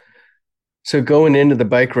 so going into the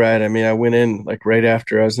bike ride, I mean, I went in like right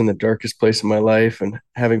after I was in the darkest place of my life and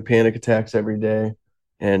having panic attacks every day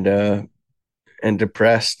and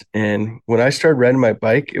depressed. And when I started riding my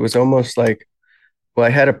bike, it was almost like, well, I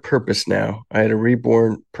had a purpose now. I had a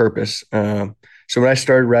reborn purpose. So when I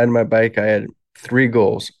started riding my bike, I had three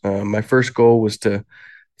goals. My first goal was to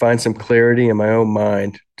find some clarity in my own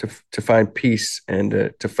mind, to find peace and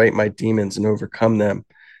to fight my demons and overcome them.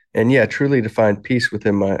 And yeah, truly to find peace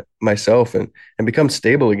within myself and become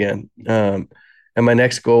stable again. And my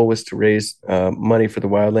next goal was to raise money for the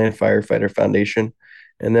Wildland Firefighter Foundation.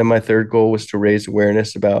 And then my third goal was to raise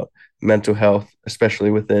awareness about mental health,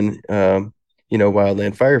 especially within,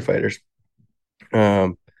 wildland firefighters.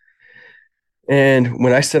 And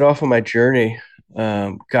when I set off on my journey,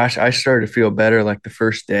 I started to feel better like the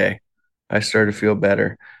first day. I started to feel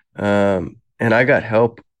better. And I got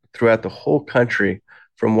help throughout the whole country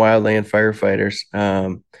from wildland firefighters.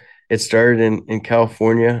 It started in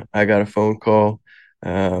California. I got a phone call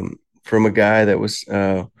from a guy that was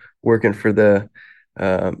working for the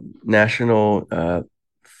National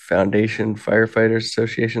Foundation Firefighters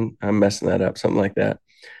Association. I'm messing that up, something like that.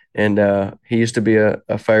 And he used to be a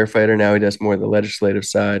firefighter. Now he does more of the legislative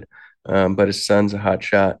side, but his son's a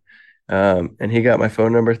hotshot. And he got my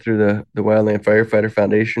phone number through the Wildland Firefighter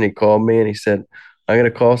Foundation. He called me and he said, I'm going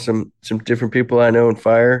to call some different people I know in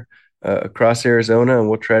fire across Arizona, and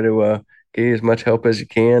we'll try to get you as much help as you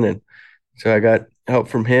can. And so I got help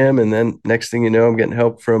from him. And then next thing you know, I'm getting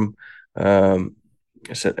help from an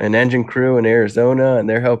engine crew in Arizona, and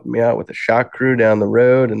they're helping me out with a shock crew down the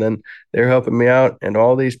road. And then they're helping me out. And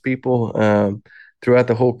all these people throughout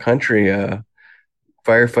the whole country,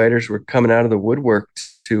 firefighters were coming out of the woodwork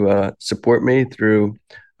to support me through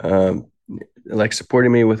like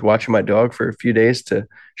supporting me with watching my dog for a few days to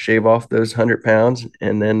shave off those 100 pounds.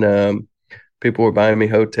 And then people were buying me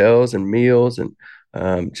hotels and meals and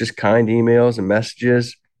just kind emails and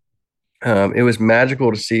messages. It was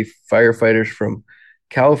magical to see firefighters from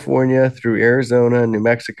California through Arizona, New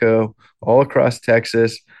Mexico, all across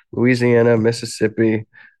Texas, Louisiana, Mississippi,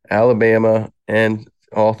 Alabama, and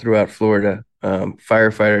all throughout Florida.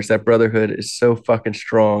 Firefighters, that brotherhood is so fucking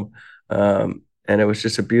strong. And it was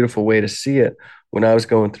just a beautiful way to see it when I was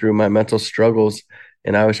going through my mental struggles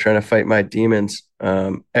and I was trying to fight my demons.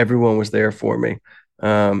 Everyone was there for me.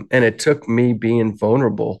 And it took me being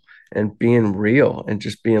vulnerable and being real and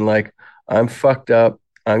just being like, I'm fucked up.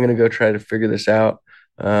 I'm going to go try to figure this out.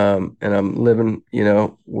 And I'm living,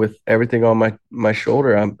 with everything on my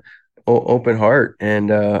shoulder. I'm open heart,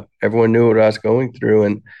 and everyone knew what I was going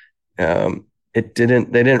through. And they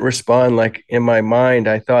didn't respond like in my mind.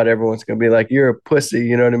 I thought everyone's going to be like, you're a pussy.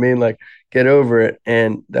 You know what I mean? Like, get over it.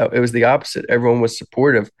 And it was the opposite. Everyone was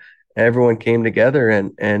supportive. Everyone came together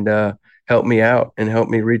and helped me out and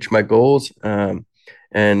helped me reach my goals.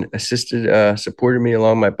 And assisted, supported me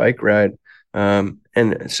along my bike ride.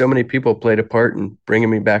 And so many people played a part in bringing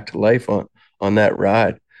me back to life on that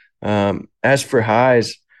ride. As for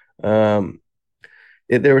highs,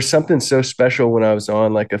 there was something so special when I was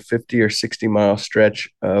on like a 50 or 60 mile stretch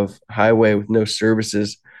of highway with no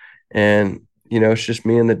services. And, it's just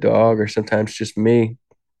me and the dog, or sometimes just me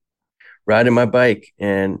riding my bike.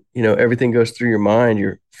 And, everything goes through your mind.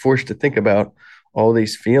 You're forced to think about all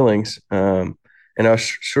these feelings. And I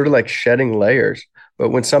was sort of like shedding layers. But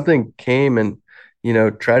when something came and,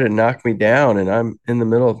 tried to knock me down and I'm in the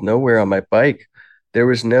middle of nowhere on my bike, there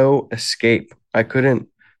was no escape. I couldn't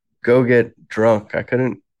go get drunk. I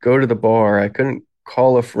couldn't go to the bar. I couldn't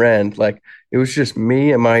call a friend. Like, it was just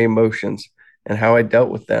me and my emotions and how I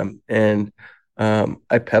dealt with them. And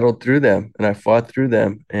I pedaled through them and I fought through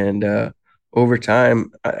them. And over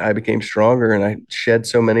time, I became stronger and I shed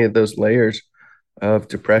so many of those layers of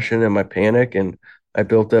depression and my panic. And I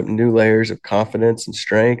built up new layers of confidence and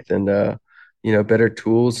strength and, better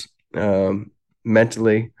tools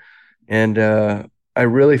mentally. And I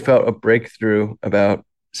really felt a breakthrough about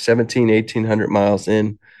 1,800 miles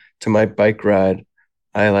in to my bike ride,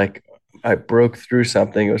 I broke through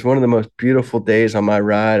something. It was one of the most beautiful days on my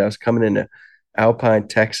ride. I was coming into Alpine,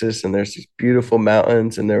 Texas, and there's these beautiful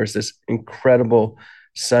mountains, and there was this incredible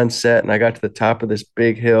sunset. And I got to the top of this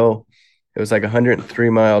big hill. It was like a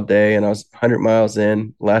 103-mile day, and I was 100 miles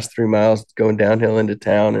in, last 3 miles going downhill into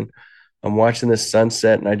town. And I'm watching this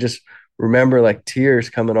sunset, and I just remember like tears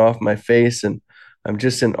coming off my face, and I'm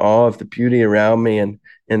just in awe of the beauty around me. And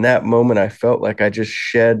in that moment, I felt like I just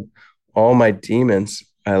shed all my demons.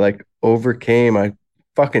 I like overcame, I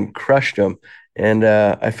fucking crushed them, and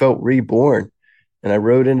I felt reborn. And I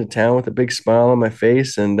rode into town with a big smile on my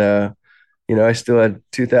face, and I still had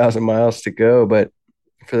 2,000 miles to go, but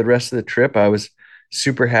for the rest of the trip, I was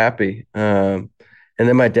super happy. And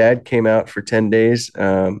then my dad came out for 10 days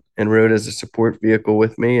and rode as a support vehicle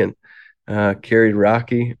with me, and carried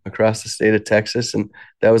Rocky across the state of Texas. And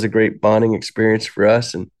that was a great bonding experience for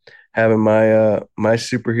us. And having my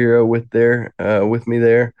superhero with me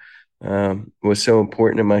there was so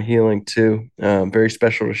important in my healing too. Very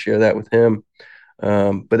special to share that with him.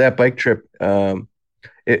 But that bike trip,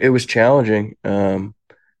 it was challenging,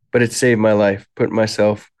 but it saved my life. Putting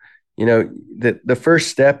myself, the first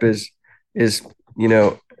step is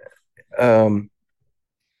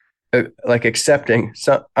like accepting.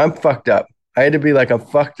 So I'm fucked up. I had to be like, I'm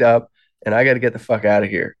fucked up, and I got to get the fuck out of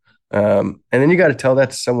here. And then you got to tell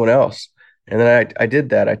that to someone else. And then I did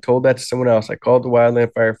that. I told that to someone else. I called the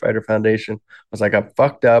Wildland Firefighter Foundation. I was like, I'm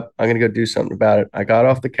fucked up. I'm going to go do something about it. I got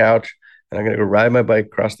off the couch, and I'm going to go ride my bike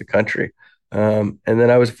across the country. And then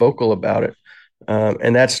I was vocal about it.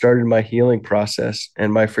 And that started my healing process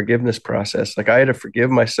and my forgiveness process. Like, I had to forgive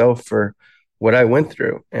myself for what I went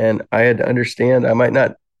through. And I had to understand, I might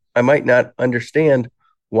not understand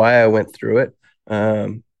why I went through it.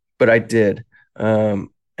 But I did. And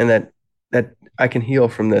that I can heal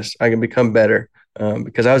from this. I can become better.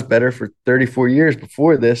 Because I was better for 34 years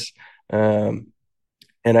before this. And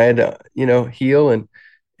I had to, heal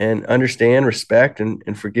and understand, respect,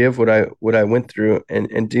 and forgive what I went through,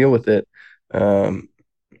 and deal with it. And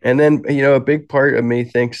then, a big part of me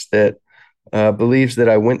thinks that, believes that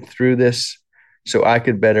I went through this so I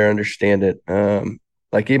could better understand it.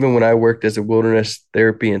 Like, even when I worked as a wilderness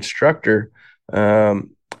therapy instructor,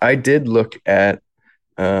 I did look at,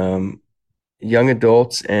 young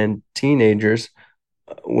adults and teenagers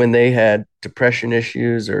when they had depression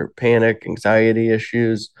issues or panic, anxiety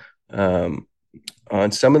issues.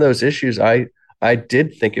 On some of those issues, I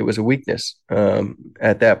did think it was a weakness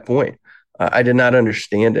at that point. I did not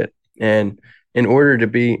understand it. And in order to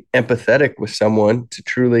be empathetic with someone, to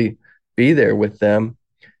truly be there with them,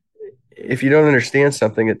 if you don't understand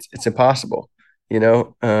something, it's impossible,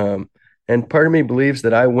 and part of me believes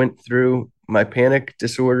that I went through my panic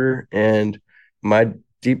disorder and my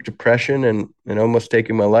deep depression and almost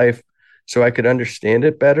taking my life so I could understand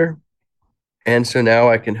it better. And so now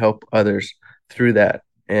I can help others through that,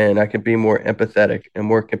 and I can be more empathetic and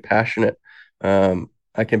more compassionate. I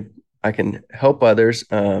can help others,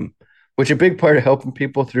 which a big part of helping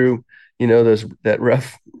people through, those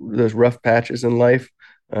rough patches in life,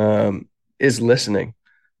 is listening,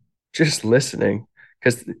 just listening.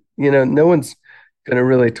 Because, no one's going to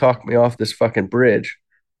really talk me off this fucking bridge,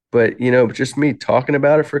 but, just me talking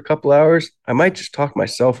about it for a couple hours, I might just talk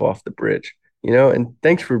myself off the bridge, and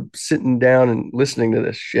thanks for sitting down and listening to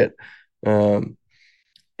this shit.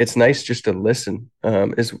 It's nice just to listen,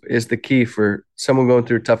 is the key for someone going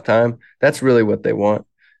through a tough time. That's really what they want.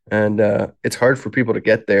 And it's hard for people to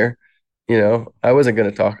get there. I wasn't going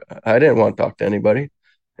to talk. I didn't want to talk to anybody.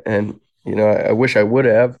 And, I wish I would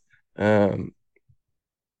have.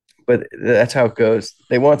 But that's how it goes.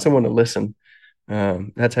 They want someone to listen.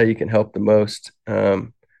 That's how you can help the most.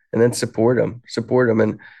 And then support them.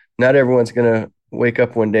 And not everyone's going to wake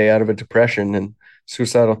up one day out of a depression and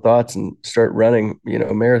suicidal thoughts and start running,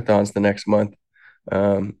 marathons the next month.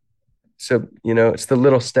 So, it's the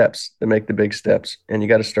little steps that make the big steps, and you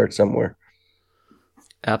got to start somewhere.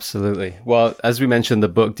 Absolutely. Well, as we mentioned, the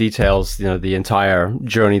book details, the entire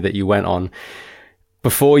journey that you went on.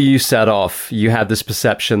 Before you set off, you had this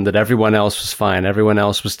perception that everyone else was fine, everyone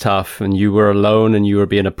else was tough, and you were alone and you were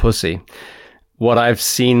being a pussy. What I've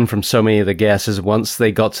seen from so many of the guests is once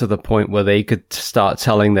they got to the point where they could start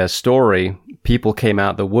telling their story, people came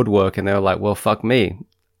out the woodwork and they were like, well, fuck me.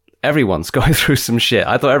 Everyone's going through some shit.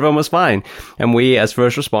 I thought everyone was fine. And we, as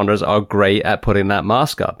first responders, are great at putting that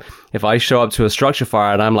mask up. If I show up to a structure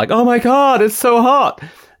fire and I'm like, oh my God, it's so hot,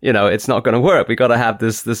 it's not going to work. We got to have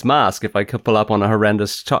this mask. If I could pull up on a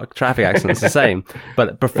horrendous traffic accident, it's the same.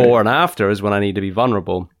 But before and after is when I need to be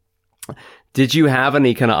vulnerable. Did you have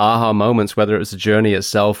any kind of aha moments, whether it was the journey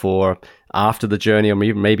itself or after the journey, or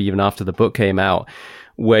maybe even after the book came out,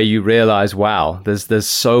 where you realize, wow, there's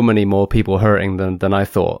so many more people hurting than I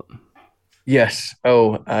thought? Yes.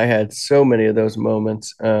 Oh, I had so many of those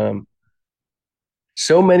moments.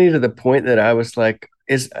 So many to the point that I was like,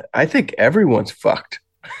 I think everyone's fucked.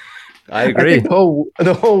 I I agree. think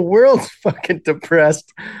the whole world's fucking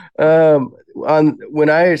depressed. On when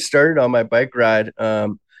I started on my bike ride,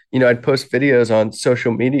 I'd post videos on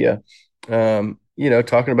social media,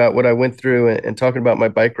 talking about what I went through and talking about my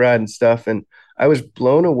bike ride and stuff. And I was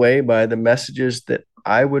blown away by the messages that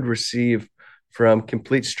I would receive from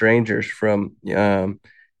complete strangers, from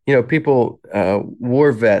people,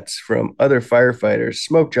 war vets, from other firefighters,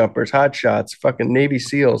 smoke jumpers, hot shots, fucking Navy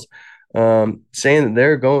SEALs, saying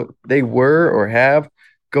that they were or have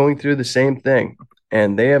going through the same thing,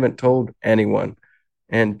 and they haven't told anyone,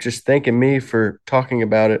 and just thanking me for talking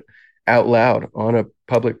about it out loud on a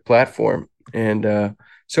public platform. And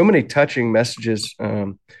so many touching messages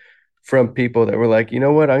from people that were like, you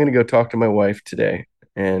know what, I'm going to go talk to my wife today,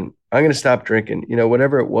 and I'm going to stop drinking,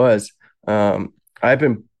 whatever it was. I've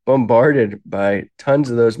been bombarded by tons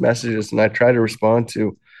of those messages, and I try to respond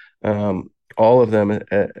to all of them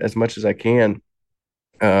as much as I can.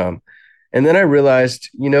 And then I realized,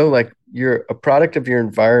 like, you're a product of your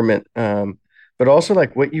environment, but also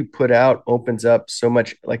like what you put out opens up so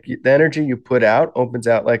much. Like the energy you put out opens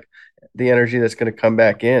out like the energy that's going to come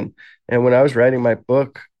back in. And when I was writing my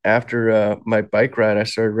book after my bike ride, I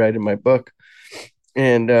started writing my book,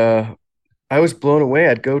 and I was blown away.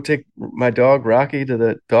 I'd go take my dog Rocky to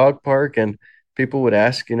the dog park, and people would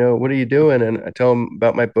ask, what are you doing? And I tell them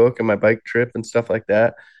about my book and my bike trip and stuff like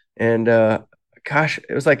that. And gosh,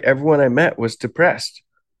 it was like everyone I met was depressed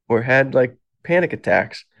or had like panic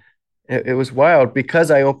attacks. It was wild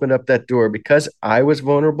because I opened up that door, because I was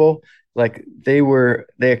vulnerable. Like they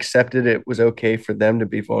accepted it was okay for them to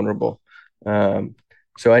be vulnerable.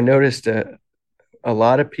 So I noticed a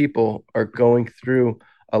lot of people are going through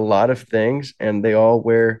a lot of things, and they all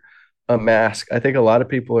wear a mask. I think a lot of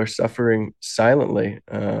people are suffering silently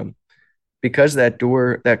because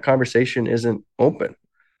that conversation isn't open.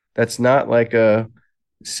 That's not like a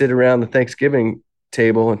sit around the Thanksgiving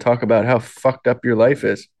table and talk about how fucked up your life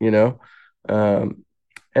is, and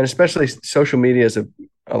especially social media is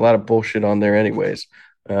a lot of bullshit on there anyways.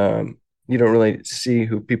 You don't really see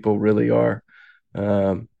who people really are.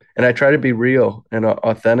 And I try to be real and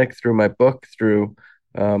authentic through my book, through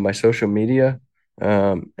my social media,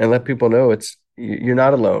 and let people know you're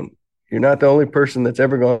not alone. You're not the only person that's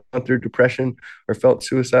ever gone through depression or felt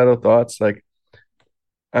suicidal thoughts. Like,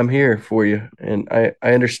 I'm here for you, and I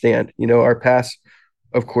understand. Our past,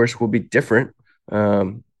 of course, will be different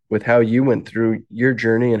with how you went through your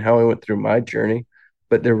journey and how I went through my journey,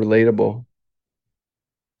 but they're relatable.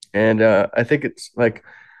 And I think it's like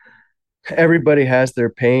everybody has their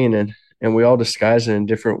pain, and we all disguise it in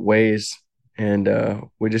different ways. And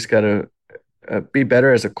we just got to be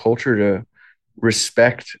better as a culture to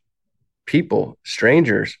respect people,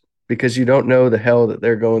 strangers, because you don't know the hell that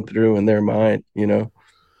they're going through in their mind,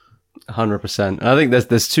 100%. I think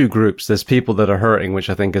there's two groups. There's people that are hurting, which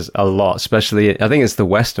I think is a lot, especially, I think it's the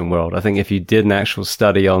Western world. I think if you did an actual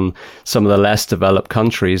study on some of the less developed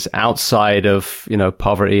countries outside of,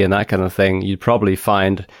 poverty and that kind of thing, you'd probably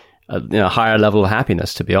find a higher level of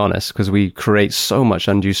happiness, to be honest, because we create so much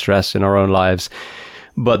undue stress in our own lives.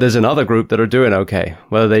 But there's another group that are doing okay,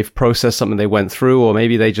 whether they've processed something they went through, or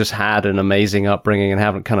maybe they just had an amazing upbringing and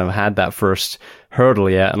haven't kind of had that first hurdle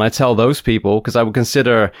yet. And I tell those people, because I would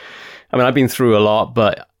consider, I've been through a lot,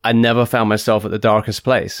 but I never found myself at the darkest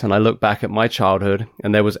place. And I look back at my childhood,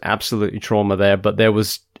 and there was absolutely trauma there, but there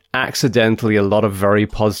was accidentally a lot of very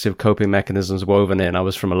positive coping mechanisms woven in. I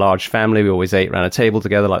was from a large family. We always ate around a table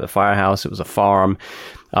together, like the firehouse. It was a farm.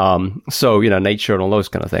 So, nature and all those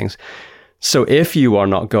kind of things. So if you are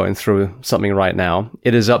not going through something right now,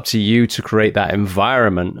 it is up to you to create that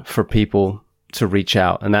environment for people to reach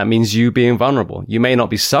out. And that means you being vulnerable. You may not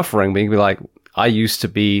be suffering, but you can be like, I used to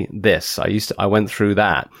be this. I went through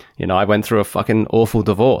that. I went through a fucking awful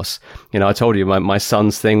divorce. I told you my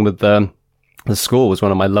son's thing with the school was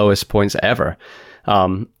one of my lowest points ever.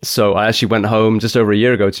 So I actually went home just over a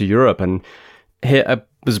year ago to Europe, and I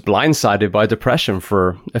was blindsided by depression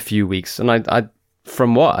for a few weeks. And I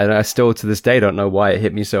from what? And I still to this day don't know why it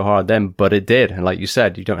hit me so hard then, but it did. And like you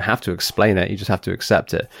said, you don't have to explain it, you just have to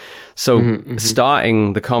accept it. So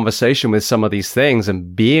starting the conversation with some of these things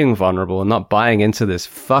and being vulnerable and not buying into this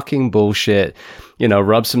fucking bullshit, you know,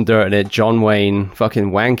 rub some dirt in it, John Wayne,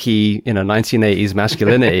 fucking wanky, you know, 1980s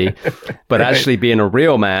masculinity, but actually being a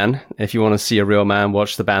real man. If you want to see a real man,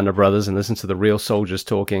 watch the Band of Brothers and listen to the real soldiers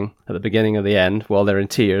talking at the beginning of the end while they're in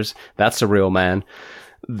tears. That's a real man.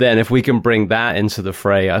 Then if we can bring that into the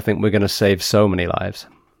fray, I think we're going to save so many lives.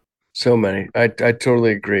 So many. I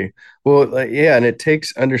totally agree. Well, yeah, and it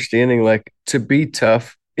takes understanding, like, to be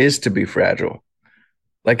tough is to be fragile.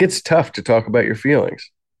 Like, it's tough to talk about your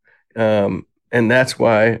feelings. And that's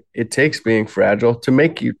why it takes being fragile to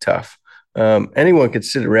make you tough. Anyone could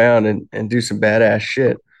sit around and do some badass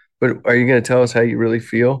shit, but are you going to tell us how you really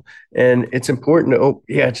feel? And it's important to,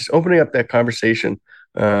 just opening up that conversation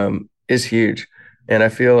is huge. And I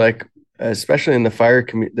feel like, especially in the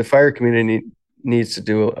fire community needs to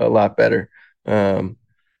do a lot better.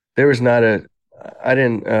 There was not I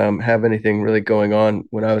didn't have anything really going on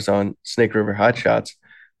when I was on Snake River Hotshots,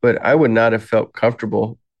 but I would not have felt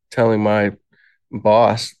comfortable telling my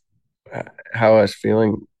boss how I was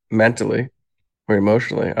feeling mentally or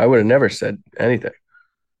emotionally. I would have never said anything.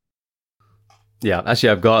 Yeah, actually,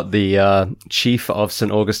 I've got the chief of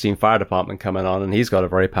St. Augustine Fire Department coming on, and he's got a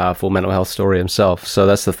very powerful mental health story himself. So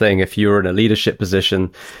that's the thing. If you're in a leadership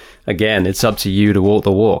position, again, it's up to you to walk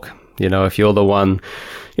the walk. You know, if you're the one,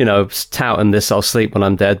 you know, touting this "I'll sleep when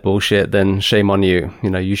I'm dead" bullshit, then shame on you. You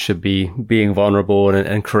know, you should be being vulnerable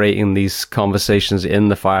and creating these conversations in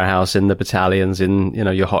the firehouse, in the battalions, in, you know,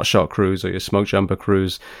 your hotshot crews or your smoke jumper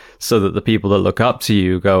crews, so that the people that look up to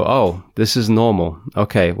you go, "Oh, this is normal.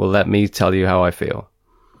 Okay, well, let me tell you how I feel."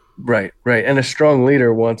 Right. And a strong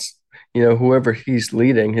leader wants, you know, whoever he's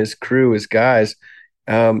leading, his crew, his guys,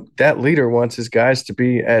 that leader wants his guys to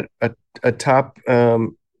be at a top,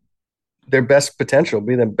 their best potential,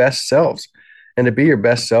 be their best selves. And to be your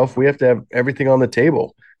best self, we have to have everything on the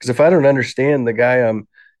table. Because if I don't understand the guy I'm,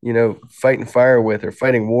 you know, fighting fire with or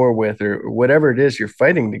fighting war with or whatever it is you're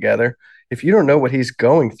fighting together, if you don't know what he's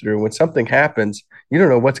going through, when something happens, you don't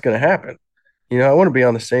know what's going to happen. You know, I want to be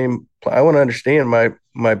on the same, I want to understand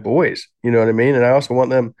my boys, you know what I mean? And I also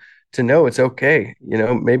want them to know it's okay. You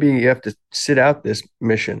know, maybe you have to sit out this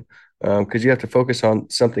mission because you have to focus on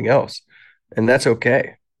something else, and that's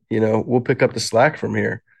okay. You know, we'll pick up the slack from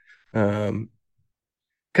here.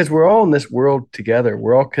 Because we're all in this world together.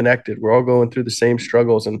 We're all connected. We're all going through the same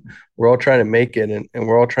struggles, and we're all trying to make it, and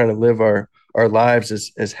we're all trying to live our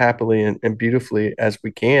lives as happily and beautifully as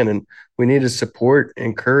we can. And we need to support,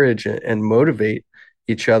 encourage, and motivate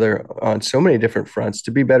each other on so many different fronts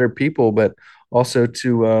to be better people, but also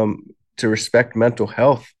to respect mental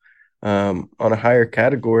health on a higher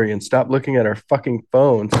category, and stop looking at our fucking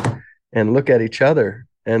phones and look at each other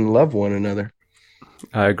and love one another.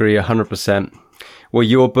 I agree 100%. Well,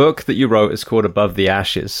 your book that you wrote is called Above the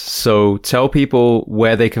Ashes. So tell people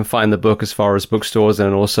where they can find the book as far as bookstores,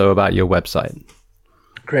 and also about your website.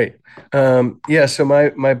 Great. So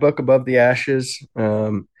my book, Above the Ashes,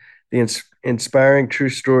 the inspiring true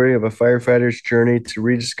story of a firefighter's journey to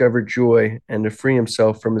rediscover joy and to free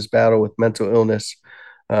himself from his battle with mental illness.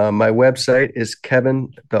 My website is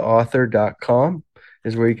kevintheauthor.com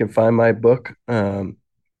is where you can find my book.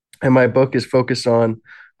 And my book is focused on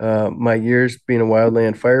my years being a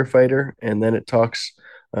wildland firefighter. And then it talks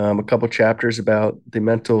a couple chapters about the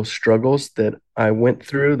mental struggles that I went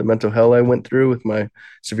through, the mental hell I went through with my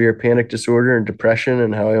severe panic disorder and depression,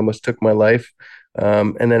 and how I almost took my life.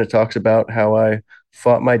 And then it talks about how I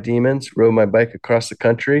fought my demons, rode my bike across the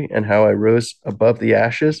country, and how I rose above the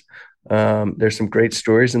ashes. There's some great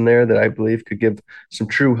stories in there that I believe could give some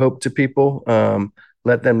true hope to people.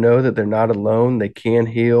 Let them know that they're not alone. They can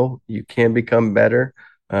heal. You can become better.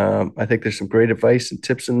 I think there's some great advice and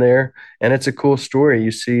tips in there. And it's a cool story. You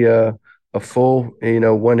see a full,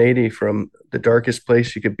 180 from the darkest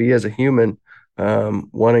place you could be as a human,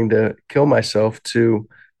 wanting to kill myself, to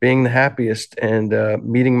being the happiest and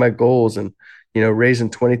meeting my goals, and, raising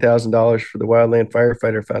 $20,000 for the Wildland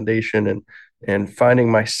Firefighter Foundation, and finding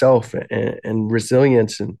myself and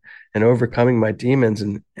resilience and overcoming my demons,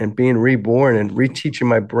 and being reborn and reteaching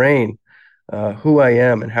my brain who I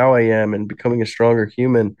am and how I am, and becoming a stronger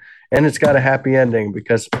human. And it's got a happy ending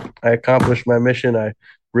because I accomplished my mission. I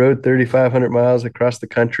rode 3,500 miles across the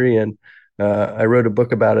country, and I wrote a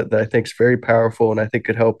book about it that I think is very powerful, and I think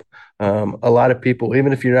could help a lot of people,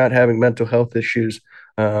 even if you're not having mental health issues.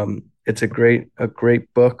 It's a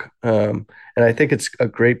great book. And I think it's a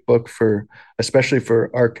great book especially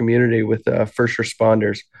for our community with first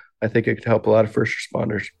responders. I think it could help a lot of first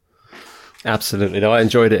responders. Absolutely. No, I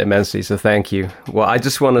enjoyed it immensely. So thank you. Well, I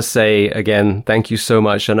just want to say again, thank you so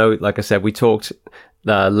much. I know, like I said, we talked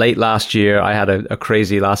late last year. I had a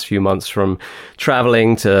crazy last few months, from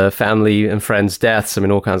traveling to family and friends' deaths. I mean,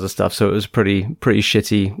 all kinds of stuff. So it was pretty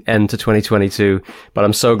shitty end to 2022. But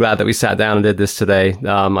I'm so glad that we sat down and did this today.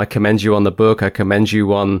 I commend you on the book. I commend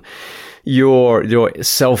you on your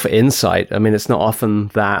self-insight. I mean, it's not often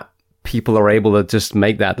that people are able to just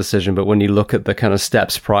make that decision, but when you look at the kind of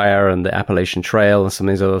steps prior and the Appalachian Trail and some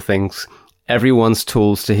of these other things, everyone's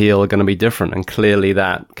tools to heal are going to be different. And clearly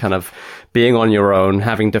that kind of being on your own,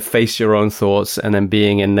 having to face your own thoughts, and then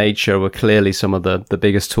being in nature were clearly some of the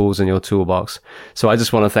biggest tools in your toolbox. So I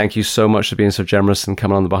just want to thank you so much for being so generous and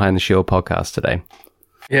coming on the Behind the Shield podcast today.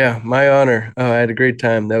 Yeah, my honor. I had a great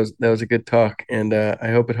time. That was a good talk, and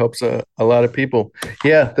I hope it helps a lot of people.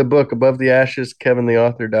 Yeah, the book, Above the Ashes,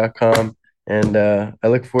 kevintheauthor.com, and I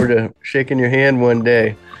look forward to shaking your hand one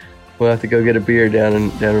day. We'll have to go get a beer down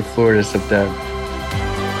in Florida sometime.